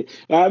killing kids.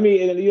 I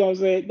mean, and you know what I'm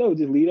saying? No,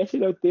 just leave that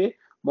shit up there.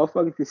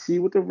 Motherfuckers can see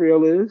what the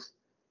real is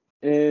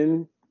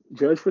and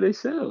judge for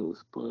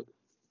themselves. But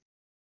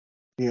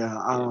Yeah,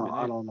 yeah, man,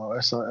 I don't know.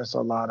 It's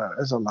a lot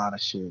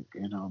of shit,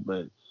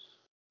 But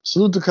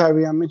salute to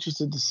Kyrie. I'm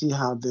interested to see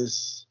how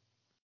this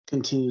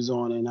continues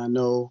on, and I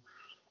know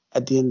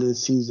at the end of the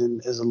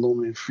season is a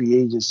looming free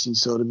agency,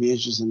 so it'll be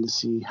interesting to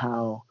see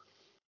how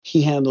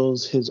he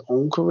handles his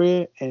own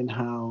career and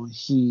how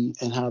the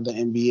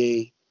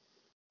NBA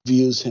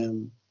views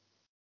him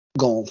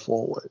going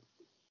forward.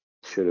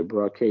 should have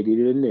brought KD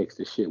to the Knicks.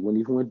 The shit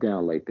wouldn't even went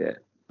down like that.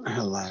 James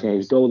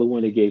Hilarious. Dolan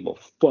when they gave a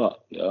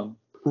fuck, yo.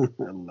 Dolan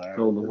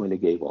Hilarious. when they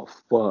gave a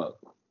fuck.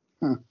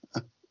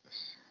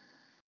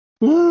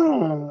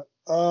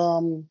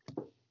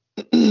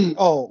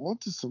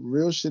 What's some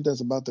real shit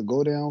that's about to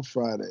go down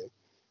Friday?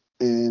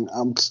 And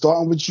I'm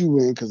starting with you,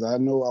 in because I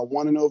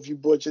want to know if you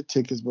bought your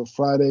tickets. But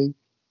Friday,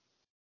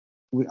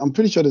 I'm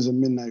pretty sure there's a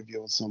midnight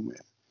viewing somewhere,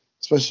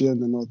 especially in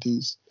the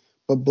Northeast.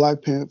 But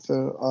Black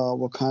Panther,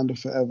 Wakanda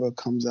Forever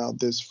comes out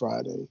this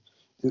Friday.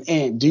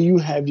 And do you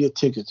have your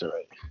tickets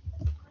already?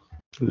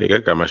 Nigga, I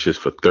got my shit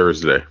for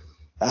Thursday.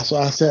 That's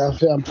why I said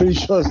I'm pretty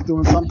sure it's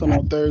doing something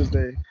on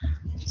Thursday.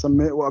 A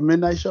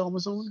midnight show or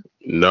something?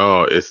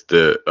 No, it's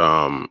because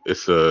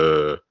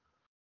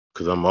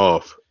I'm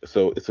off.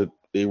 So it's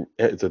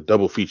a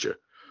double feature.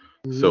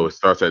 Mm-hmm. So it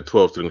starts at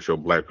 12, so they can show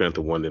Black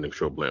Panther 1, then they can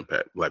show Black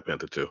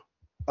Panther 2.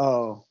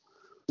 Oh,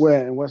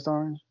 where in West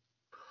Orange?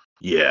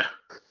 Yeah.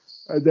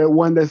 That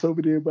one that's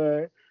over there by,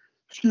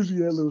 that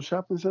little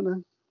shopping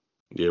center.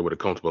 Yeah, with a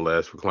comfortable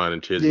ass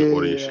reclining chairs and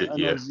order your shit. I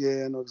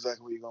know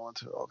exactly where you're going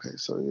to. Okay,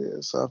 so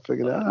I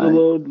figured out. The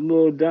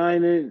little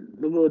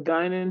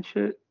dining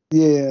shit.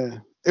 Yeah,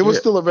 it was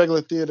still a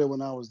regular theater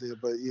when I was there,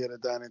 but yeah, the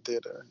dining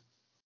theater.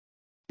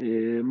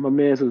 Yeah, my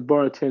man was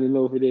bartending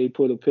over there. He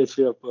put a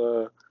picture up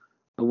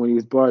when he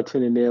was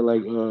bartending there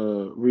like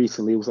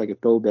recently. It was like a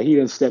throwback. He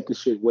didn't step the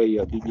shit way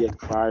up. He'd be at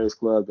the Friars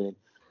Club and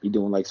be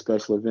doing like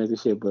special events and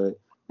shit, but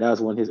that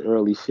was one of his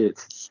early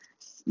shits.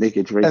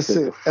 Making Drake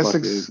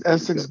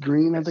Essex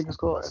Green, I think it's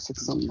called.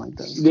 Essex something like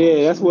that.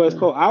 Yeah, that's what it's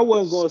called. I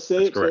wasn't gonna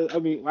say it. Correct. So,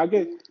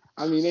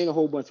 I mean, ain't a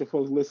whole bunch of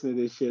folks listening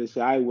to this shit. So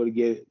I would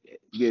give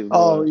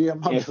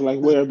answer like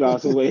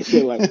whereabouts and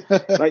shit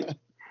like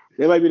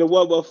They might be the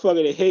one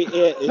motherfucker that hate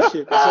Ant and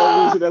shit for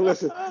some reason. That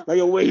listen, like,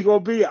 yo, where he gonna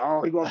be?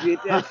 Oh, he gonna be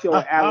at that show.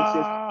 And Alex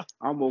says,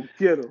 I'm gonna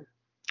get him.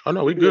 Oh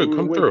no, It's we gonna be a good. rude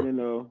Come through. awakening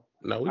though.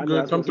 No, we I know I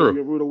good. was Come gonna say it's gonna be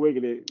through. a rude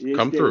awakening. You ain't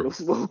Come scared of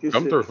through. no smoke and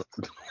Come shit. through.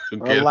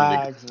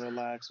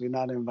 Relax. We're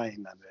not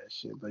inviting none of that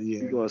shit. But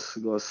You yeah.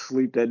 gonna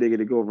sleep that nigga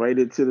to go right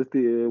into the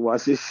theater and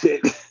watch this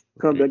shit.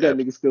 Come back, that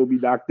nigga still be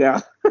knocked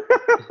out.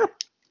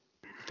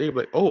 They be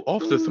like, oh,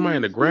 officer, somebody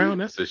in the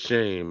ground? That's a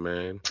shame,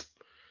 man.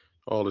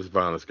 All this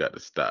violence got to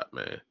stop,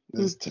 man.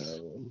 That's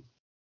terrible.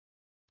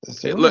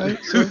 Look, right,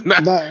 it's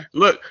not.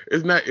 Look,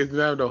 it's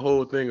not the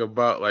whole thing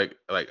about like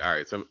all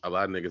right. A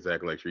lot of niggas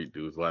act like street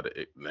dudes. A lot of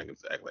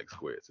niggas act like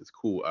squares. It's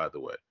cool either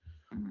way,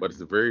 but it's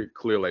a very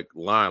clear like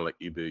line. Like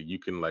either you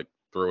can like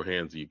throw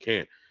hands or you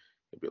can't.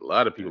 There'd be a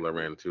lot of people I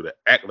ran into that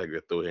act like they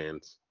throw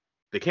hands.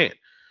 They can't.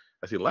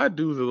 I see a lot of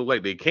dudes that look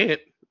like they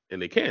can't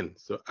and they can.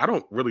 So I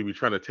don't really be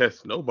trying to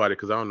test nobody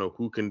because I don't know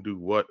who can do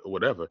what or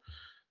whatever.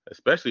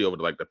 Especially over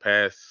like the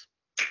past,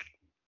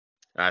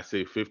 I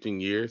say 15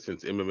 years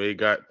since MMA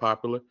got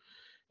popular.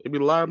 It'd be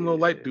a lot of them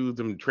little light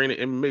dudes been training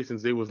MMA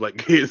since they was like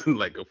kids and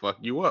like, fuck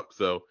you up.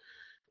 So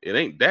it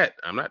ain't that.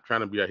 I'm not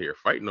trying to be out here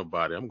fighting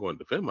nobody. I'm going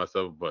to defend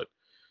myself. But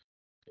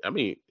I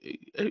mean,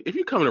 if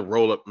you coming to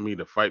roll up me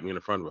to fight me in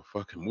the front of a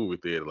fucking movie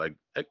theater, like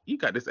you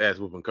got this ass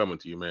whooping coming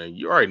to you, man.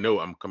 You already know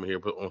I'm coming here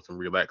to put on some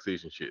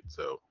relaxation shit.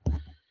 So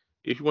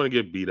if you want to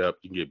get beat up,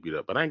 you can get beat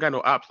up. But I ain't got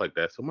no ops like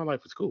that, so my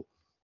life is cool.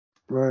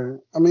 Right.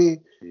 I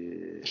mean,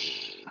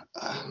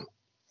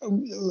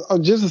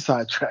 just a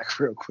sidetrack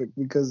real quick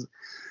because,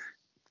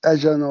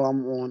 as y'all know,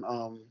 I'm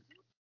on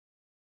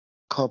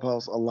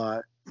Clubhouse a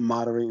lot,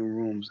 moderating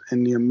rooms,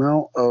 and the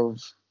amount of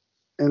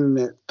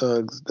internet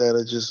thugs that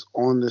are just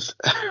on this.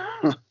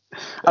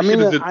 I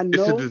mean, I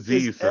know it's a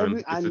disease,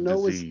 son.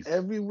 It's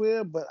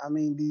everywhere, but I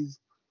mean these,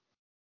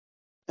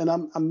 and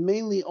I'm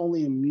mainly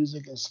only in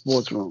music and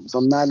sports rooms.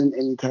 I'm not in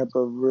any type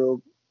of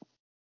real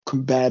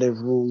combative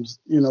rooms,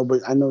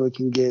 but I know it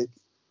can get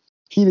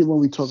heated when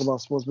we talk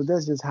about sports, but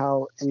that's just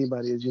how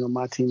anybody is.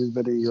 My team is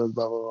better than yours,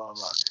 blah, blah, blah,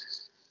 blah.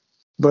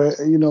 But,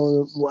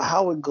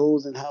 how it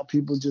goes and how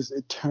people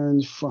it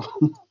turns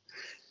from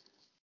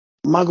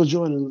Michael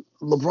Jordan,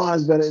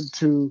 LeBron's better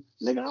to,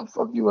 nigga, I'll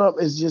fuck you up.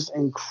 It's just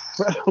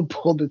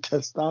incredible, the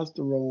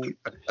testosterone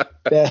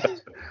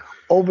that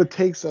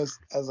overtakes us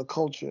as a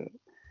culture.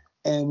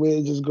 And where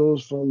it just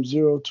goes from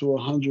 0 to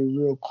 100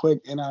 real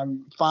quick. And I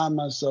find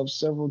myself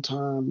several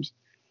times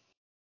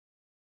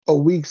a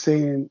week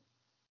saying,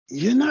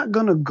 you're not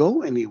going to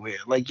go anywhere.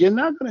 Like, you're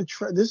not going to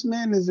try. This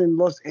man is in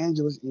Los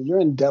Angeles and you're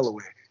in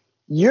Delaware.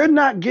 You're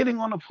not getting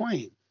on a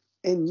plane,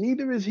 and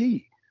neither is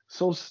he.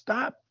 So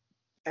stop,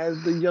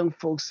 as the young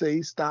folks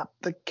say, stop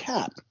the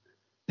cap.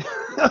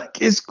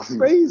 Like, it's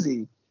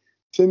crazy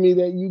to me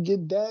that you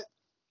get that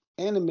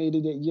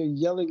animated that you're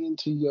yelling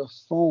into your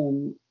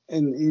phone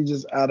and you're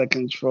just out of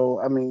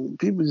control. I mean,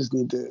 people just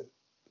need to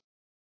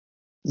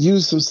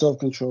use some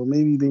self-control.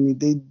 Maybe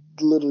they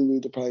literally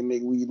need to probably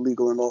make weed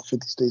legal in all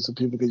 50 states so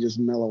people can just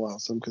mellow out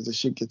some because the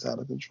shit gets out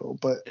of control.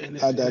 But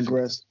I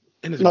digress.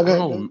 It's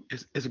grown.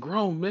 It's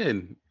grown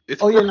men.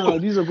 No,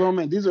 these are grown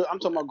men. I'm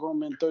talking about grown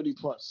men 30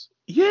 plus.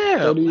 Yeah,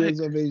 30 years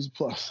of age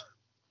plus.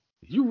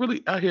 You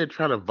really out here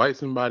trying to invite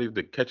somebody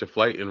to catch a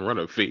flight and run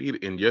a fade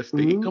in your state?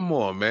 Mm-hmm. Come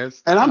on, man.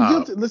 Stop. And I'm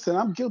guilty. Listen,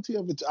 I'm guilty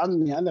of it. I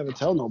mean, I never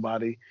tell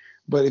nobody.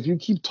 But if you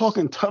keep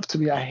talking tough to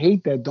me, I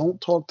hate that. Don't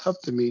talk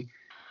tough to me.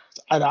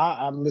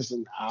 And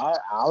listen,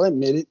 I'll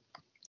admit it.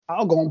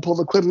 I'll go and pull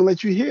the clip and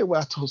let you hear what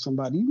I told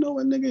somebody. You know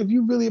what, nigga? If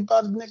you really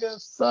about it, nigga,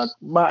 suck.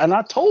 And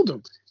I told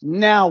him.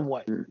 Now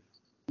what?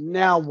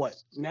 Now what?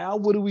 Now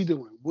what are we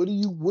doing? What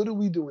are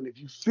we doing? If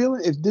you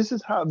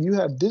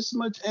have this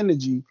much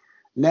energy,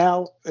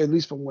 now, at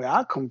least from where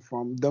I come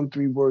from, them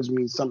 3 words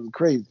mean something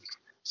crazy.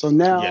 So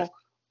now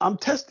I'm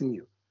testing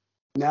you.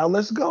 Now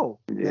let's go.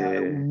 Yeah.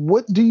 Now,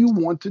 what do you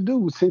want to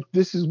do? Since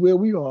this is where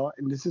we are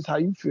and this is how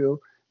you feel,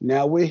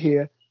 now we're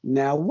here.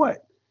 Now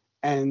what?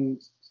 And,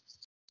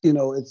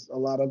 it's a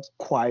lot of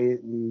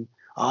quiet and,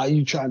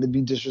 you trying to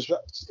be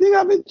disrespectful.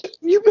 Nigga,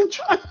 you've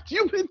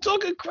been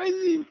talking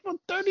crazy for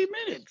 30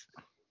 minutes.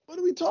 What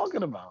are we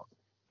talking about?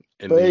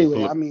 And but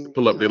anyway,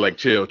 pull up, they're like,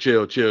 chill.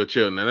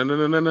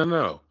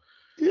 No.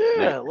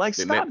 Yeah,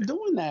 stop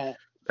doing that.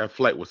 That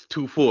flight was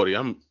 240.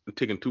 I'm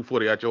taking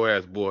 240 out your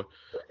ass, boy.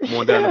 Come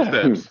on down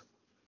the steps.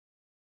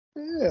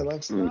 Yeah,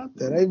 stop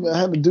that. I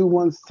had a dude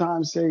one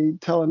time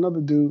tell another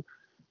dude,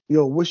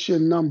 yo, what's your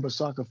number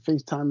so I can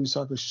FaceTime you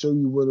so I can show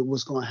you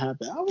what's going to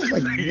happen. I was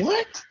like,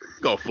 what?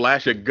 Gonna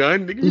flash a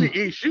gun? Nigga,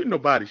 you ain't shooting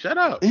nobody. Shut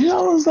up. And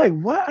I was like,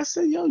 what? I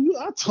said,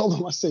 I told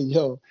him,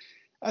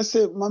 I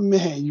said, my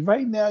man,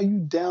 right now you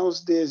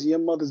downstairs and your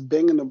mother's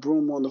banging the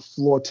broom on the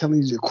floor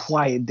telling you to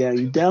quiet down.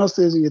 You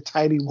downstairs in your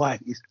tidy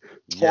whities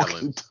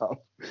talking tough,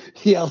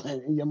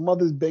 yelling, and your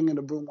mother's banging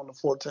the broom on the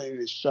floor telling you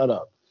to shut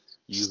up.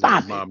 Using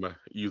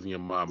your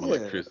mama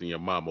electricity, your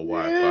mama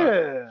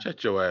Wi-Fi.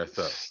 Shut your ass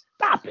up.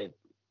 Stop it.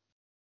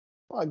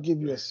 I'll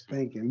give you a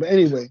spanking. But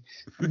anyway,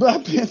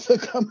 Black Panther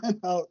coming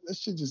out. That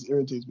shit just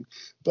irritates me.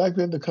 Black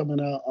Panther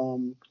coming out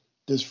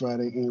this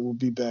Friday, and we'll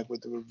be back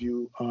with the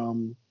review.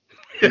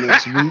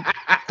 next week.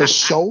 The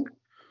show.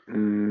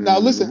 Now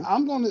listen, Mm.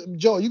 I'm going to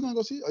Joe. Are you going to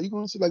go see it? Are you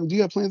going to see? Like, do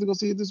you have plans to go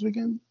see it this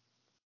weekend?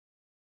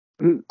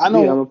 I Yeah, I'm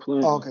know. gonna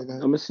plan. Oh, okay, go I'm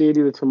ahead. gonna see it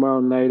either tomorrow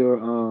night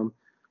or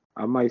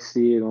I might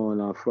see it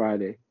on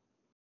Friday.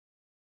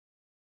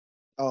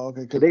 Oh,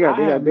 okay. But Because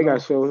I have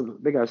no.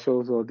 they got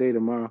shows all day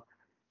tomorrow,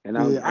 and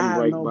Yeah, I'm I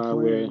have right no by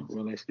plans.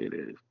 where that shit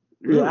is.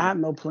 Yeah, I Really? have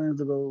no plans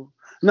to go.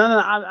 No.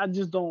 I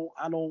just don't.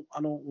 I don't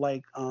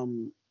like.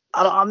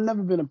 I've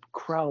never been a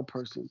crowd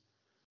person.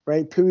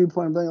 Right. Period.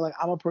 Point blank. Like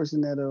I'm a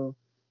person that'll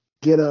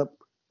get up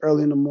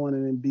early in the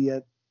morning and be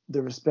at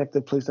the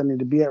respective place I need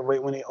to be at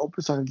right when they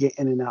open, so I can get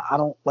in and out. I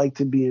don't like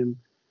to be in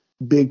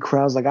big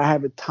crowds. Like I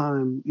have a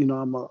time.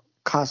 I'm a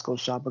Costco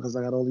shopper because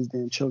I got all these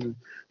damn children,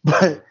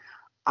 but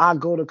I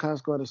go to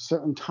Costco at a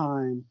certain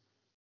time,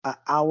 an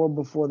hour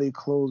before they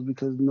close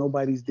because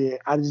nobody's there.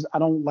 I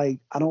don't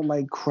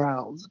like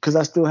crowds because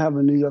I still have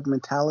a New York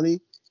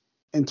mentality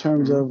in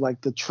terms Hmm. of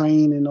like the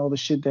train and all the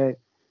shit that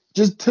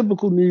just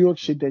typical New York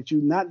shit that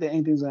you not that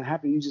anything's gonna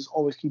happen. You just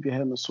always keep your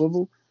head on the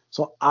swivel.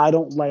 So I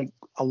don't like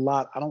a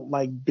lot. I don't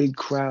like big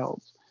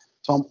crowds.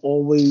 So I'm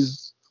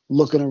always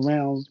looking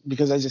around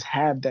because I just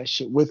have that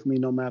shit with me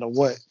no matter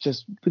what.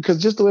 Just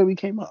the way we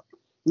came up.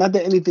 Not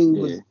that anything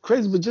Yeah. was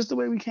crazy, but just the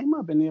way we came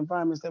up and the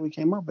environments that we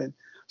came up in.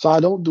 So I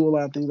don't do a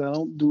lot of things. I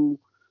don't do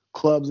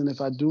clubs, and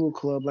if I do a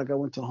club, like I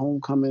went to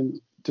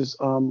Homecoming just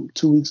 2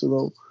 weeks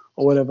ago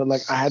or whatever,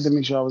 like I had to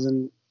make sure I was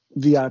in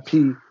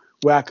VIP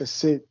where I could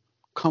sit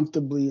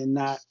comfortably and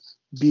not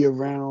be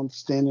around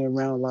standing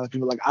around a lot of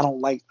people. Like I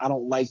don't like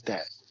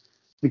that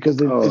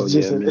because Oh it's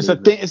just yeah, a, me it's a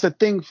neither. thing. It's a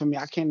thing for me.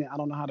 I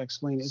don't know how to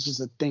explain it. It's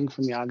just a thing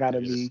for me. I gotta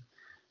Yeah. be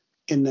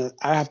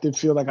I have to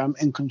feel like I'm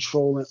in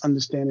control and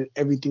understanding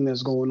everything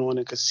that's going on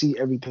and can see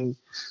everything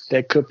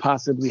that could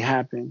possibly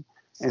happen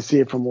and see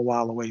it from a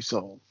while away.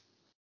 So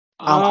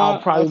I'll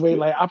I probably wait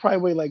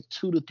feel, like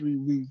 2 to 3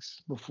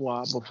 weeks before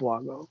I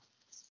go.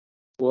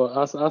 well,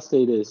 I'll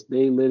say this.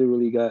 They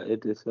literally got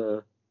at this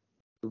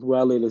where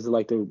I live is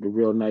like the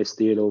real nice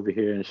theater over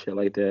here and shit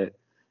like that,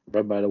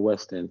 right by the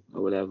West End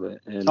or whatever.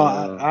 And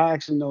Oh, I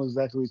actually know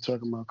exactly what you're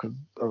talking about because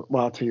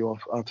well, I'll tell you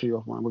off. I'll tell you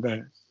offline. But go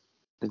ahead.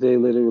 they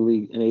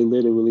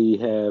literally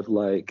have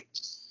like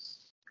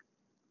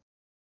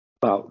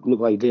about look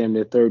like damn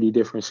near 30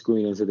 different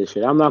screenings of this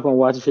shit. I'm not gonna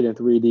watch this shit in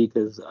 3D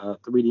because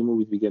 3D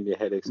movies be giving me a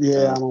headache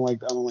Yeah, sometimes, I don't like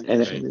that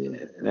and, shit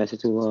either. and that's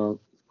just too long.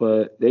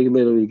 But they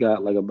literally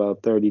got like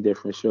about 30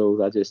 different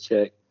shows. I just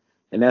checked,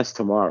 and that's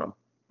tomorrow.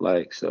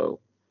 Like so,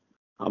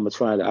 I'm gonna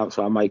try to.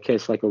 So I might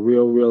catch like a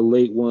real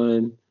late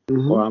one, or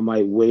Hmm. I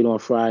might wait on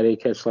Friday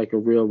catch like a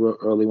real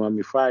early one. I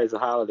mean Friday's a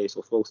holiday,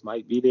 so folks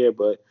might be there,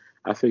 but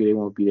I figure they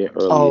won't be there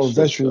early as Oh, shit.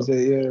 Veterans So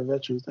Day. Yeah,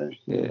 Veterans Day.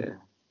 Yeah. yeah.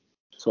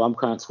 So I'm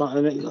kind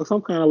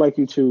of like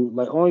you too.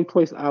 Like only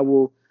place I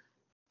will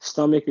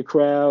stomach a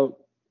crowd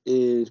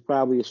is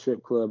probably a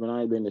strip club, and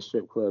I ain't been to a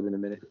strip club in a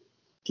minute.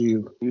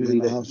 You Usually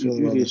know how I feel about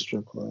the usually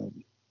strip club.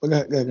 But go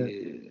ahead, go ahead, go ahead.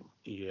 yeah.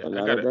 Yeah, But I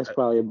no, got that's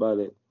probably about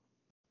it.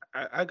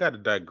 I got a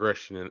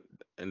digression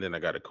and then I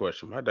got a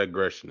question. My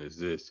digression is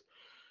this: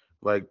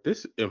 like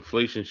this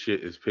inflation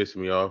shit is pissing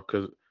me off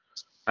because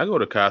I go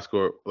to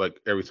Costco like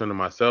every Sunday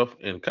myself,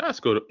 and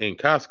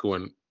Costco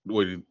and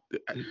what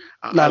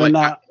I No, no, like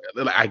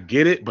no. I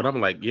get it, but I'm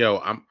like, yo,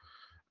 I'm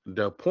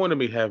the point of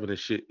me having this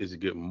shit is to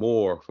get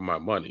more for my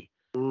money.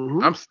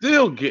 Mm-hmm. I'm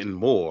still getting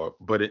more,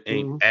 but it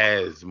ain't Mm-hmm.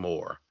 as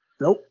more.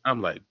 Nope.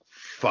 I'm like,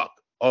 fuck,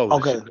 all of this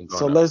Okay, shit been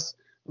so going up.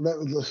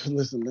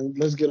 listen.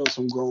 Let's get on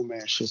some grown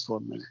man shit for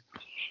a minute.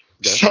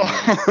 That's So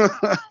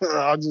fine.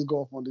 I'll just go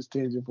off on this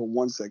tangent for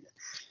 1 second.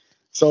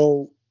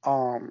 So,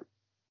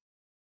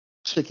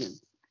 chicken.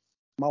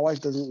 My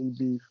wife doesn't eat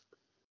beef,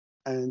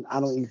 and I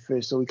don't eat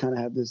fish, so we kind of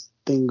have this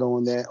thing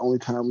going that only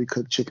time we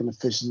cook chicken or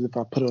fish is if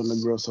I put it on the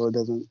grill, so it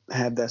doesn't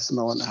have that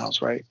smell in the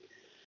house, right?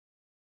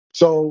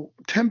 So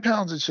 10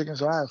 pounds of chicken.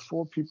 So I have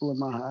 4 people in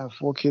my I have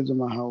 4 kids in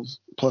my house,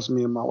 plus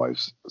me and my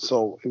wife.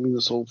 So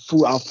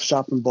food I'll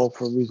shop in bulk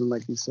for a reason,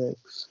 like you said.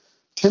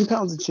 10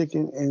 pounds of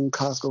chicken in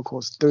Costco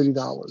costs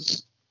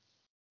 $30.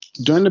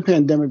 During the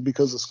pandemic,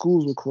 because the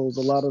schools were closed,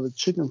 a lot of the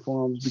chicken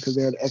farms, because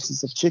they had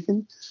excess of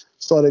chicken,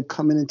 started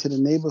coming into the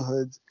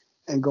neighborhoods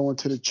and going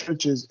to the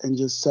churches and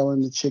just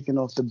selling the chicken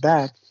off the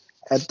back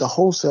at the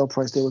wholesale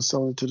price they were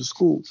selling to the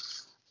school.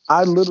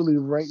 I literally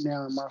right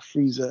now in my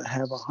freezer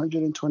have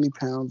 120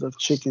 pounds of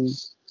chicken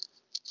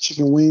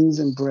wings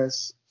and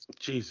breasts.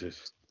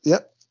 Jesus.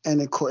 Yep,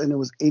 and it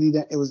was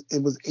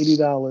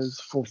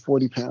 $80 for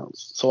 40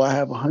 pounds. So I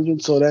have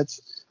 100. So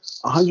that's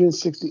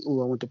 160.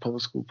 Oh, I went to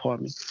public school.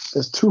 Pardon me.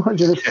 That's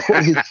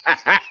 240.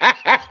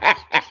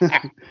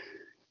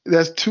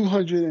 That's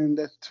 200 and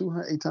that's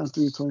 200 8 times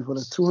 3 24.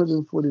 That's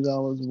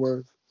 $240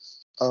 worth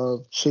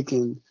of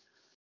chicken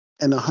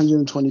and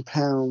 120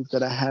 pounds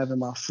that I have in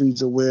my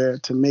freezer. Where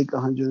to make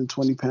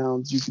 120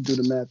 pounds, you can do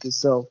the math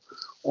yourself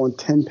on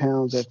 10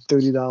 pounds at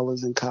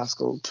 $30 in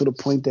Costco to the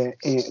point that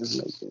Aunt is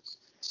making.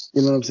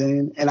 You know what I'm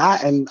saying?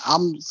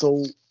 I'm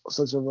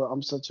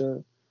such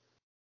a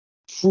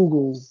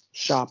frugal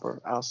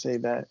shopper. I'll say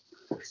that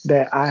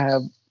I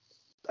have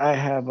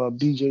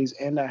BJ's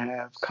and I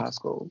have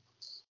Costco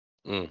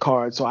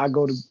card. So I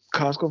go to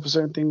Costco for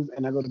certain things,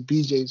 and I go to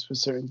BJ's for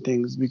certain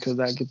things because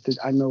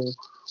I know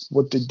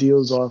what the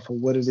deals are for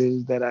what it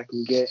is that I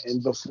can get,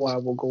 and before I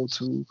will go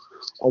to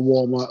a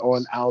Walmart or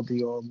an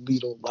Aldi or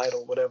Lidl,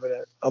 whatever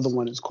that other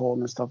one is called,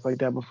 and stuff like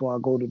that. Before I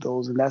go to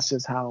those, and that's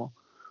just how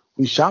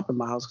we shop in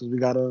my house because we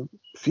gotta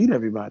feed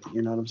everybody.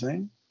 You know what I'm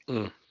saying?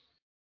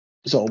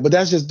 So, but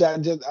that's just that. I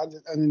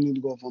didn't need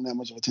to go off on that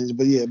much of a tangent,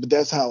 but yeah, but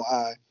that's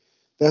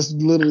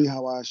literally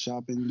how I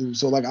shop and do.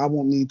 So like I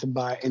won't need to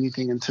buy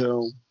anything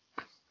until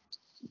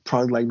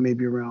probably like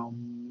maybe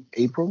around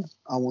April.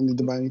 I won't need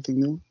to buy anything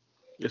new.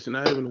 It's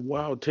not even a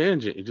wild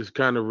tangent. You just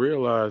kind of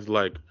realize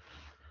like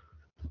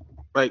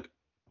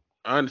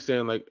I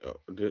understand like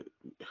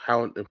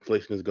how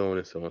inflation is going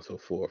and so on and so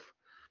forth.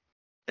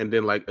 And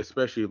then like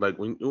especially like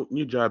when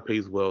your job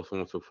pays well, so on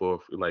and so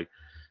forth, like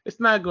it's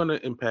not gonna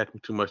impact me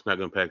too much, not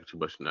gonna impact me too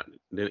much, not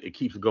then it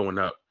keeps going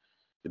up.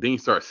 And then you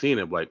start seeing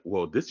it like,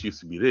 well, this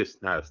used to be this,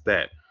 now it's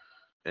that.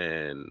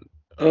 And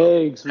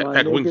eggs, that my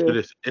pack of wings for nigga.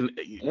 this. And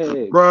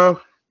Eggs. bro,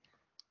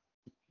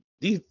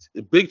 these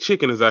big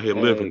chicken is out here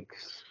living.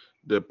 Eggs.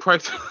 The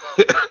price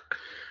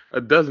a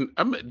dozen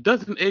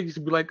eggs used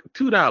to be like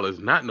 $2,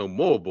 not no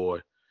more,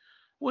 boy.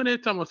 When they're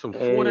talking about some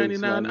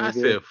Eggs, my $4.99, I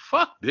nigga. said,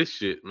 fuck this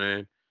shit,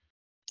 man.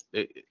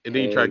 And then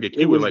you try to Eggs. get It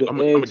cute with was like, the I'm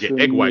gonna eggs get for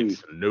egg me.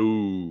 whites.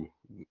 No.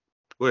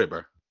 Go ahead,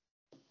 bro.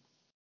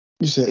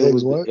 You said It eggs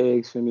was the what?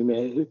 eggs for me,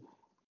 man.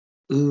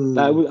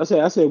 Mm. I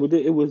said it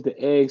was the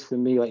eggs for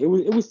me. Like it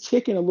was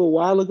chicken a little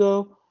while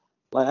ago.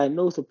 Like I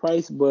know it's a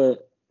price,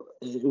 but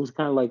it was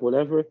kind of like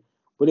whatever.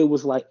 But it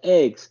was like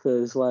eggs,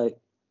 cause like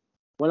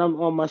when I'm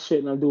on my shit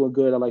and I'm doing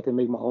good, I like to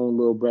make my own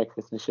little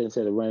breakfast and shit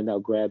instead of running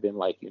out grabbing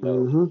like a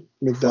fucking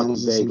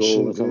McDonald's or some bagel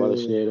shit. and some other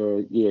Yeah. shit,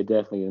 or yeah,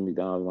 definitely in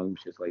McDonald's, one of them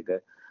shits like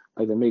that.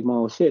 I like to make my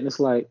own shit, and it's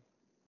like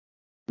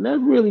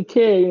never really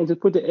care, just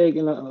put the egg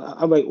in.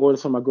 I like order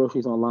some of my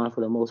groceries online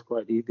for the most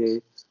part these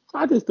days. So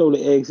I just throw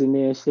the eggs in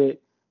there and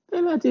shit.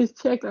 Then I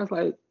just checked. I was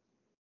like,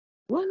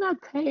 wasn't I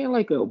paying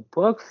like $1.50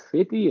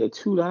 or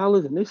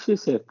 $2, and this shit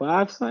said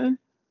 5 something?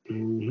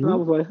 And I Mm-hmm.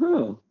 was like,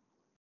 huh.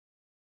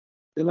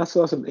 Then I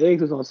saw some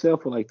eggs was on sale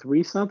for like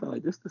 3 something,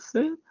 like this the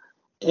same.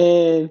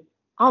 And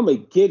I'm gonna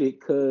get it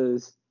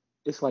because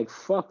it's like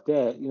fuck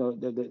that,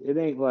 it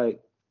ain't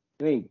like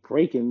it ain't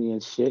breaking me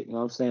and shit. You know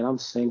what I'm saying? I'm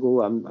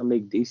single. I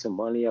make decent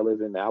money. I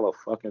live in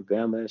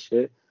Alabama and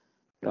shit.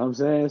 You know what I'm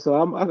saying?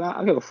 So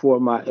I can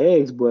afford my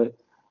eggs, but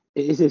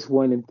it's just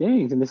one of them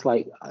things. And it's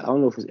like I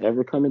don't know if it's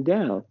ever coming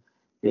down.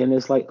 Then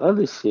it's like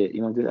other shit.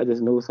 I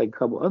just noticed like a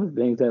couple other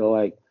things that are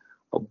like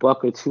a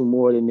buck or two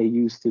more than they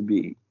used to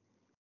be.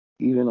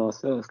 Even on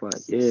sale, it's like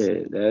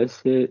yeah, that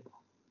shit.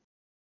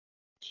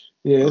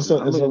 Yeah, I'm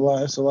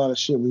in. it's a lot of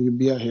shit when you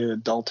be out here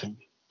adulting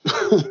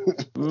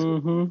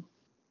Mm-hmm.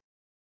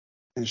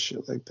 and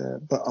shit like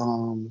that. But I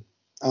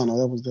don't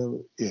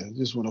know. Yeah.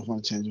 Just went off on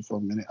a tangent for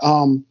a minute.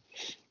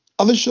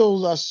 Other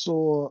shows I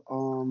saw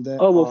that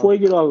Oh, are. before you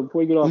get off it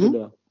Mhm,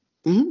 though,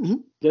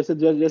 mhm. just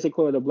to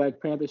call it the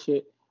Black Panther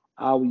shit.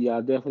 I'll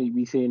definitely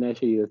be seeing that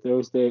shit either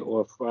Thursday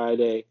or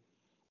Friday,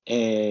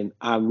 and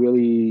I'm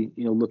really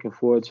looking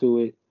forward to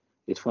it.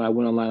 It's fun. I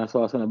went online. I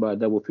saw something about a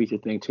double feature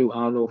thing too. I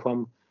don't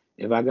know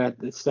if I got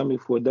the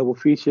stomach for a double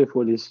feature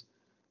for this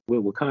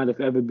with Wakanda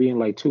Forever being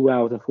like 2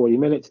 hours and 40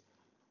 minutes.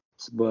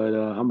 But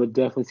I'm gonna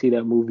definitely see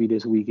that movie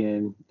this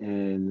weekend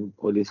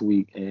or this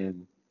week,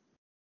 and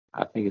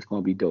I think it's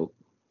gonna be dope.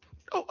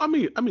 Oh, I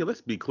mean,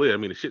 let's be clear. I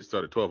mean, the shit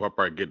started at 12. I'll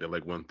probably get there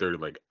like 1:30.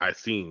 Like I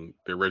seen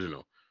the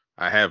original.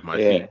 I have my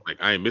seat. Yeah, Like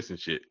I ain't missing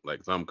shit.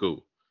 Like so I'm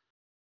cool.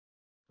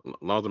 As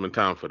long as I'm in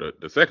time for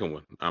the second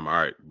one, I'm all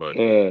right. But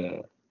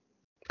yeah.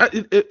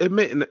 it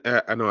may. And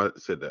I know I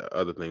said the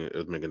other thing. It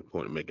was making a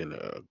point of making.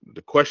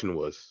 The question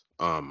was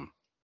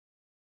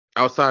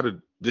outside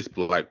of this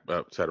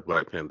outside of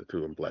Black Panther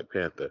 2 and Black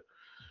Panther,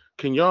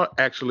 can y'all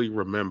actually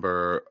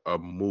remember a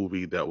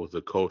movie that was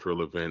a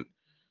cultural event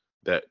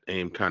that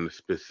aimed kind of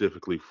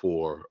specifically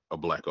for a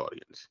black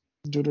audience?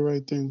 Do the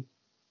right thing.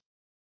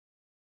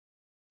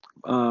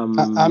 I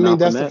mean, Malcolm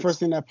that's the first X.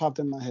 thing that popped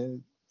in my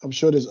head. I'm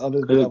sure there's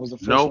others, but Could that it was the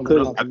first No, one that could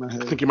no. popped in my I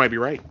head. think you might be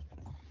right.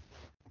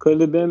 could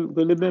have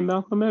been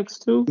Malcolm X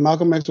too?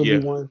 Malcolm X would be Yeah,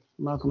 one.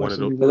 Malcolm one X of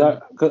would those.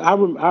 be Cause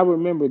one. I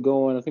remember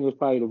going. I think it was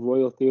probably the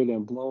Royal Theater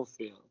in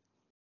Bloomfield.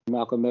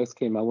 Malcolm X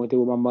came. I went there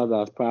with my mother. I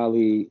was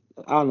probably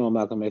I don't know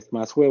Malcolm X.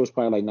 I swear it was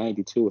probably like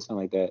 92 or something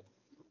like that.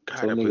 God,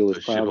 So that nigga place is was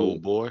a shithole, probably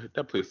boy.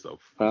 That place so that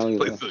probably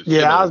place like is a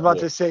Yeah, I was shithole, about boy.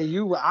 to say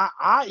you.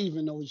 I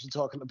even know what you're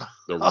talking about.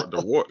 The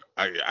Royal,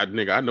 I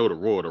nigga, I know the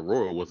Royal. The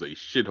Royal was a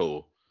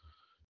shithole.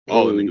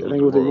 All the hey, niggas I was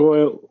think it in the was the Royal.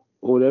 Royal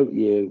or whatever.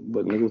 Yeah,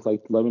 but nigga was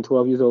like 11,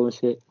 12 years old and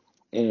shit.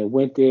 And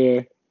went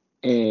there,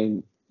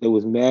 and there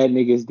was mad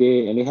niggas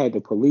there, and they had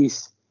the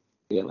police.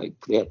 They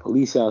had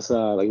police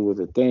outside, like it was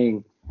a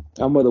thing.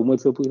 My mother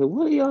went to the police. Like,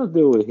 what are y'all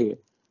doing here?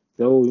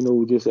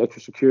 So just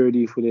extra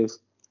security for this.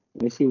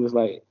 And then she was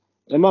like,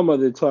 and my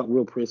mother talked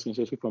real prissy and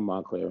shit. She from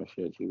Montclair and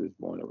shit. She was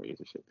born and raised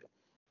and shit.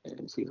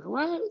 And she's like,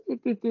 why they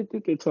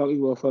talking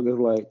motherfuckers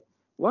like?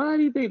 Why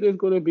do you think there's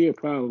gonna be a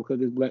problem because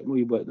this black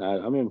movie? But nah,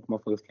 I remember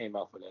motherfuckers came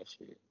out for that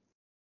shit.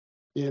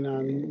 Yeah, no,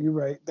 you're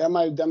right.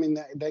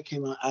 That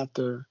came out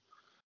after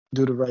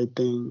Do the Right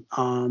Thing.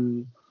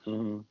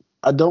 Mhm.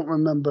 I don't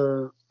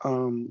remember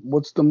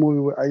what's the movie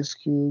with Ice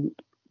Cube?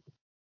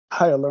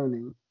 Higher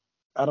Learning.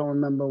 I don't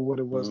remember what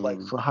it was like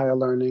Mm. for Higher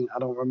Learning. I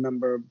don't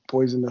remember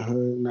Boys in the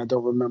Hood, and I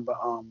don't remember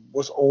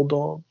what's Old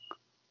Dog?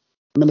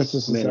 Minister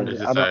Man, Society. Menace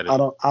Society.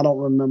 I don't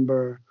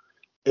remember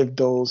if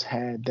those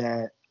had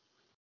the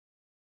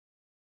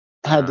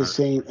Nah,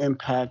 same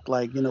impact,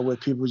 like where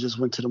people just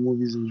went to the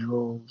movies in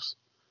droves.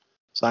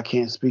 So I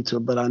can't speak to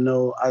it, but I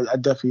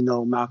definitely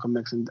know Malcolm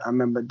X, and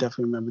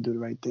definitely remember Do the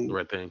Right the Thing.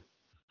 right thing.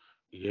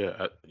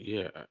 Yeah,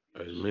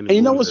 as many And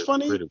you know movies what's as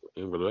funny? created,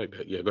 ain't really like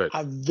that. Yeah, go ahead.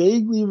 I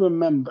vaguely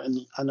remember,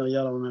 and I know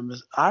y'all don't remember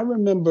this. I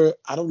remember,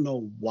 I don't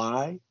know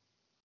why,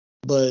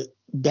 but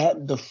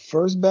that the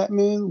first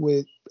Batman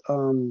with what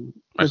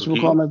Michael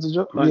you call Keaton. him as the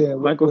Joker? Yeah,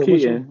 Michael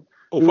Keaton.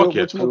 Oh fuck what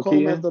yes. you Michael call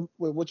him as Keaton.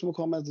 the what you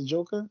call him as the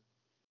Joker?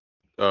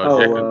 Jack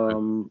Oh,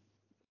 Um,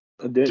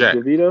 Nicholson. Jack.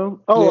 DeVito.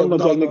 Oh, yeah, no, no,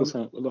 Jack no,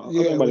 Nicholson. I'm talking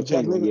yeah, about the with Jack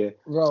Penguin. Nicholson.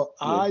 Yeah, Bro,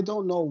 yeah. I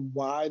don't know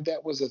why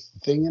that was a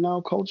thing in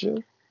our culture,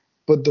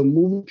 but the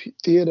movie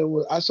theater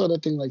was. I saw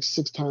that thing like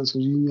 6 times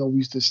because we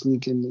used to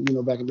sneak in.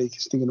 Back in the day, you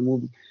could sneak in the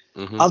movie.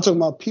 Mm-hmm. I'm talking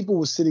about people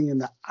were sitting in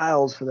the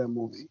aisles for that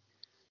movie.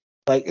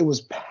 Like it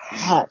was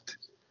packed.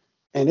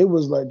 And it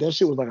was like that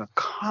shit was like a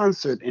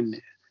concert in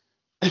there.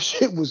 That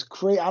shit was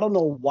crazy. I don't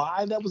know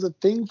why that was a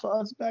thing for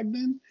us back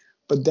then,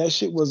 but that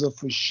shit was a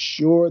for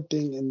sure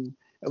thing in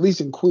at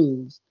least in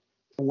Queens.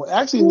 And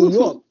actually New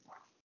York. Ooh,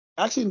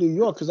 Actually New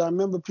York, because I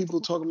remember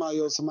people talking about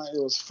somebody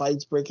it was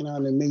fights breaking out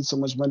and they made so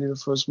much money the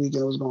first week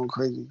and it was going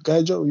crazy. Go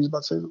ahead, Joe. You was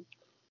about to say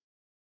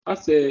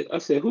something? I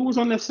said, who was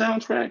on the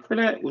soundtrack for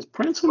that? Was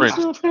Prince on the Prince.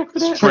 soundtrack for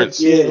It's that? Prince.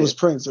 Prince. Yeah, it Yeah. was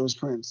Prince. It was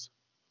Prince.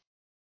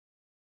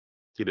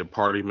 He did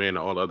Party Man and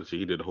all the other shit.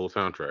 He did the whole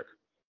soundtrack.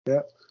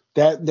 Yeah.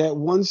 That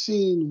one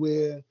scene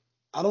where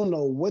I don't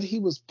know what he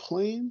was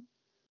playing,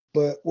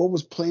 but what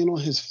was playing on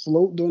his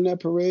float during that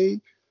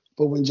parade?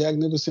 But when Jack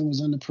Nicholson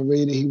was on the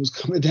parade and he was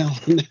coming down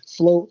on that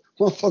float,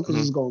 motherfuckers Mm-hmm.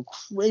 was going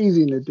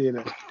crazy in the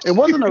theater. It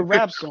wasn't a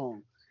rap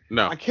song.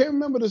 No. I can't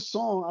remember the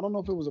song. I don't know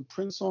if it was a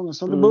Prince song or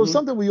something, but it was Mm-hmm.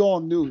 something we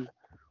all knew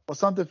or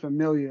something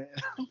familiar.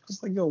 And I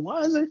was like, yo,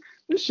 why is it?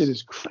 This shit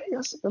is crazy.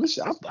 I said,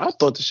 yo, I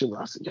thought this shit was.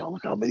 I said, yo,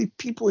 look how many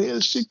people here.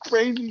 This shit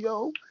crazy,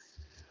 yo.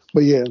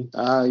 But yeah,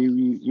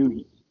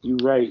 You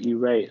right. You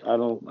right. I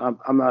don't.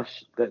 I'm not.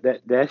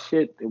 That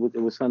shit. It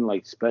was something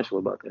like special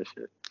about that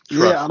shit. yeah,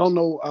 I Trust. don't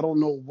know. I don't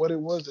know what it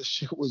was. The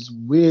shit was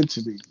weird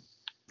to me.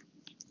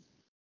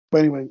 But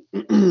anyway,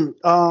 let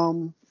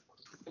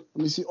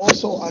me see.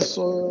 Also, I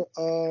saw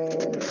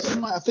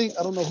somebody.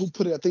 I don't know who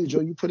put it. I think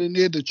Joe, you put in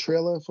there the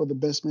trailer for the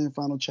Best Man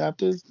Final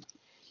Chapters.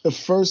 The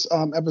first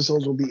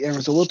episodes will be airing,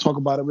 so we'll talk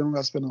about it. We don't got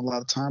to spend a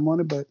lot of time on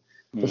it, but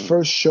the Mm.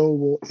 first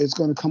show it's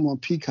going to come on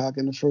Peacock,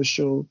 and the first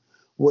show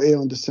will air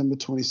on December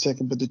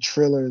 22nd. But the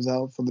trailer is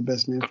out for the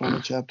Best Man Final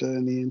Chapter,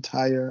 and the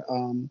entire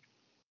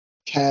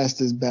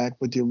cast is back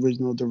with the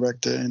original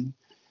director. And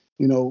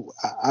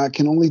I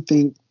can only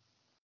think,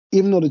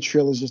 even though the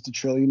trailer is just a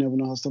trailer, you never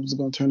know how something's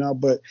going to turn out.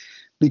 But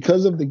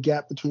because of the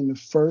gap between the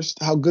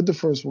first, how good the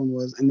first one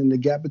was, and then the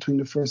gap between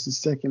the first and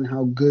second,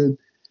 how good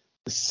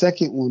the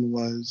second one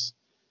was,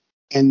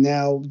 and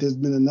now there's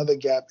been another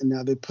gap, and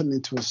now they're putting it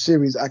into a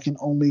series.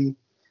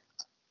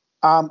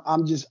 I'm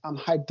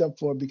hyped up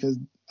for it because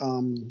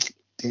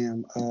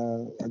damn,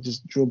 I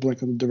just drew a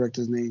blank on the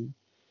director's name.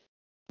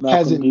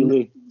 Malcolm D. Hasn't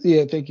Lee.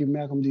 Yeah, thank you,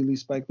 Malcolm D. Lee,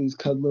 Spike Lee's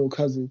little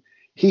cousin.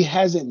 He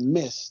hasn't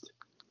missed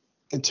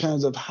in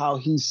terms of how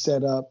he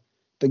set up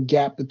the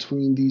gap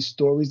between these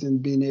stories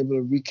and being able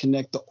to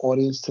reconnect the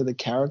audience to the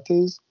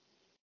characters,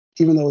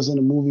 even though it's in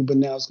a movie, but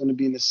now it's going to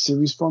be in a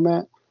series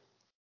format.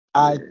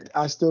 I Yeah.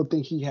 I still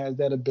think he has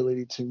that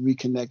ability to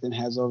reconnect and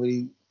has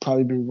already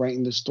probably been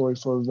writing the story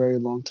for a very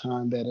long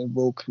time that it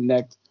will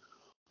connect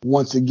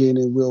once again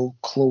and will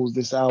close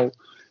this out.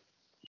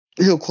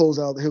 He'll close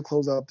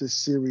out this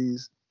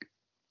series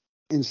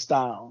in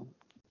style.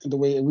 The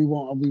way we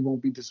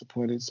won't be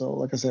disappointed. So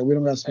like I said, we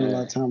don't got to spend a lot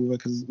Uh, of time with it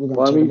because we're gonna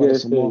well, let talk me about it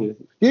just some say more. this.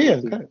 Yeah,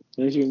 go ahead.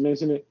 Since you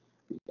mentioned it,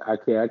 I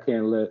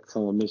can't let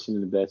someone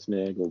mention the best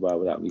man go by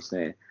without me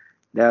saying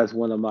that's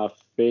one of my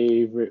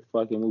favorite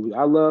fucking movies.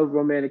 I love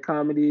romantic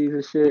comedies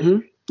and shit,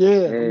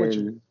 Yeah, I'm with you.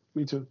 and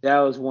Me too. that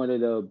was one of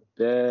the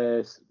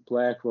best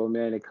black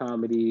romantic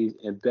comedies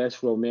and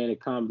best romantic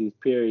comedies.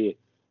 Period.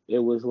 It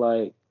was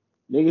like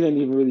niggas didn't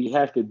even really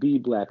have to be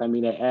black. I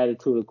mean, that added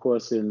to it, of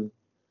course, and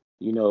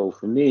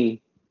for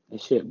me and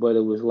shit. But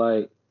it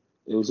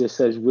was just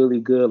such really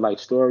good like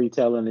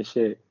storytelling and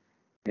shit.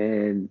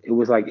 And it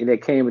was like, and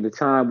it came at a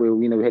time where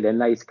we had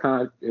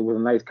that it was a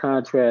nice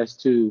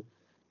contrast to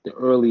the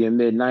early and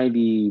mid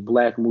 '90s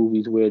black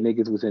movies where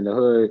niggas was in the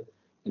hood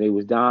and they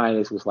was dying.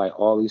 It was like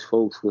all these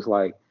folks was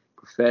like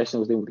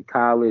professionals. They went to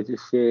college and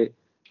shit.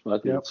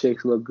 Fucking the Yep.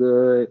 chicks look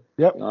good.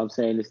 You Yep. know what I'm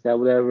saying? This, that,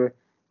 whatever.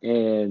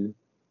 And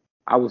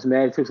I was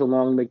mad it took so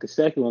long to make the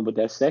second one, but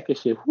that second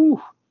shit,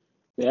 whew,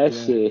 that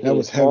Yeah, shit that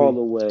was hit all heavy.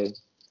 the way.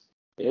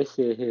 That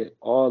shit hit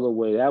all the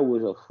way. That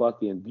was a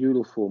fucking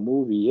beautiful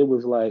movie. It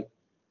was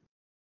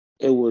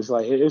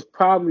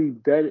probably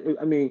better.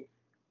 I mean,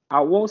 I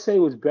won't say it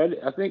was better.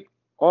 I think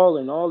all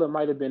in all, it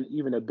might have been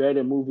even a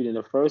better movie than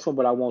the first one,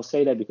 but I won't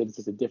say that because it's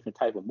just a different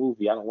type of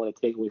movie. I don't want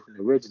to take away from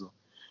the original.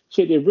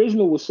 Shit, the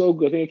original was so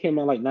good. I think it came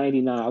out like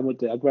 '99.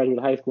 I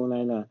graduated high school in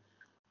 '99.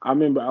 I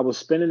remember I was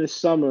spending the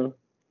summer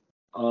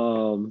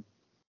on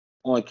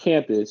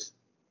campus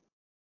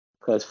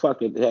because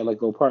fuck it, they had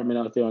like an apartment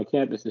out there on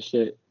campus and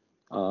shit.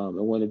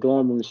 And when the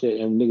dorm room and shit,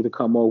 and niggas would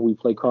come over, we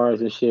play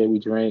cards and shit, we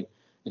drank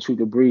and shoot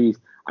the breeze.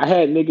 I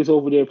had niggas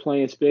over there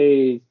playing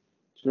spades,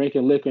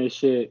 drinking liquor and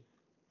shit,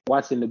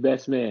 watching The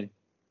Best Man.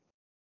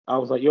 I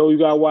was like, yo, you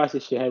gotta watch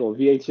this shit. Had on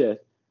VHS.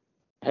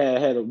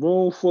 Had a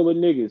room full of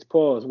niggas,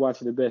 pause,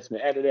 watching The Best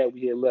Man. After that,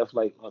 we had left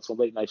like on some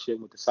late night shit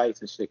with the sites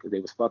and shit because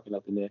they was fucking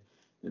up in there.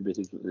 And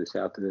bitches,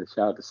 shout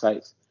out to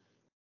sites.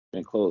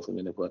 Been closed a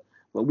minute, but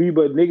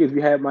niggas,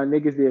 we had my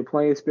niggas there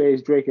playing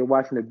spades, drinking,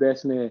 watching The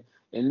Best Man,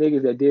 and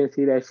niggas that didn't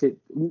see that shit.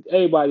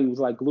 Everybody was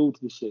like glued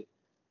to the shit.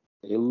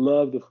 They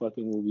loved the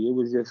fucking movie. It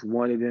was just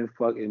one of them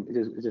fucking.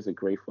 It's just a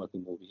great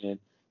fucking movie. And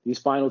these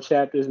final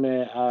chapters,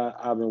 man,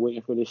 I've been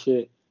waiting for this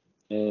shit,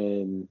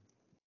 and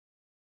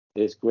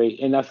it's great.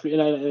 And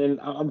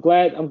I'm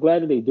glad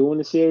that they're doing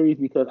the series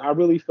because I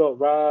really felt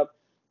robbed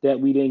that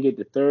we didn't get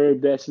the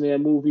third Best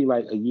Man movie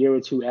like a year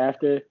or two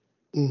after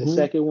the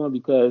second one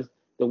because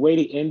the way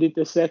they ended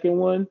the second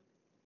one,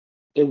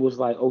 it was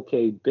like,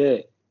 okay,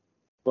 bet.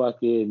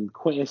 Fucking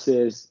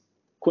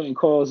Quentin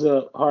calls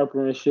up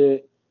Harper and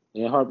shit,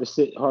 and Harper's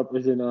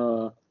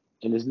in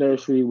his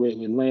nursery with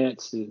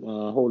Lance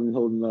holding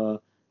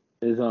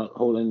his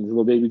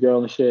little baby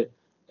girl and shit,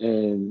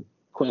 and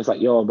Quentin's like,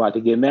 yo, I'm about to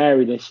get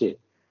married and shit.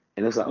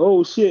 And it's like,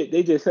 oh shit,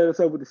 they just set us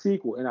up with the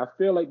sequel. And I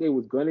feel like they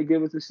was gonna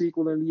give us the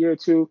sequel in a year or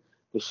two,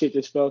 but shit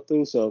just fell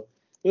through. So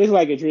it's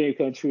like a dream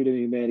come true to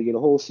me, man, to get a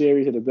whole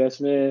series of The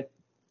Best Man.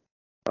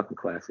 Fucking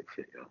classic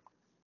shit,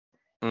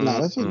 yo.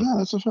 That's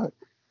a fact.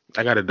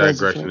 I got a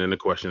digression in the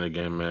question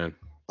again, man.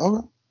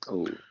 Okay.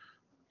 Oh.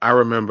 I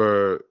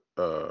remember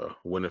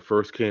when it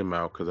first came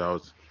out because I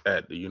was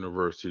at the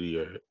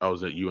university. I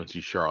was at UNC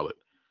Charlotte,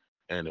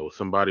 and there was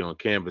somebody on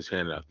campus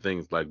handing out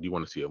things like, "Do you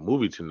want to see a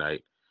movie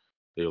tonight?"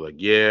 They were like,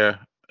 "Yeah,"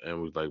 and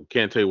we was like, "We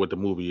can't tell you what the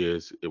movie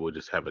is. It will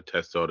just have a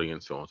test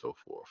audience, so on and so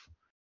forth."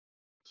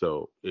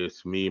 So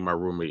it's me, my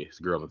roommate, his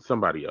girl, and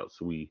somebody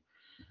else. We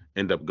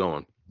end up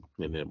going,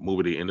 and the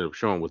movie they ended up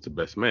showing was The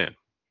Best Man.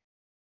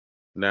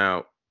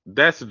 Now,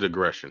 that's a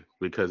digression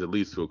because it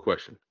leads to a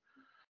question.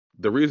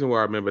 The reason why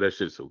I remember that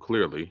shit so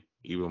clearly,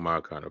 even my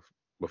kind of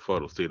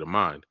befuddled state of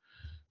mind,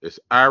 is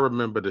I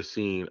remember the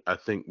scene, I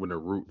think, when The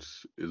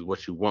Roots Is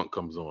What You Want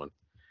comes on.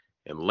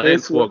 And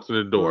Lance walks in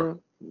the door.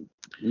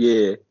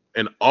 Yeah.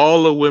 And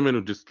all the women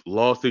who just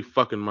lost their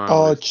fucking mind.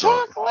 Oh,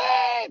 chocolate!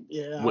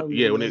 Yeah,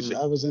 when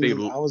I was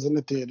in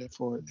the theater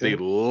for it. They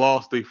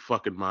lost their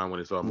fucking mind when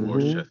they saw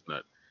Morris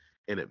Chestnut.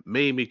 And it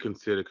made me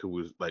consider, because it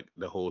was like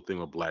the whole thing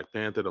with Black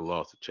Panther, the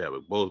loss of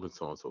Chadwick Boseman,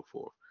 so on and so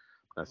forth.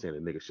 I'm not saying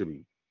the nigga should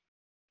be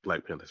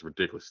Black Panther. That's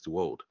ridiculous. It's too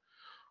old.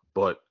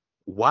 But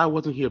why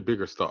wasn't he a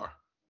bigger star?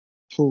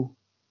 Who?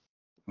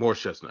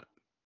 Morris Chestnut.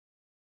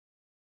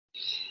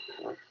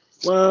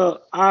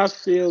 Well, I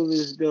feel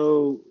as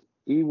though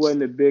he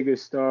wasn't a bigger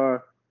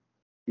star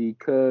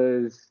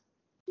because.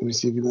 Let me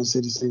see if you're gonna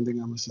say the same thing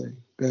I'm gonna say.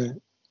 Go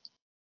ahead.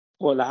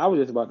 Well, I was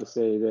just about to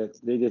say that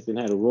they just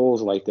didn't have the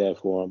roles like that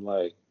for him.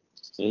 Like,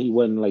 and he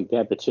wasn't like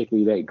that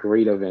particularly that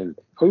great of an.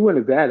 He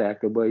wasn't a bad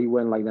actor, but he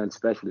wasn't like nothing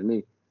special to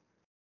me.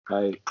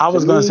 Like, I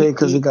was gonna say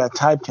because he got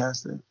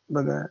typecasted,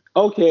 but go ahead.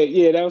 Okay,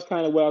 yeah, that was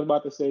kind of what I was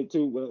about to say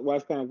too. What I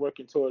was kind of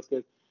working towards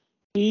because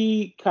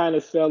he kind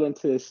of fell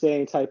into the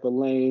same type of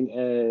lane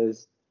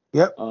as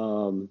as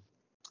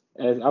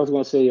I was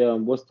gonna say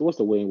what's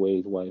the Wayne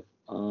Wade's wife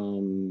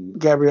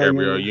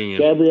Gabrielle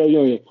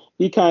Union.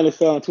 He kind of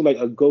fell into like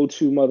a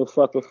go-to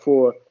motherfucker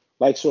for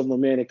like some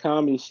romantic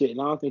comedy shit, and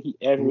I don't think he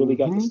ever really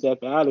got to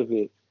step out of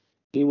it.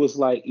 He was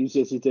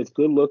just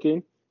good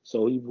looking,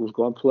 so he was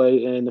gonna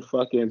play in the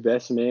fucking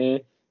Best Man.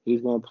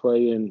 He's gonna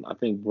play in I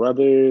think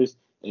Brothers,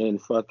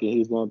 and fucking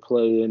he's gonna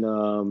play in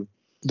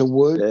The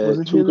Wood.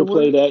 Who could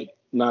play that?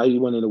 Nah, he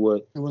went in The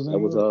Wood. That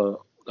was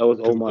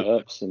Omar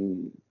Epps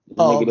and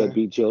the nigga that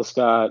beat Jill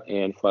Scott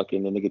and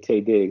fucking the nigga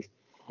Taye Diggs.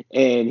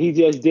 And he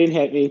just didn't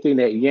have anything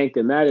that yanked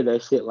him out of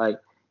that shit. Like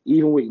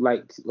even with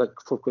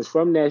because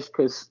from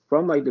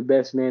like The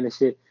Best Man and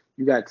shit,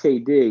 you got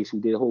Taye Diggs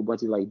who did a whole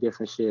bunch of like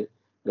different shit.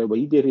 But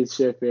he did his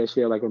fair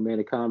share like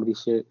romantic comedy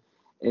shit.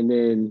 And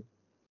then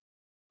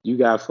you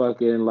got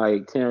fucking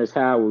like Terrence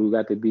Howard who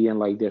got to be in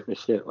like different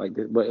shit like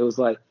this. But it was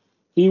like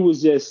he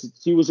was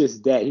just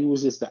that. He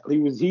was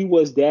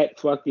that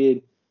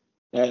fucking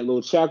that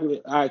little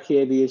chocolate eye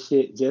candy and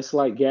shit, just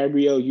like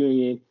Gabrielle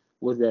Union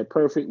was that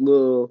perfect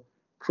little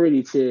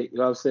pretty chick, you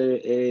know what I'm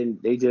saying? And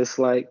they just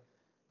like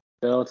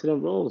fell into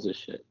them roles and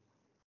shit.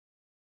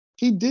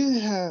 He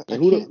did have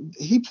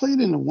he played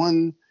in the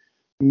one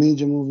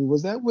major movie.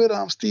 Was that with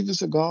Steven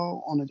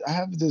Seagal I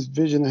have this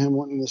vision of him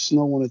wanting to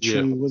snow on a tree.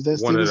 Yeah, was that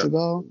Steven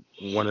Seagal?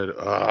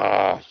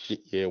 Yeah,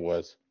 it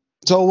was.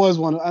 So it was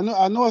one.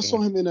 I know I saw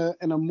him in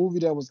a movie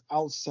that was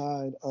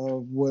outside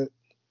of what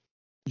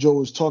Joe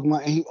was talking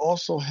about, and he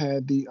also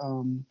had the I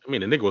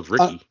mean, the nigga was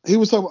Ricky. he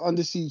was talking about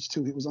Under Siege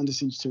too. He was Under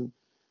Siege too.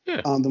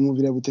 Yeah. The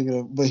movie that we're thinking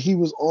of, but he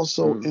was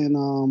also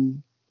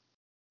in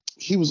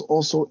he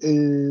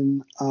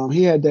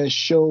had that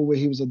show where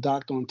he was a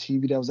doctor on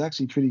TV that was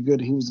actually pretty good.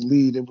 And he was the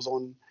lead. It was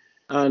on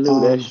I knew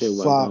that shit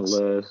wasn't gonna Fox.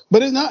 last.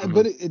 But it's not.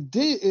 But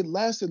it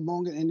lasted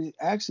longer, and they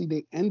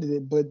ended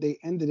it. But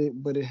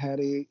it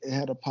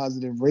had a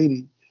positive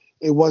rating.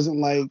 It wasn't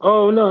like.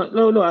 Oh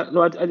no!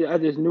 I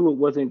just knew it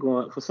wasn't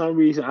going. For some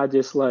reason, I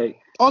just like.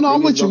 Oh no,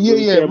 I'm Niggas with you. don't Yeah,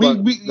 really yeah. care We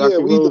about yeah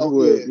Dr. we don't.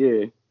 Rosewood.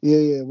 Yeah.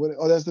 Yeah. What,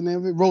 that's the name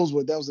of it.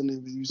 Rosewood. That was the name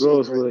of it. You said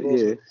Rosewood. right.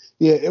 Rosewood.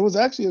 Yeah. It was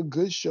actually a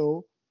good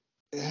show.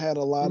 It had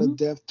a lot of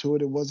depth to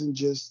it. It wasn't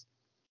just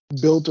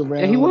built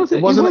around. And he wasn't.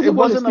 It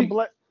wasn't a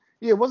black.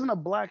 Yeah, it wasn't a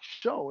black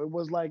show. It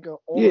was like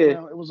all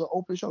around. It was an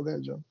open show. Go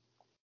ahead, Joe.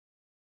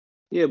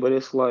 Yeah, but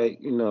it's like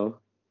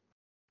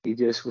he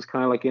just was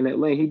kind of like in that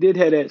lane. He did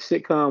have that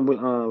sitcom with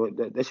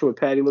that show with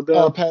Patti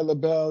LaBelle. Patti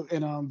LaBelle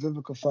and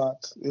Vivica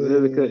Fox.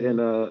 Vivica and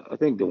I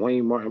think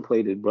Dwayne Martin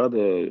played his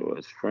brother or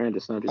his friend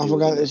or something. I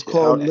forgot. It's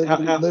called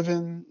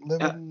Living.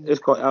 It's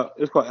called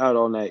Out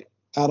All Night.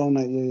 Out All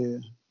Night. Yeah.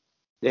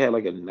 They had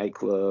like a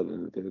nightclub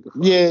and Vivica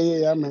Fox.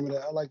 Yeah. I remember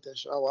that. I like that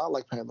show. Oh, I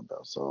like Patti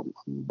LaBelle, so I'm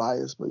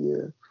biased, but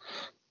yeah,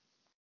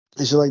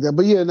 and shit like that.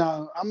 But yeah,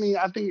 no, I mean,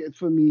 I think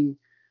for me,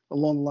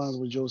 along the lines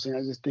of what Joe was saying,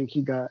 I just think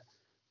he got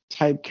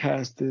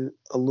typecasted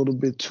a little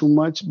bit too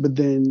much. But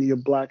then you're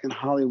black in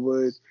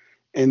Hollywood,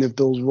 and if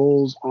those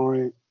roles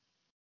aren't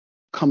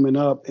coming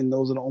up and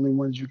those are the only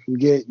ones you can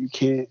get, you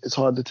can't. It's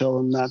hard to tell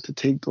him not to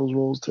take those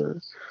roles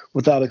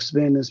without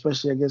expanding.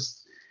 Especially, I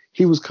guess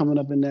he was coming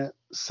up in that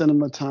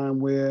cinema time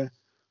where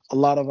a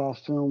lot of our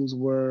films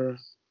were,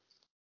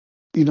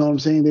 you know what I'm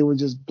saying? They were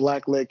just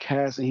black-led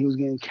cast, and he was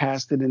getting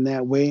casted in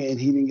that way, and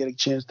he didn't get a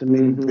chance to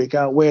maybe break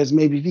out. Whereas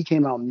maybe if he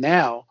came out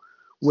now,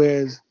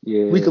 we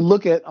could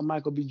look at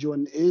Michael B.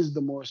 Jordan is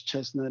the Morris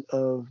Chestnut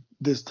of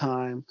this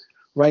time,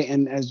 right?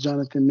 And as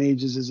Jonathan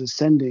Majors is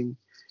ascending,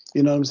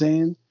 you know what I'm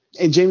saying?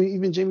 And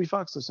Jamie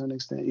Foxx to a certain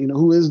extent,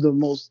 who is the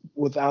most,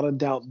 without a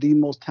doubt, the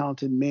most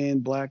talented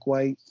man, black,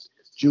 white,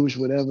 Jewish,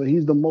 whatever.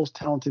 He's the most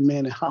talented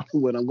man in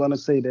Hollywood. I'm going to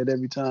say that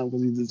every time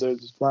because he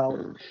deserves his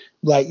flowers.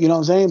 Like, you know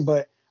what I'm saying?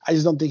 But I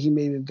just don't think he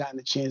maybe have gotten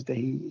the chance that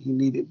he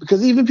needed.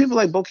 Because even people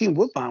like Bokeem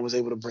Woodbine was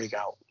able to break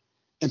out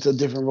into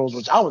different roles,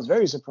 which I was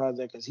very surprised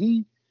at because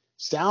he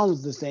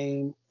sounds the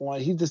same.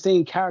 He's the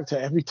same character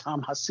every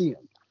time I see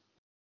him.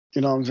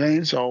 You know what I'm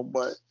saying? So,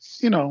 but,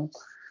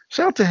 shout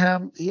out to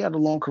him. He had a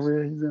long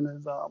career. He's in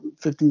his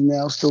 50s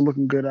now, still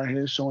looking good out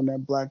here, showing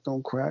that black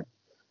don't crack.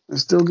 And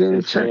still getting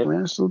a check,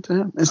 man. Still to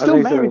him. And still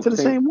married to the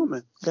same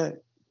woman. Okay.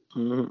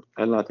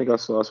 And I think I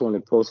saw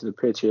someone posted a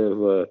picture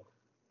of,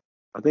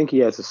 I think he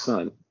has a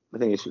son. I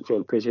think it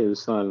showed a picture of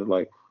his son.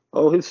 Like,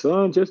 oh, his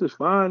son just as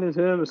fine as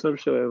him or some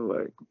shit.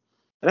 Like,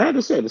 and I had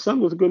to say, the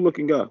son was a good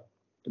looking guy.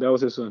 That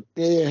was his son.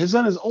 Yeah. His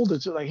son is older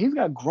too. Like, he's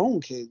got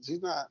grown kids.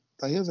 He's not,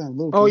 like, he doesn't have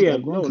little kids. Oh, yeah.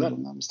 No, kids, if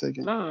I'm not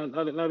mistaken. No,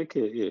 not a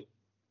kid. Yeah.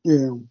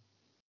 Yeah.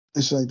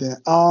 And shit like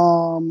that.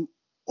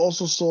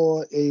 Also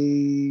saw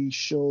a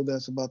show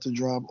that's about to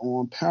drop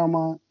on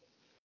Paramount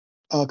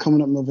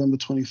coming up November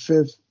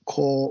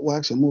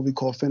 25th a movie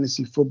called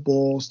Fantasy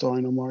Football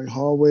starring Omari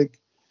Hardwick,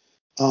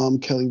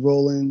 Kelly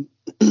Rowland,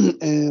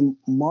 and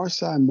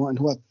Marsai Martin,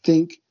 who I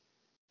think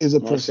is a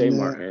person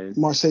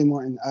Marsai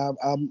Martin.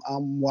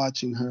 I'm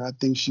watching her. I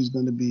think she's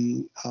going to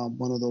be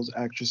one of those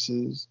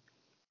actresses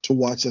to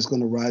watch that's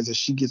going to rise as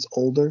she gets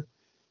older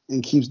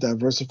and keeps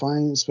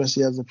diversifying,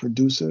 especially as a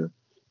producer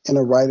and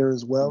a writer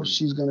as well.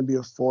 She's going to be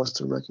a force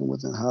to reckon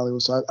with in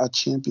Hollywood. So I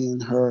champion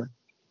her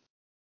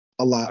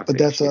a lot. But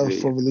that's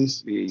for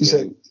release. You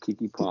said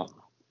Keke Palmer.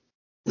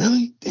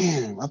 Really?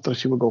 Damn, I thought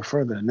she would go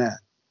further than that.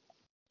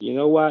 You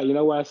know why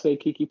I say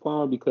Keke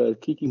Palmer? Because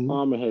Keke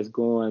Palmer has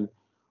gone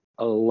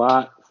a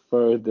lot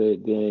further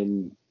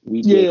than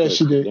we did. Yeah,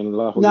 she did. And a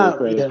lot of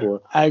credit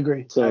for. I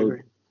agree. So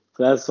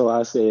that's so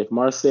I say if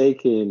Marseille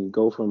can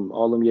go from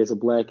all them years of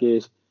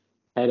Blackish,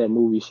 had that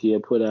movie she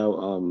had put out,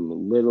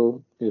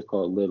 Little. It was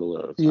called Little.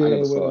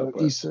 Or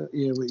with Issa.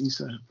 Yeah, with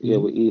Issa. Yeah,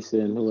 with Issa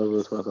and whoever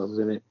the fuck was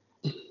in it.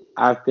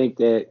 I think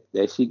that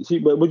she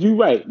but you're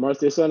right.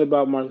 There's something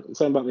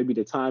about maybe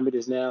the time it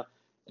is now,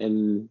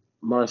 and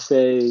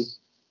Marseille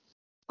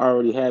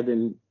already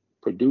having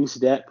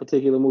produced that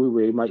particular movie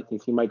where he might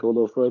think he might go a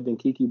little further than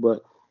Keke,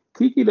 but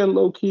Keke done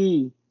low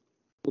key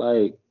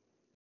like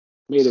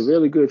made a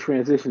really good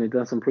transition and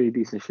done some pretty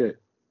decent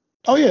shit.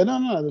 Oh yeah,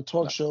 no, the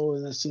talk show,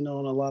 and that's on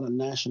a lot of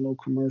national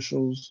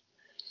commercials.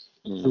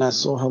 And I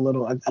saw her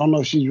little. I don't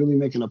know if she's really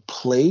making a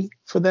play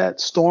for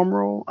that Storm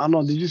role. I don't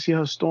know. Did you see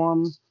her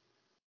Storm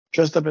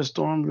dressed up as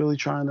Storm, really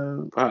trying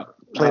to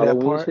play that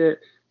part? Shit?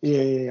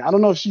 Yeah. I don't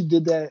know if she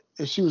did that.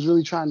 If she was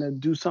really trying to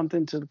do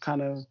something to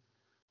kind of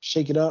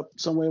shake it up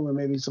somewhere where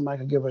maybe somebody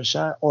could give her a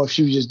shot, or if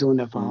she was just doing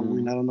that for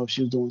Halloween. I don't know if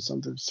she was doing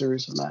something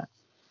serious or not.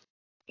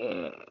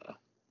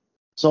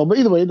 So, but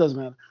either way, it doesn't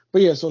matter.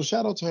 But yeah, so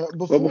shout out to her.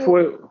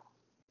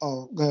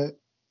 Oh, go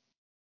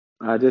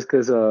ahead. Just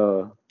because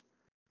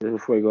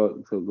before you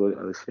go to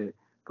other shit,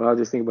 but I was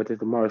just thinking about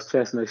the Morris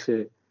Chestnut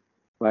shit.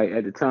 like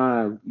at the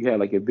time, you had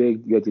like you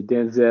had your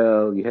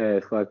Denzel, you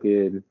had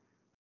fucking,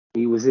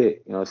 he was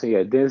it. You know what I'm saying? You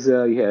had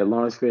Denzel, you had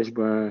Lawrence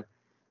Fishburne,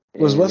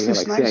 Was and you Wesley had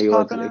like Snipes Samuel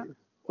L. popping Jackson.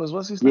 at? Was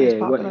Wesley Snipes Yeah,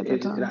 popping at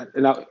that time?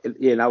 and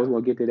I was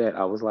gonna get to that.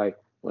 I was like,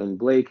 when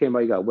Blade came out,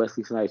 you got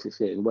Wesley Snipes and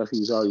shit, and Wesley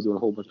was already doing a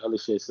whole bunch of other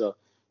shit. So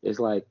it's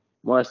like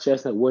Morris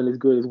Chestnut wasn't as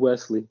good as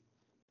Wesley,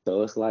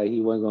 so it's like he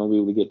wasn't gonna be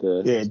able to get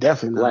the Yeah,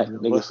 definitely not as black good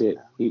as nigga Wesley.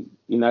 shit.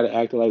 He not an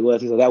actor like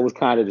Wesley, so that was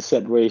kind of the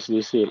separation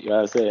and shit. You know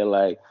what I'm saying?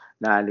 Like,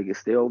 nah, nigga,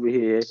 stay over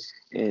here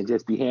and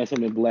just be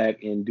handsome and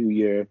black and do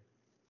your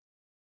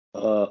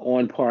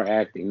on par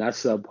acting, not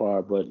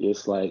subpar, but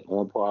it's like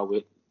on par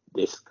with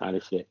this kind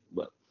of shit.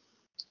 But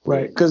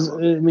Right, yeah, because nah,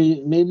 I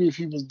mean, maybe if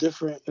he was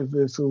different, if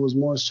it was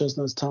Morris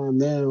Chestnut's time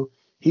now,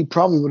 he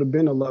probably would have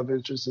been a love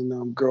interest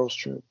in Girls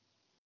Trip.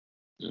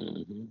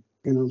 mm-hmm.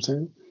 You know what I'm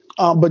saying?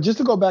 But just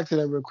to go back to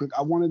that real quick,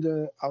 I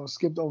was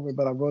skipped over it,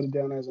 but I wrote it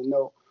down as a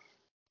note.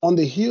 On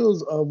the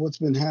heels of what's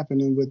been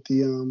happening with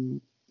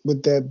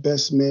with that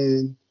Best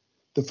Man,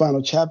 the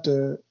final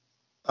chapter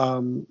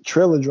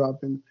trailer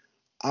dropping,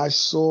 I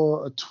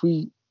saw a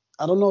tweet.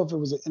 I don't know if it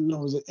was it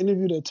was an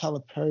interview that Tyler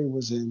Perry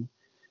was in,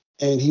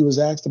 and he was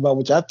asked about,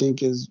 which I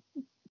think is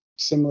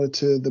similar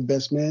to The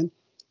Best Man,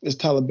 is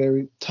Tyler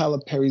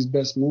Perry's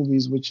best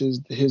movies, which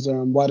is his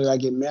Why Did I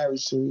Get Married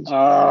series.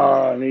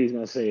 Oh, and he's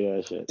gonna say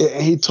that shit.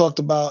 And he talked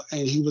about,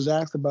 and he was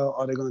asked about,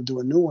 are they going to do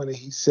a new one? And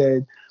he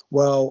said,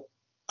 well,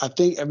 I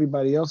think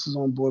everybody else is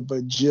on board,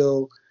 but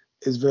Jill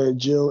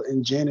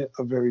and Janet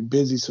are very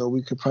busy, so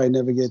we could probably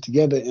never get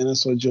together. And I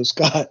saw Jill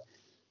Scott.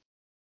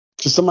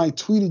 So somebody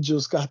tweeted Jill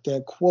Scott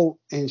that quote,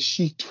 and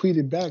she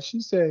tweeted back.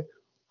 She said,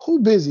 "Who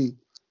busy?"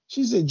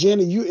 She said,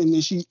 "Janet, you." And then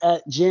she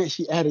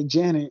added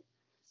Janet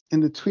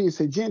in the tweet and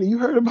said, "Janet, you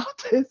heard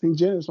about this?" And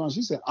Janet responded.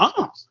 She said,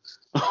 I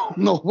don't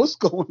know what's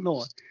going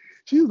on.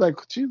 She's like,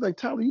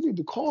 Tyler, you need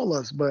to call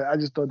us. But I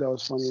just thought that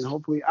was funny. And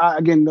hopefully,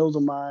 those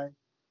are my,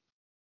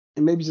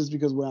 and maybe just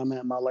because where I'm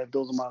at in my life,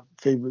 those are my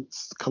favorite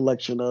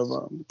collection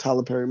of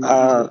Tyler Perry movies.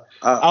 I'll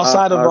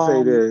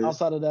say this.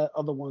 Outside of that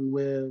other one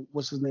where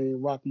what's his name,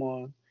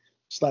 Rockmore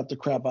slapped the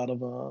crap out of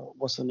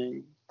what's her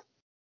name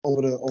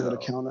over the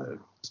counter.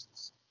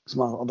 It's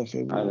my other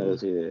favorite. I never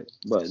see that,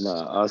 but no,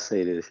 I'll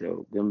say this,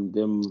 yo.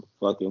 Them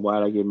fucking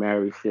Why'd I Get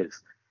Married shits,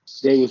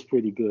 they was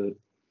pretty good.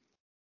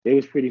 They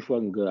was pretty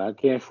fucking good. I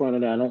can't front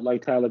on that. I don't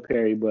like Tyler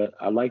Perry, but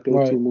I like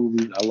those two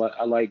movies.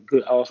 I like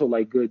good. I also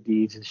like Good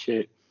Deeds and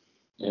shit.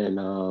 And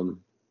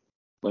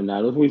but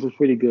nah, those movies was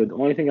pretty good. The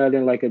only thing I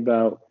didn't like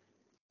about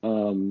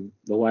the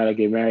Why'd I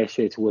Get Married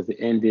shits was the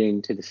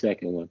ending to the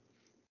second one.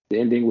 The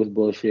ending was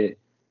bullshit.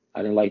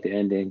 I didn't like the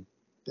ending.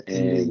 The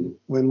ending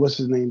when what's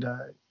his name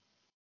died.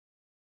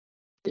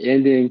 The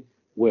ending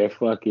where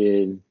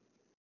fucking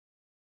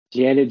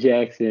Janet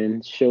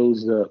Jackson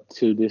shows up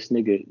to this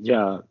nigga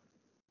job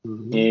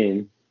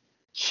and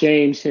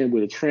shames him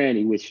with a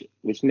tranny, which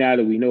now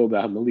that we know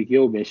about Malik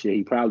Yoba and shit,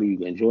 he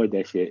probably enjoyed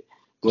that shit.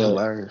 But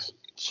hilarious.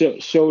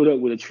 Showed up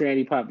with a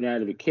tranny popping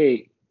out of a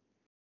cake,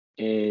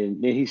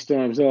 and then he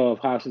storms off,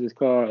 hops in his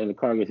car, and the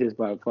car gets hit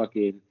by a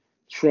fucking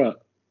truck,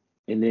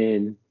 and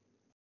then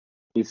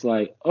it's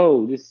like,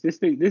 oh, this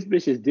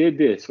bitch just did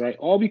this, right?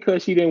 All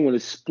because she didn't want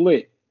to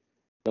split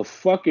the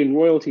fucking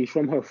royalties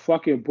from her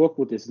fucking book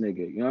with this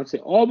nigga. You know what I'm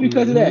saying? All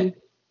because of that.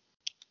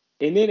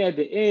 And then at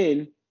the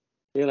end,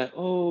 they're like,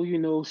 oh,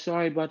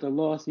 sorry about the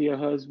loss of your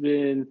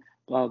husband,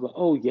 blah, blah.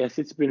 Oh, yes,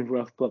 it's been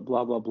rough, but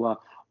blah, blah, blah.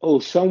 Oh,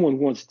 someone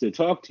wants to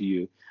talk to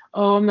you.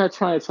 Oh, I'm not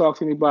trying to talk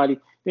to anybody.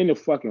 Then the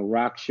fucking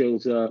Rock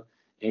shows up,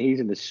 and he's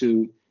in the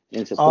suit,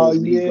 and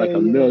supposedly he's like a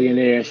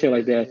millionaire and shit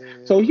like that.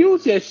 So you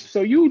just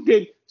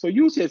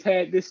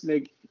had this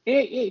nigga.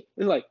 It's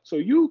like, so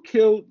you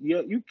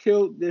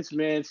killed this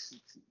man's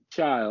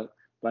child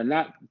by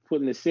not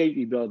putting a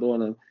safety belt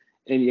on him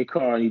in your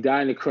car, and he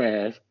died in a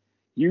crash.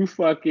 You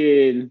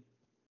fucking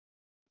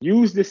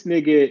used this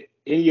nigga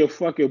in your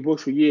fucking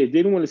books for years.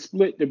 Didn't want to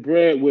split the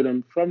bread with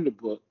him from the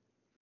book.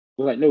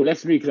 Was like, no,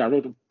 that's me because I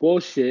wrote the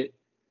bullshit.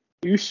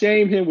 You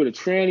shame him with a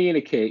tranny and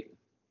a cake,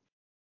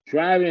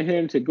 driving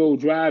him to go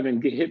drive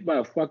and get hit by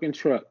a fucking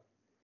truck.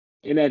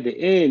 And at the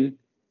end,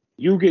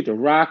 you get the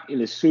Rock in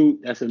the suit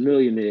that's a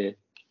millionaire,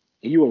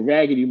 and you a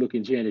raggedy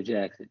looking Janet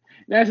Jackson.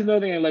 And that's another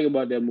thing I like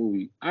about that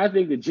movie. I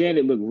think that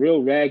Janet looked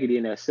real raggedy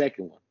in that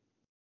second one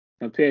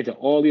compared to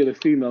all the other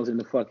females in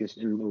the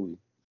movie.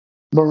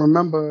 But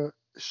remember,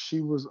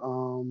 she was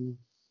that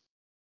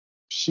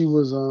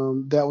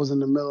was in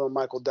the middle of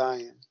Michael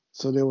dying.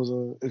 So there was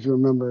if you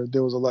remember,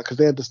 there was a lot because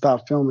they had to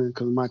stop filming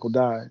because Michael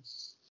died.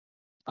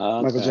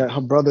 Okay.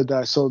 Her brother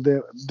died, so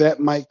that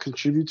might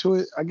contribute to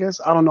it. I guess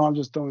I don't know. I'm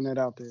just throwing that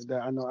out there.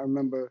 That I know. I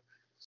remember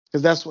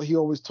because that's what he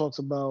always talks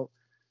about.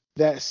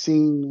 That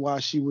scene while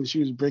when she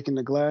was breaking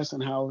the glass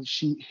and how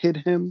she hit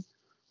him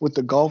with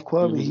the golf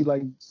club and he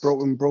like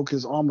broke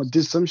his arm or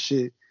did some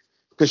shit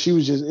because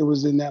it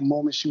was in that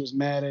moment she was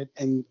mad at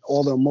and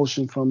all the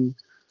emotion from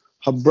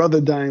her brother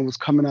dying was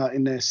coming out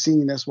in that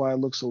scene. That's why it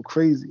looked so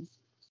crazy.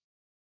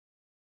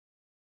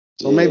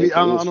 So maybe it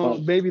I was don't know.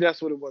 fun. Maybe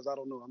that's what it was. I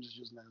don't know. I'm just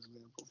using that as an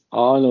example.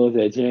 All I know is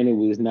that Janet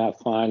was not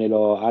fine at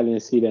all. I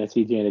didn't see that.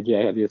 See Janet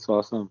Jack. I just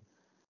saw some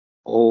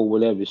old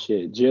whatever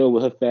shit. Jill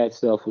with her fat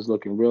self was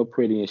looking real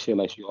pretty and shit,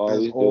 like she As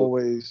always do.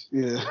 always,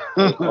 yeah.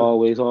 Like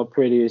always, all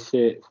pretty as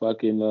shit.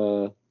 Fucking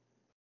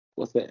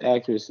what's the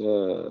actress?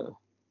 Tasha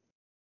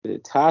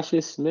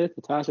Smith,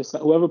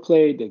 whoever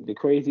played the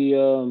crazy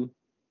whoever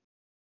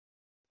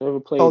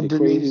played Oh, the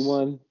crazy Denise,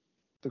 one.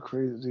 the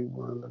crazy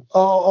one.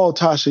 Oh,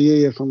 Tasha,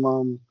 yeah,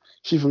 from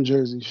she from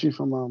Jersey. She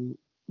from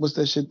what's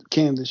that shit?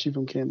 Camden. She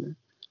from Camden.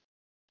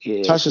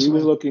 Yeah, Tasha she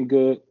was Smith. looking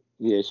good.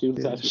 Yeah, she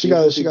was Yeah, Tasha. She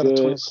was looking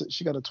good.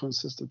 she got a twin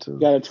sister too.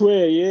 Got a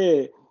twin,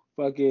 yeah.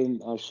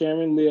 Fucking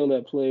Sharon Leal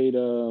that played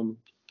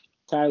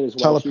Tyler's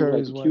wife. Tyler She was like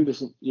Perry's the wife.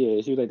 cutest.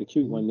 Yeah, she was like the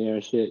cute Mhm. one there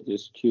and shit,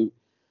 just cute.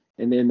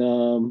 And then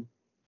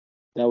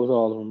that was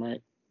all of them,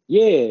 right?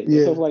 Yeah, and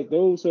Yeah, stuff like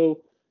those.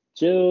 So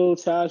Jill,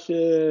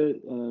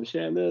 Tasha,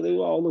 Sharon Leal, they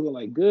were all looking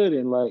like good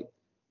and like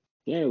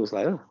yeah, it was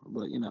like,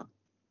 but you know.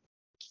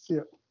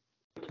 yeah,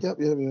 yep.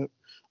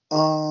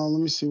 Let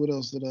me see what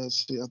else did I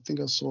see. I think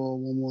I saw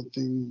one more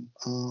thing.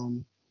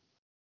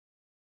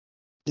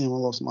 Damn, I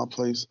lost my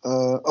place.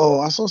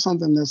 I saw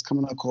something that's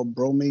coming out called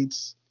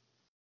Bromates.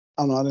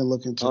 I don't know. I didn't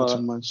look into it too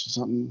Uh, much.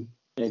 Something.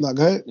 that, No,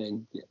 go ahead.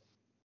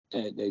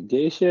 that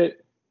gay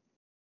shit.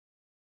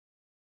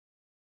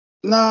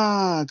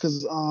 Nah,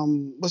 cause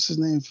what's his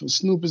name?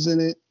 Snoop is in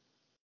it.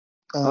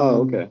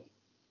 Oh, Um, okay.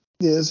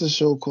 yeah, it's a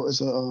show called.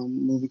 It's a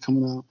movie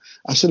coming out.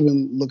 I should have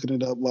been looking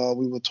it up while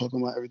we were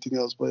talking about everything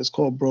else, but it's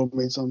called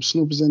Bromates.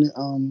 Snoop is in it.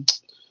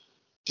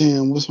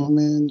 Damn, what's my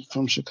man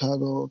from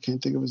Chicago?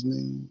 Can't think of his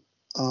name.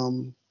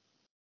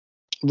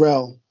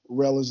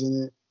 Rel is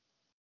in it.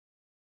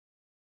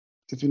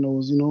 If you know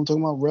what I'm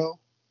talking about, Rel.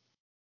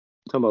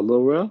 Talking about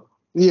Lil Rel.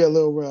 Yeah,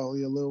 Lil Rel.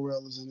 Yeah, Lil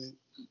Rel is in it.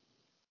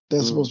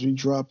 That's Mm. supposed to be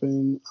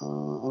dropping. I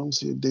don't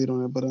see a date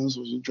on it, but it's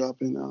supposed to be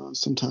dropping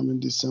sometime in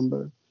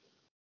December.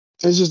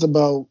 It's just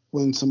about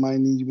when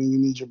when you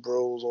need your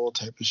bros, all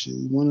type of shit.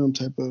 One of them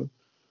type of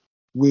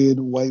weird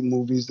white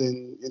movies.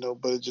 Then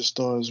but it just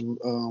stars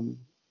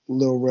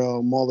Lil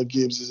Rel. Marla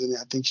Gibbs is in it.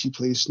 I think she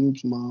plays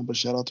Snoop's mom. But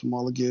shout out to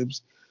Marla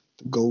Gibbs,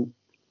 the goat,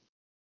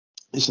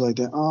 and shit like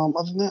that.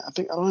 Other than that, I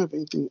think I don't have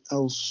anything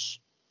else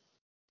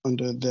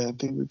under that. I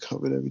think we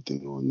covered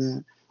everything on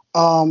that.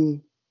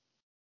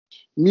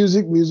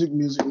 Music.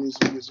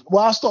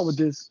 Well, I'll start with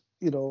this.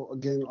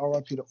 Again,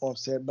 RIP to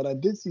Offset. But I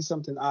did see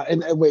something.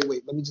 And wait,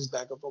 let me just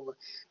back up over.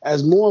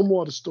 As more and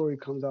more the story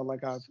comes out,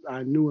 like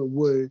I knew it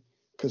would,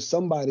 because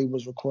somebody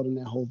was recording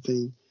that whole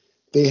thing.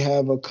 They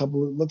have a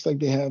couple. It looks like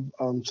they have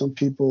some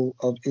people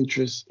of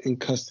interest in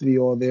custody,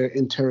 or they're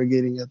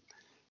interrogating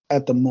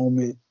at the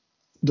moment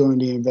during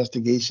the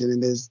investigation.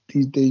 And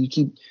you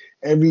keep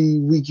every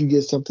week you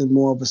get something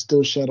more of a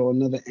still shot or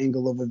another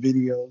angle of a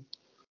video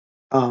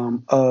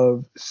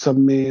of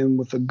some man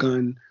with a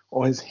gun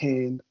or his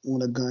hand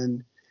on a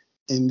gun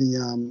in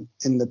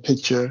the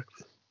picture.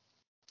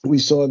 We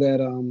saw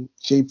that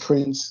Jay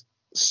Prince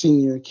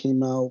Sr.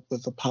 came out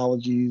with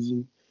apologies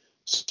and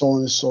so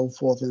on and so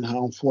forth, and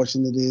how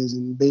unfortunate it is,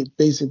 and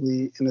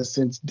basically, in a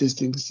sense,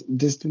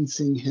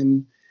 distancing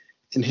him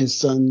and his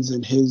sons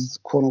and his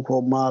quote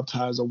unquote mob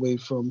ties away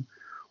from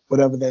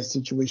whatever that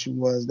situation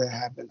was that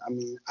happened. I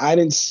mean, I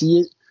didn't see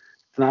it,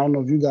 and I don't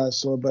know if you guys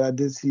saw it, but I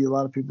did see a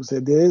lot of people say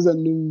there is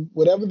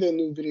whatever their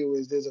new video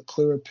is, there's a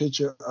clearer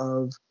picture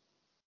of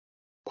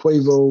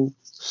Quavo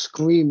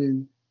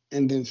screaming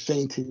and then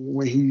fainting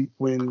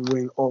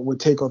when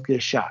Takeoff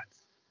gets shot,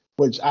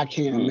 which I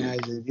can't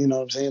imagine. You know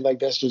what I'm saying? Like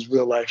that's just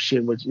real life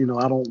shit. Which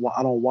I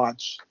don't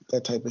watch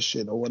that type of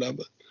shit or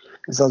whatever.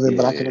 And so,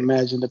 but I can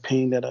imagine the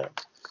pain that a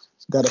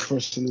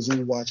person is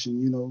in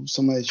watching.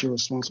 Somebody that you're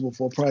responsible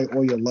for probably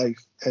all your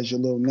life as your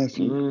little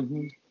nephew.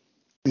 Mm-hmm.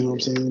 You know what I'm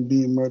saying?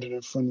 Being murdered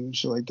in front of you and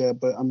shit like that.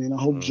 But I mean,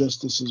 I hope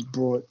justice is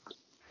brought.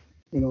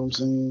 You know what I'm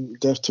saying?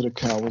 Death to the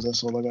cowards.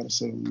 That's all I gotta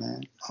say on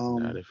that.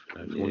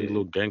 That's one of your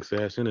little gangsta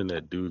ass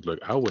internet dudes. Like,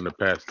 I wouldn't have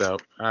passed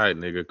out. All right,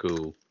 nigga,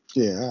 cool.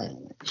 Yeah, all right,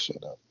 nigga,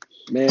 shut up.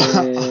 Man,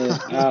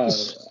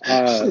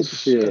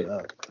 shit.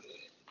 Up.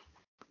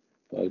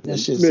 Like, That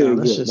shit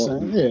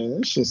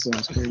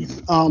sounds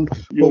crazy.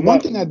 But one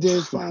thing I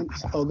did find.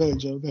 Oh, go ahead,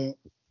 Joe. Go ahead.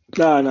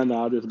 No.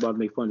 I'm just about to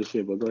make fun of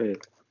shit, but go ahead.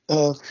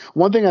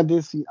 One thing I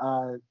did see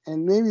odd,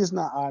 and maybe it's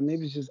not odd,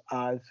 maybe it's just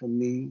odd for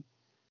me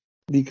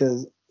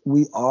because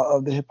we are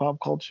of the hip hop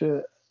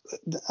culture.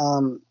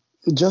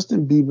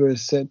 Justin Bieber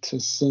is set to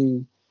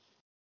sing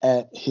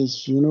at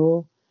his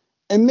funeral,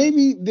 and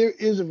maybe there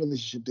is a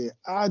relationship there.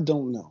 I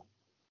don't know.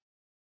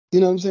 You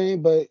know what I'm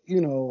saying? But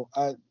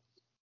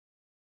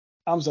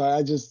I'm sorry.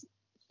 I just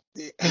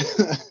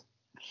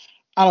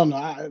I don't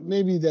know.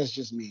 Maybe that's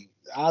just me.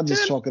 I'll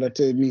just chalk it up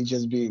to me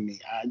just being me.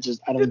 I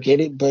don't get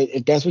it. But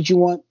if that's what you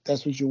want,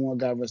 that's what you want.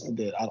 God rest the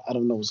dead. I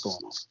don't know what's going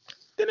on.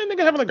 Didn't that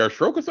nigga have like a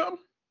stroke or something?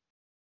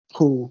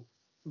 Who?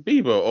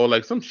 Bieber, or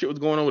like some shit was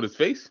going on with his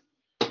face?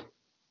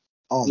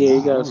 Oh yeah, no,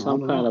 he got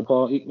some kind of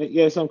palsy.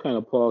 Yeah, some kind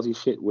of palsy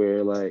shit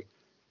where like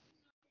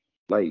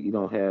you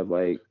don't have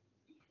like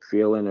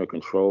feeling or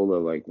control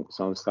of like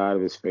some side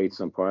of his face,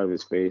 some part of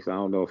his face. I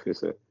don't know if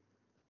it's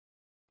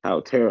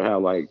how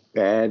like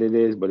bad it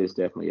is, but it's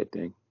definitely a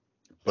thing.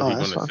 But Oh, he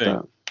that's gonna fucked sing.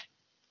 up.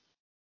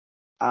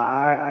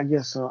 I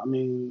guess so. I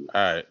mean,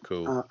 All right,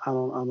 cool. I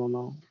don't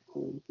know.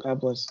 God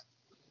bless.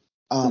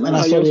 And I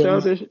Nah, saw yo, the shout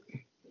out to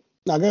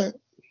no, go ahead.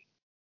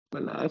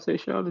 but nah, I say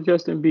shout out to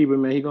Justin Bieber,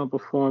 man. He gonna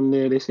perform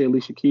there. They say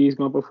Alicia Keys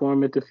gonna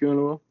perform at the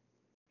funeral.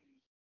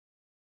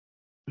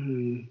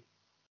 Hmm.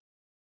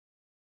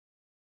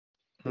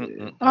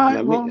 Yeah. All And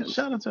right, well,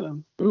 shout out to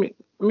them. I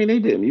mean, they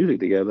did music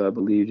together. I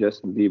believe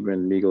Justin Bieber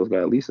and Migos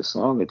got at least a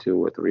song or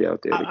two or three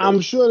out there together. I'm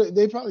sure that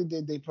they probably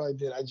did. They probably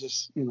did. I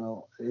just,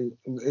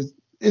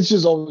 it's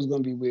just always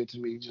going to be weird to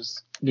me,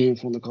 just being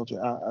from the culture.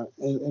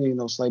 It ain't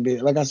no slight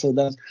bit. Like I said,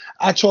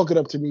 I chalk it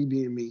up to me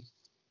being me.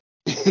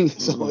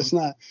 So it's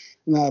not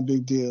a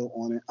big deal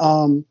on it.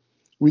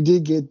 We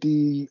did get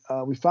we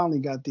finally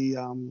got the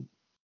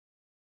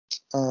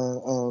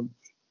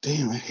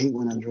damn, I hate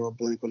when I draw a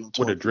blank when I'm What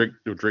talking.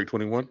 the Drake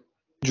 21?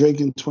 Drake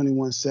and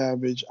 21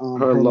 Savage, Her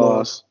Her Loss.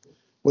 Loss,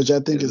 which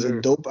I think Yes, is a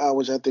sir. dope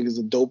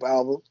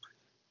album.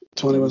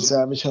 21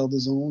 Savage held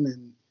his own,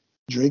 and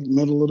Drake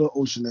middle of the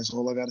ocean. That's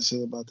all I got to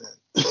say about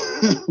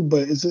that.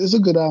 But it's a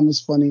good album. It's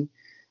funny.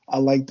 I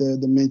like the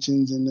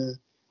mentions and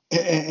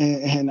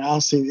I'll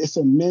say it's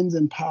a men's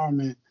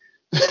empowerment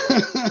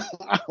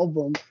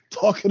album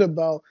talking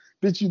about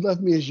bitch, you left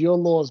me as your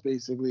loss,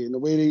 basically, and the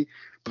way they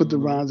put the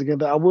rhymes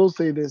together. I will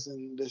say this,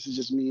 and this is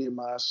just me and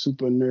my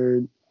super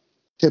nerd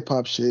hip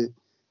hop shit,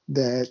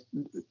 that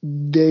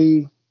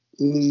they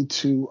need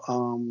to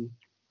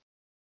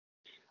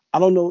I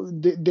don't know.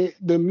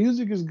 The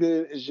music is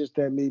good. It's just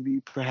that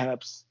maybe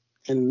perhaps,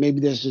 and maybe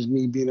that's just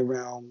me being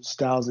around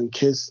Styles and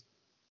Kiss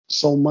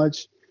so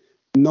much,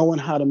 knowing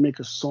how to make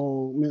a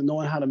song,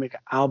 knowing how to make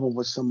an album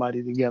with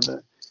somebody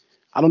together.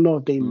 I don't know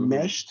if they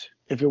meshed,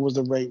 if it was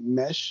the right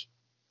mesh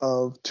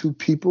of two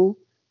people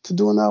to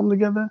do an album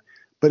together,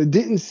 but it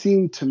didn't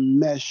seem to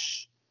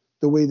mesh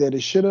the way that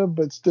it should have.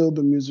 But still,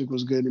 the music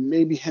was good, and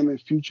maybe him and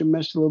Future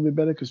meshed a little bit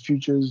better because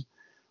Future's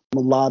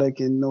melodic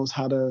and knows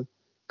how to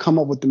come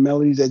up with the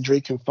melodies that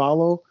Drake can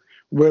follow.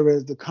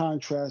 Whereas the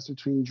contrast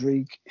between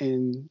Drake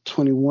and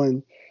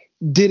 21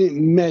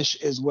 didn't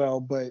mesh as well,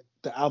 but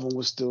the album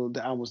was still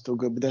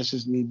good. But that's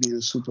just me being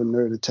a super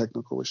nerd and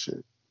technical with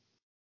shit.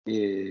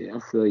 Yeah, I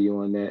feel you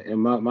on that.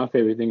 And my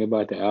favorite thing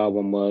about the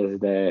album was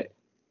that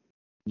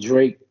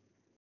Drake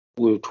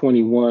with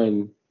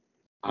 21,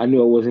 I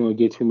knew I wasn't gonna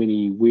get too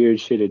many weird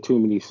shit or too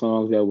many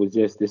songs that was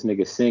just this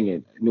nigga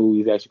singing. I knew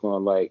he was actually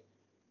gonna like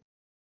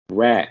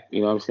rap,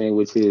 you know what I'm saying?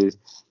 Which is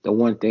the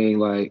one thing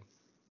like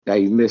that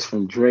you miss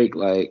from Drake,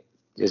 like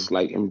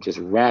him just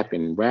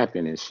rapping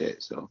and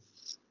shit. So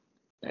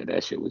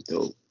that shit was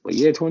dope. But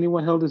yeah,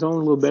 21 held his own a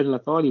little better than I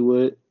thought he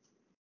would.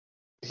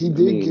 He I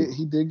did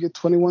mean, get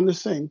 21 to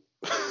sing.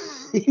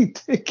 He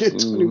did get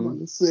 21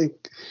 to sing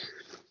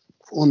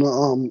on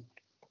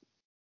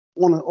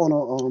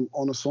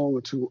a song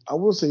or two. I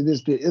will say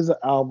this: there is an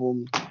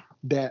album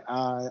that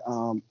I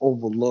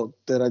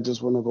overlooked that I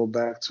just want to go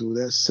back to.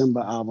 That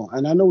Simba album,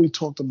 and I know we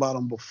talked about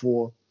him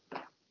before,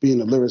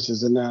 being a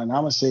lyricist and that. And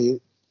I'm gonna say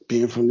it,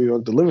 being from New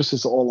York, the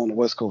lyricists are all on the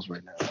West Coast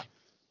right now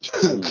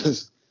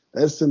because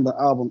that Simba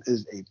album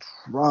is a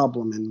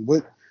problem. And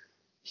what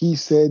he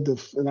said,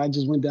 and I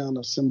just went down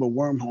the Simba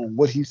wormhole.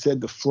 What he said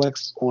to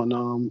Flex on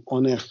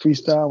that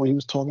freestyle when he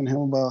was talking to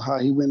him about how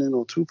he went in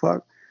on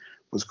Tupac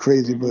was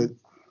crazy. But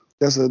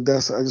that's I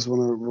just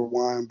want to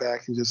rewind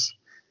back and just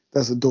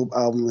that's a dope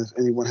album. If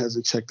anyone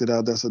hasn't checked it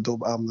out, that's a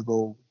dope album to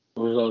go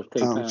results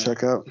take time.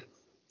 check out.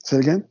 Say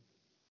it again.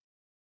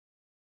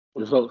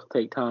 Results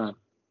take time.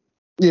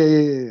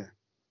 Yeah.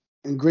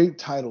 And great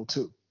title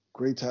too.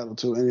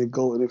 And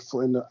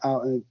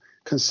it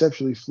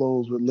conceptually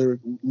flows with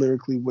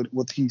lyrically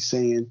what he's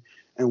saying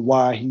and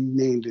why he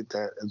named it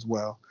that as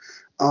well.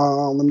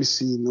 Let me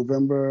see,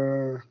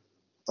 November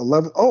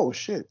 11th. Oh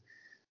shit,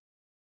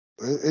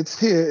 it's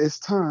here. It's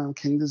time.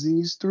 King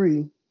Disease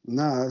 3.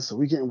 So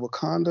we getting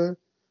Wakanda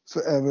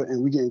Forever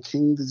and we getting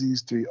King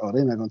Disease 3. Oh,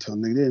 they're not gonna tell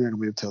niggas. They're not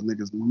gonna be able to tell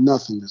niggas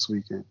nothing this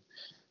weekend.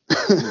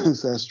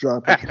 So that's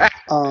dropping.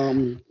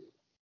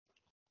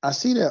 I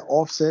see that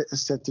Offset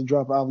is set to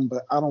drop album,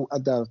 but I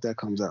doubt if that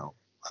comes out.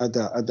 I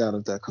doubt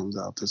if that comes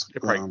out this.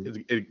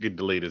 It get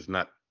delayed. It's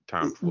not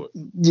time for it.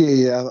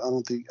 Yeah. I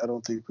don't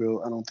think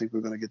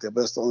we're gonna get that.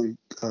 But that's the only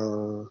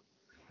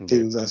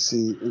things I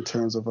see in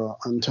terms of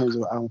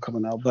album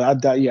coming out. But I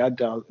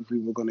doubt if we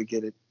were gonna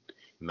get it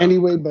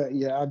anyway. But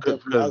yeah,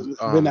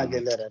 we're not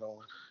getting that at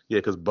all. Yeah,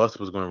 because Bust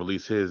was gonna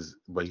release his,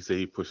 but he said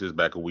he pushed his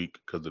back a week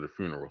because of the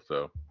funeral.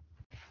 So.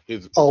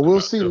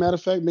 We'll see. Matter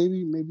of fact,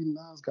 maybe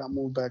Nas got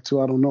moved back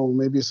too. I don't know.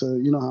 Maybe it's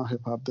how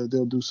hip hop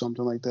they'll do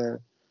something like that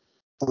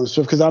on the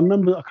Swift. Because I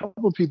remember a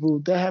couple of people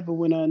that happened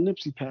when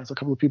Nipsey passed. A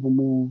couple of people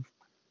moved.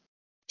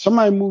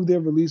 Somebody moved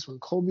their release when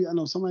Kobe. I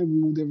know somebody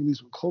moved their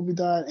release when Kobe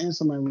died, and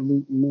somebody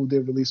moved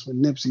their release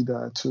when Nipsey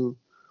died too.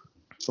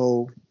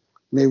 So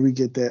maybe we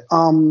get that.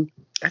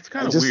 That's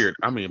kind of weird.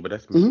 I mean, but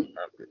that's me.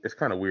 It's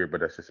kind of weird, but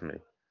that's just me.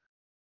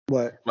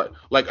 What?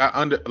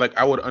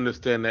 I would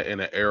understand that in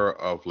an era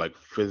of like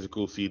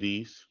physical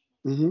CDs,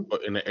 Mm-hmm.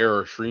 but in the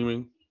era of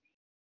streaming,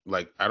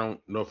 like I don't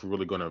know if we're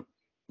really gonna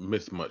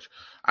miss much.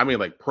 I mean,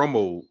 like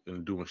promo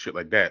and doing shit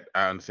like that,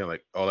 I understand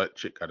like all that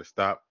shit gotta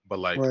stop.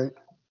 But Right.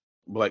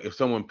 if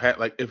someone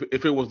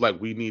if it was like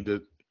we need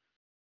to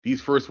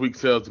these first week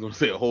sales are gonna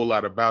say a whole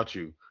lot about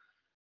you,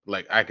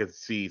 like I could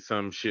see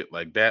some shit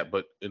like that.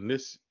 But in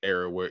this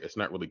era where it's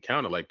not really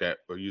counted like that,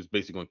 where you're just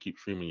basically gonna keep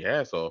streaming your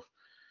ass off,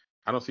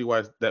 I don't see why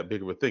it's that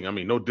big of a thing. I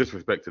mean, no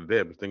disrespect to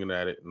them, but thinking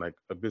at it in like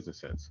a business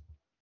sense.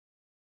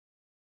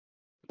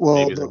 Well,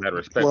 Maybe it's a matter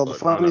of respect, the but I don't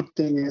funny know.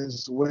 thing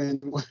is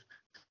when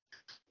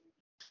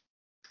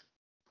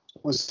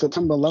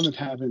September 11th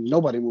happened,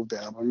 nobody moved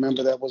the album.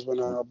 Remember that was when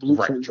Right.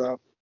 Blueprint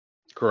dropped.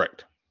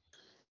 Correct.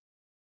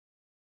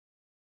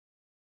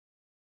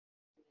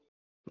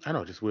 I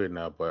know, just weird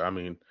now, but I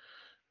mean,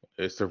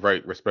 it's the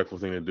right, respectful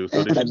thing to do,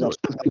 so they should do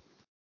it.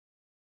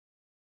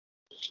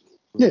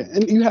 Yeah,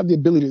 and you have the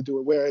ability to do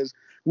it. Whereas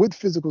with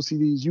physical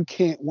CDs, you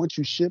can't. Once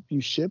you ship,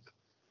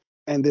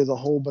 and there's a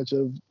whole bunch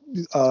of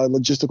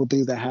logistical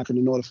things that happen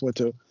in order for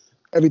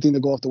everything to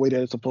go off the way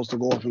that it's supposed to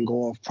go off and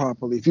go off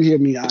properly. If you hear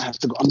me, I have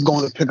to go. I'm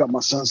going to pick up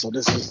my son, so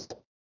this is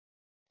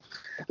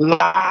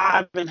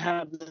live and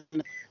happening.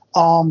 A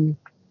lot.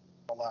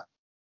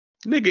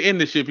 Nigga, in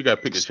this shit, you gotta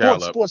pick the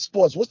child up.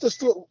 Sports. What's the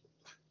story?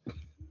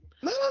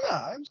 No.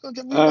 I'm just gonna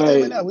get. We about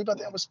that right now. We about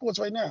to have a sports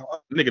right now.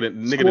 Nigga, the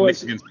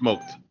Knicks getting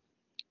smoked.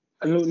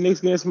 I know Knicks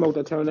getting smoked.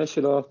 I turn that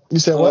shit off. You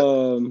said what?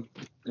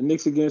 The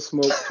Knicks again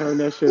smoked. Turn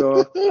that shit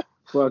off.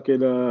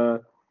 Fucking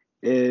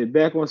and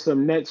back on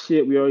some net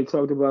shit. We already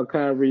talked about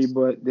Kyrie,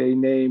 but they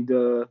named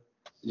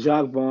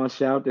Jacques Vaughn.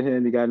 Shout out to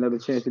him. He got another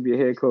chance to be a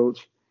head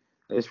coach.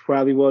 It's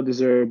probably well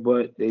deserved,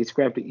 but they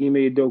scrapped the Ime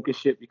Udoka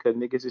shit because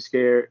niggas are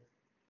scared.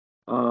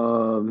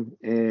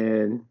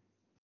 And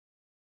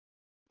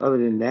other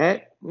than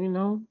that,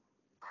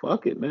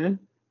 fuck it, man.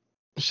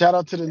 Shout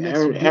out to the Knicks.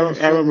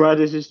 Aaron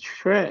Rodgers is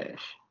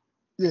trash.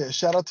 Yeah,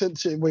 shout out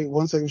to wait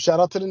 1 second. Shout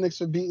out to the Knicks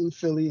for beating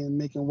Philly and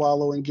making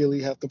Wallow and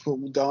Gilly have to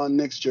put Don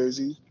Knicks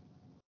jersey.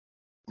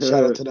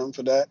 Shout out to them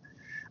for that.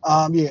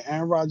 Yeah,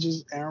 Aaron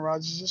Rodgers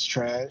is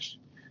trash.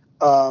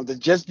 The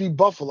Jets beat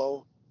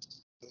Buffalo,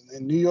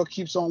 and New York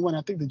keeps on winning.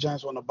 I think the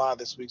Giants want to bye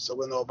this week, so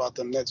we'll know about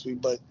them next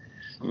week. But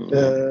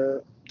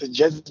the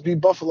Jets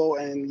beat Buffalo,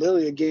 and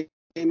literally a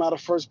game out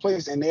of first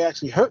place, and they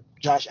actually hurt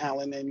Josh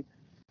Allen. And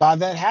by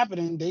that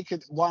happening,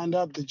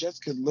 the Jets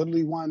could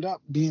literally wind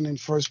up being in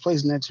first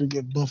place next week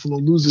if Buffalo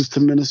loses to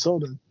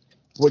Minnesota,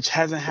 which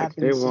hasn't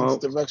happened since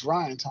the Rex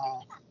Ryan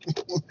time.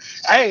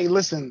 Hey,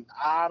 listen,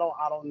 I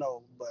don't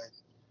know, but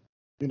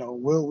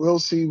we'll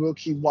see. We'll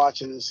keep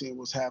watching and seeing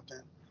what's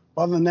happening.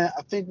 Other than that,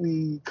 I think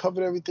we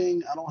covered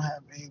everything. I don't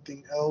have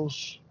anything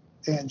else.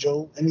 And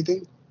Joe,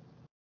 anything?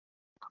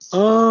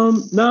 Nah,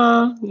 you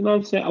know what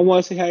I'm saying? I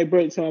want to say happy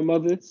birthday to my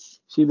mother.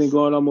 She's been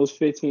going almost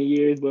 15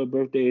 years, but her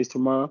birthday is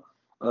tomorrow.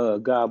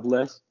 God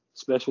bless.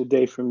 Special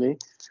day for me.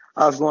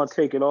 I was going to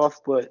take it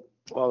off, but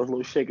all this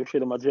little shake of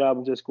shit on my job,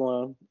 I'm just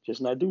going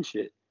to not do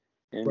shit.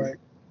 And right.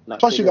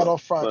 Plus you got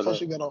off Friday.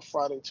 Plus you got off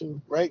Friday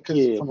too, right?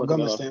 Because from a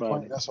government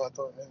standpoint, that's what I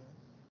thought.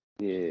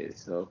 Yeah,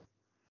 so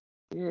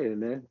yeah,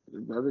 man.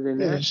 Other than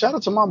that, shout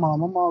out to my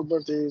mom. My mom's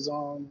birthday is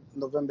on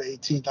November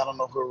 18th. I don't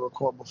know if we'll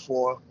record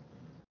before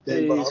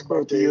then, but her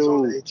birthday is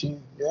on the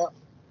 18th. Yeah,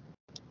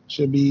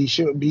 should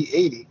be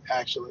 80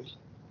 actually.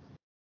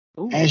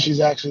 Ooh. And she's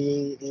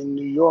actually in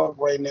New York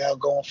right now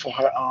going for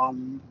her.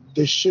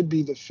 This should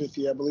be the 5th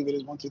year. I believe it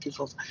is 1, 2, 3,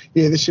 4.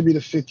 Yeah, this should be the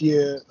 5th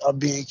year of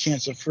being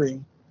cancer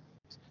free.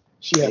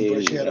 She had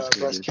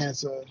breast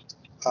cancer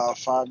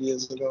 5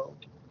 years ago.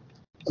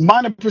 A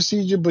minor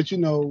procedure, but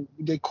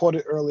they caught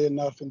it early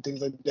enough and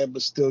things like that.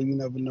 But still, you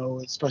never know,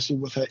 especially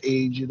with her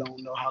age. You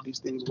don't know how these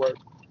things work.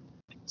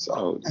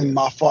 So, and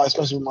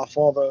especially with my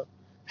father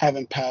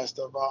having passed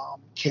of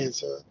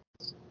cancer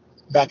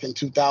back in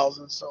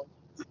 2000. So,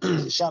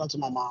 shout out to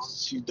my mom.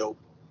 She's dope.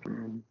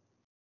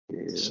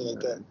 Yeah. Shit like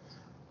that.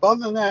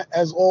 Other than that,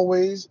 as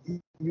always,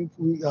 you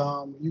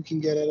can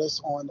get at us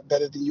on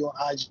Better Than You on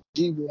IG.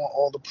 We want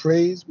all the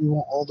praise. We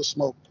want all the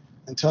smoke.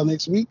 Until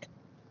next week,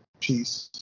 peace.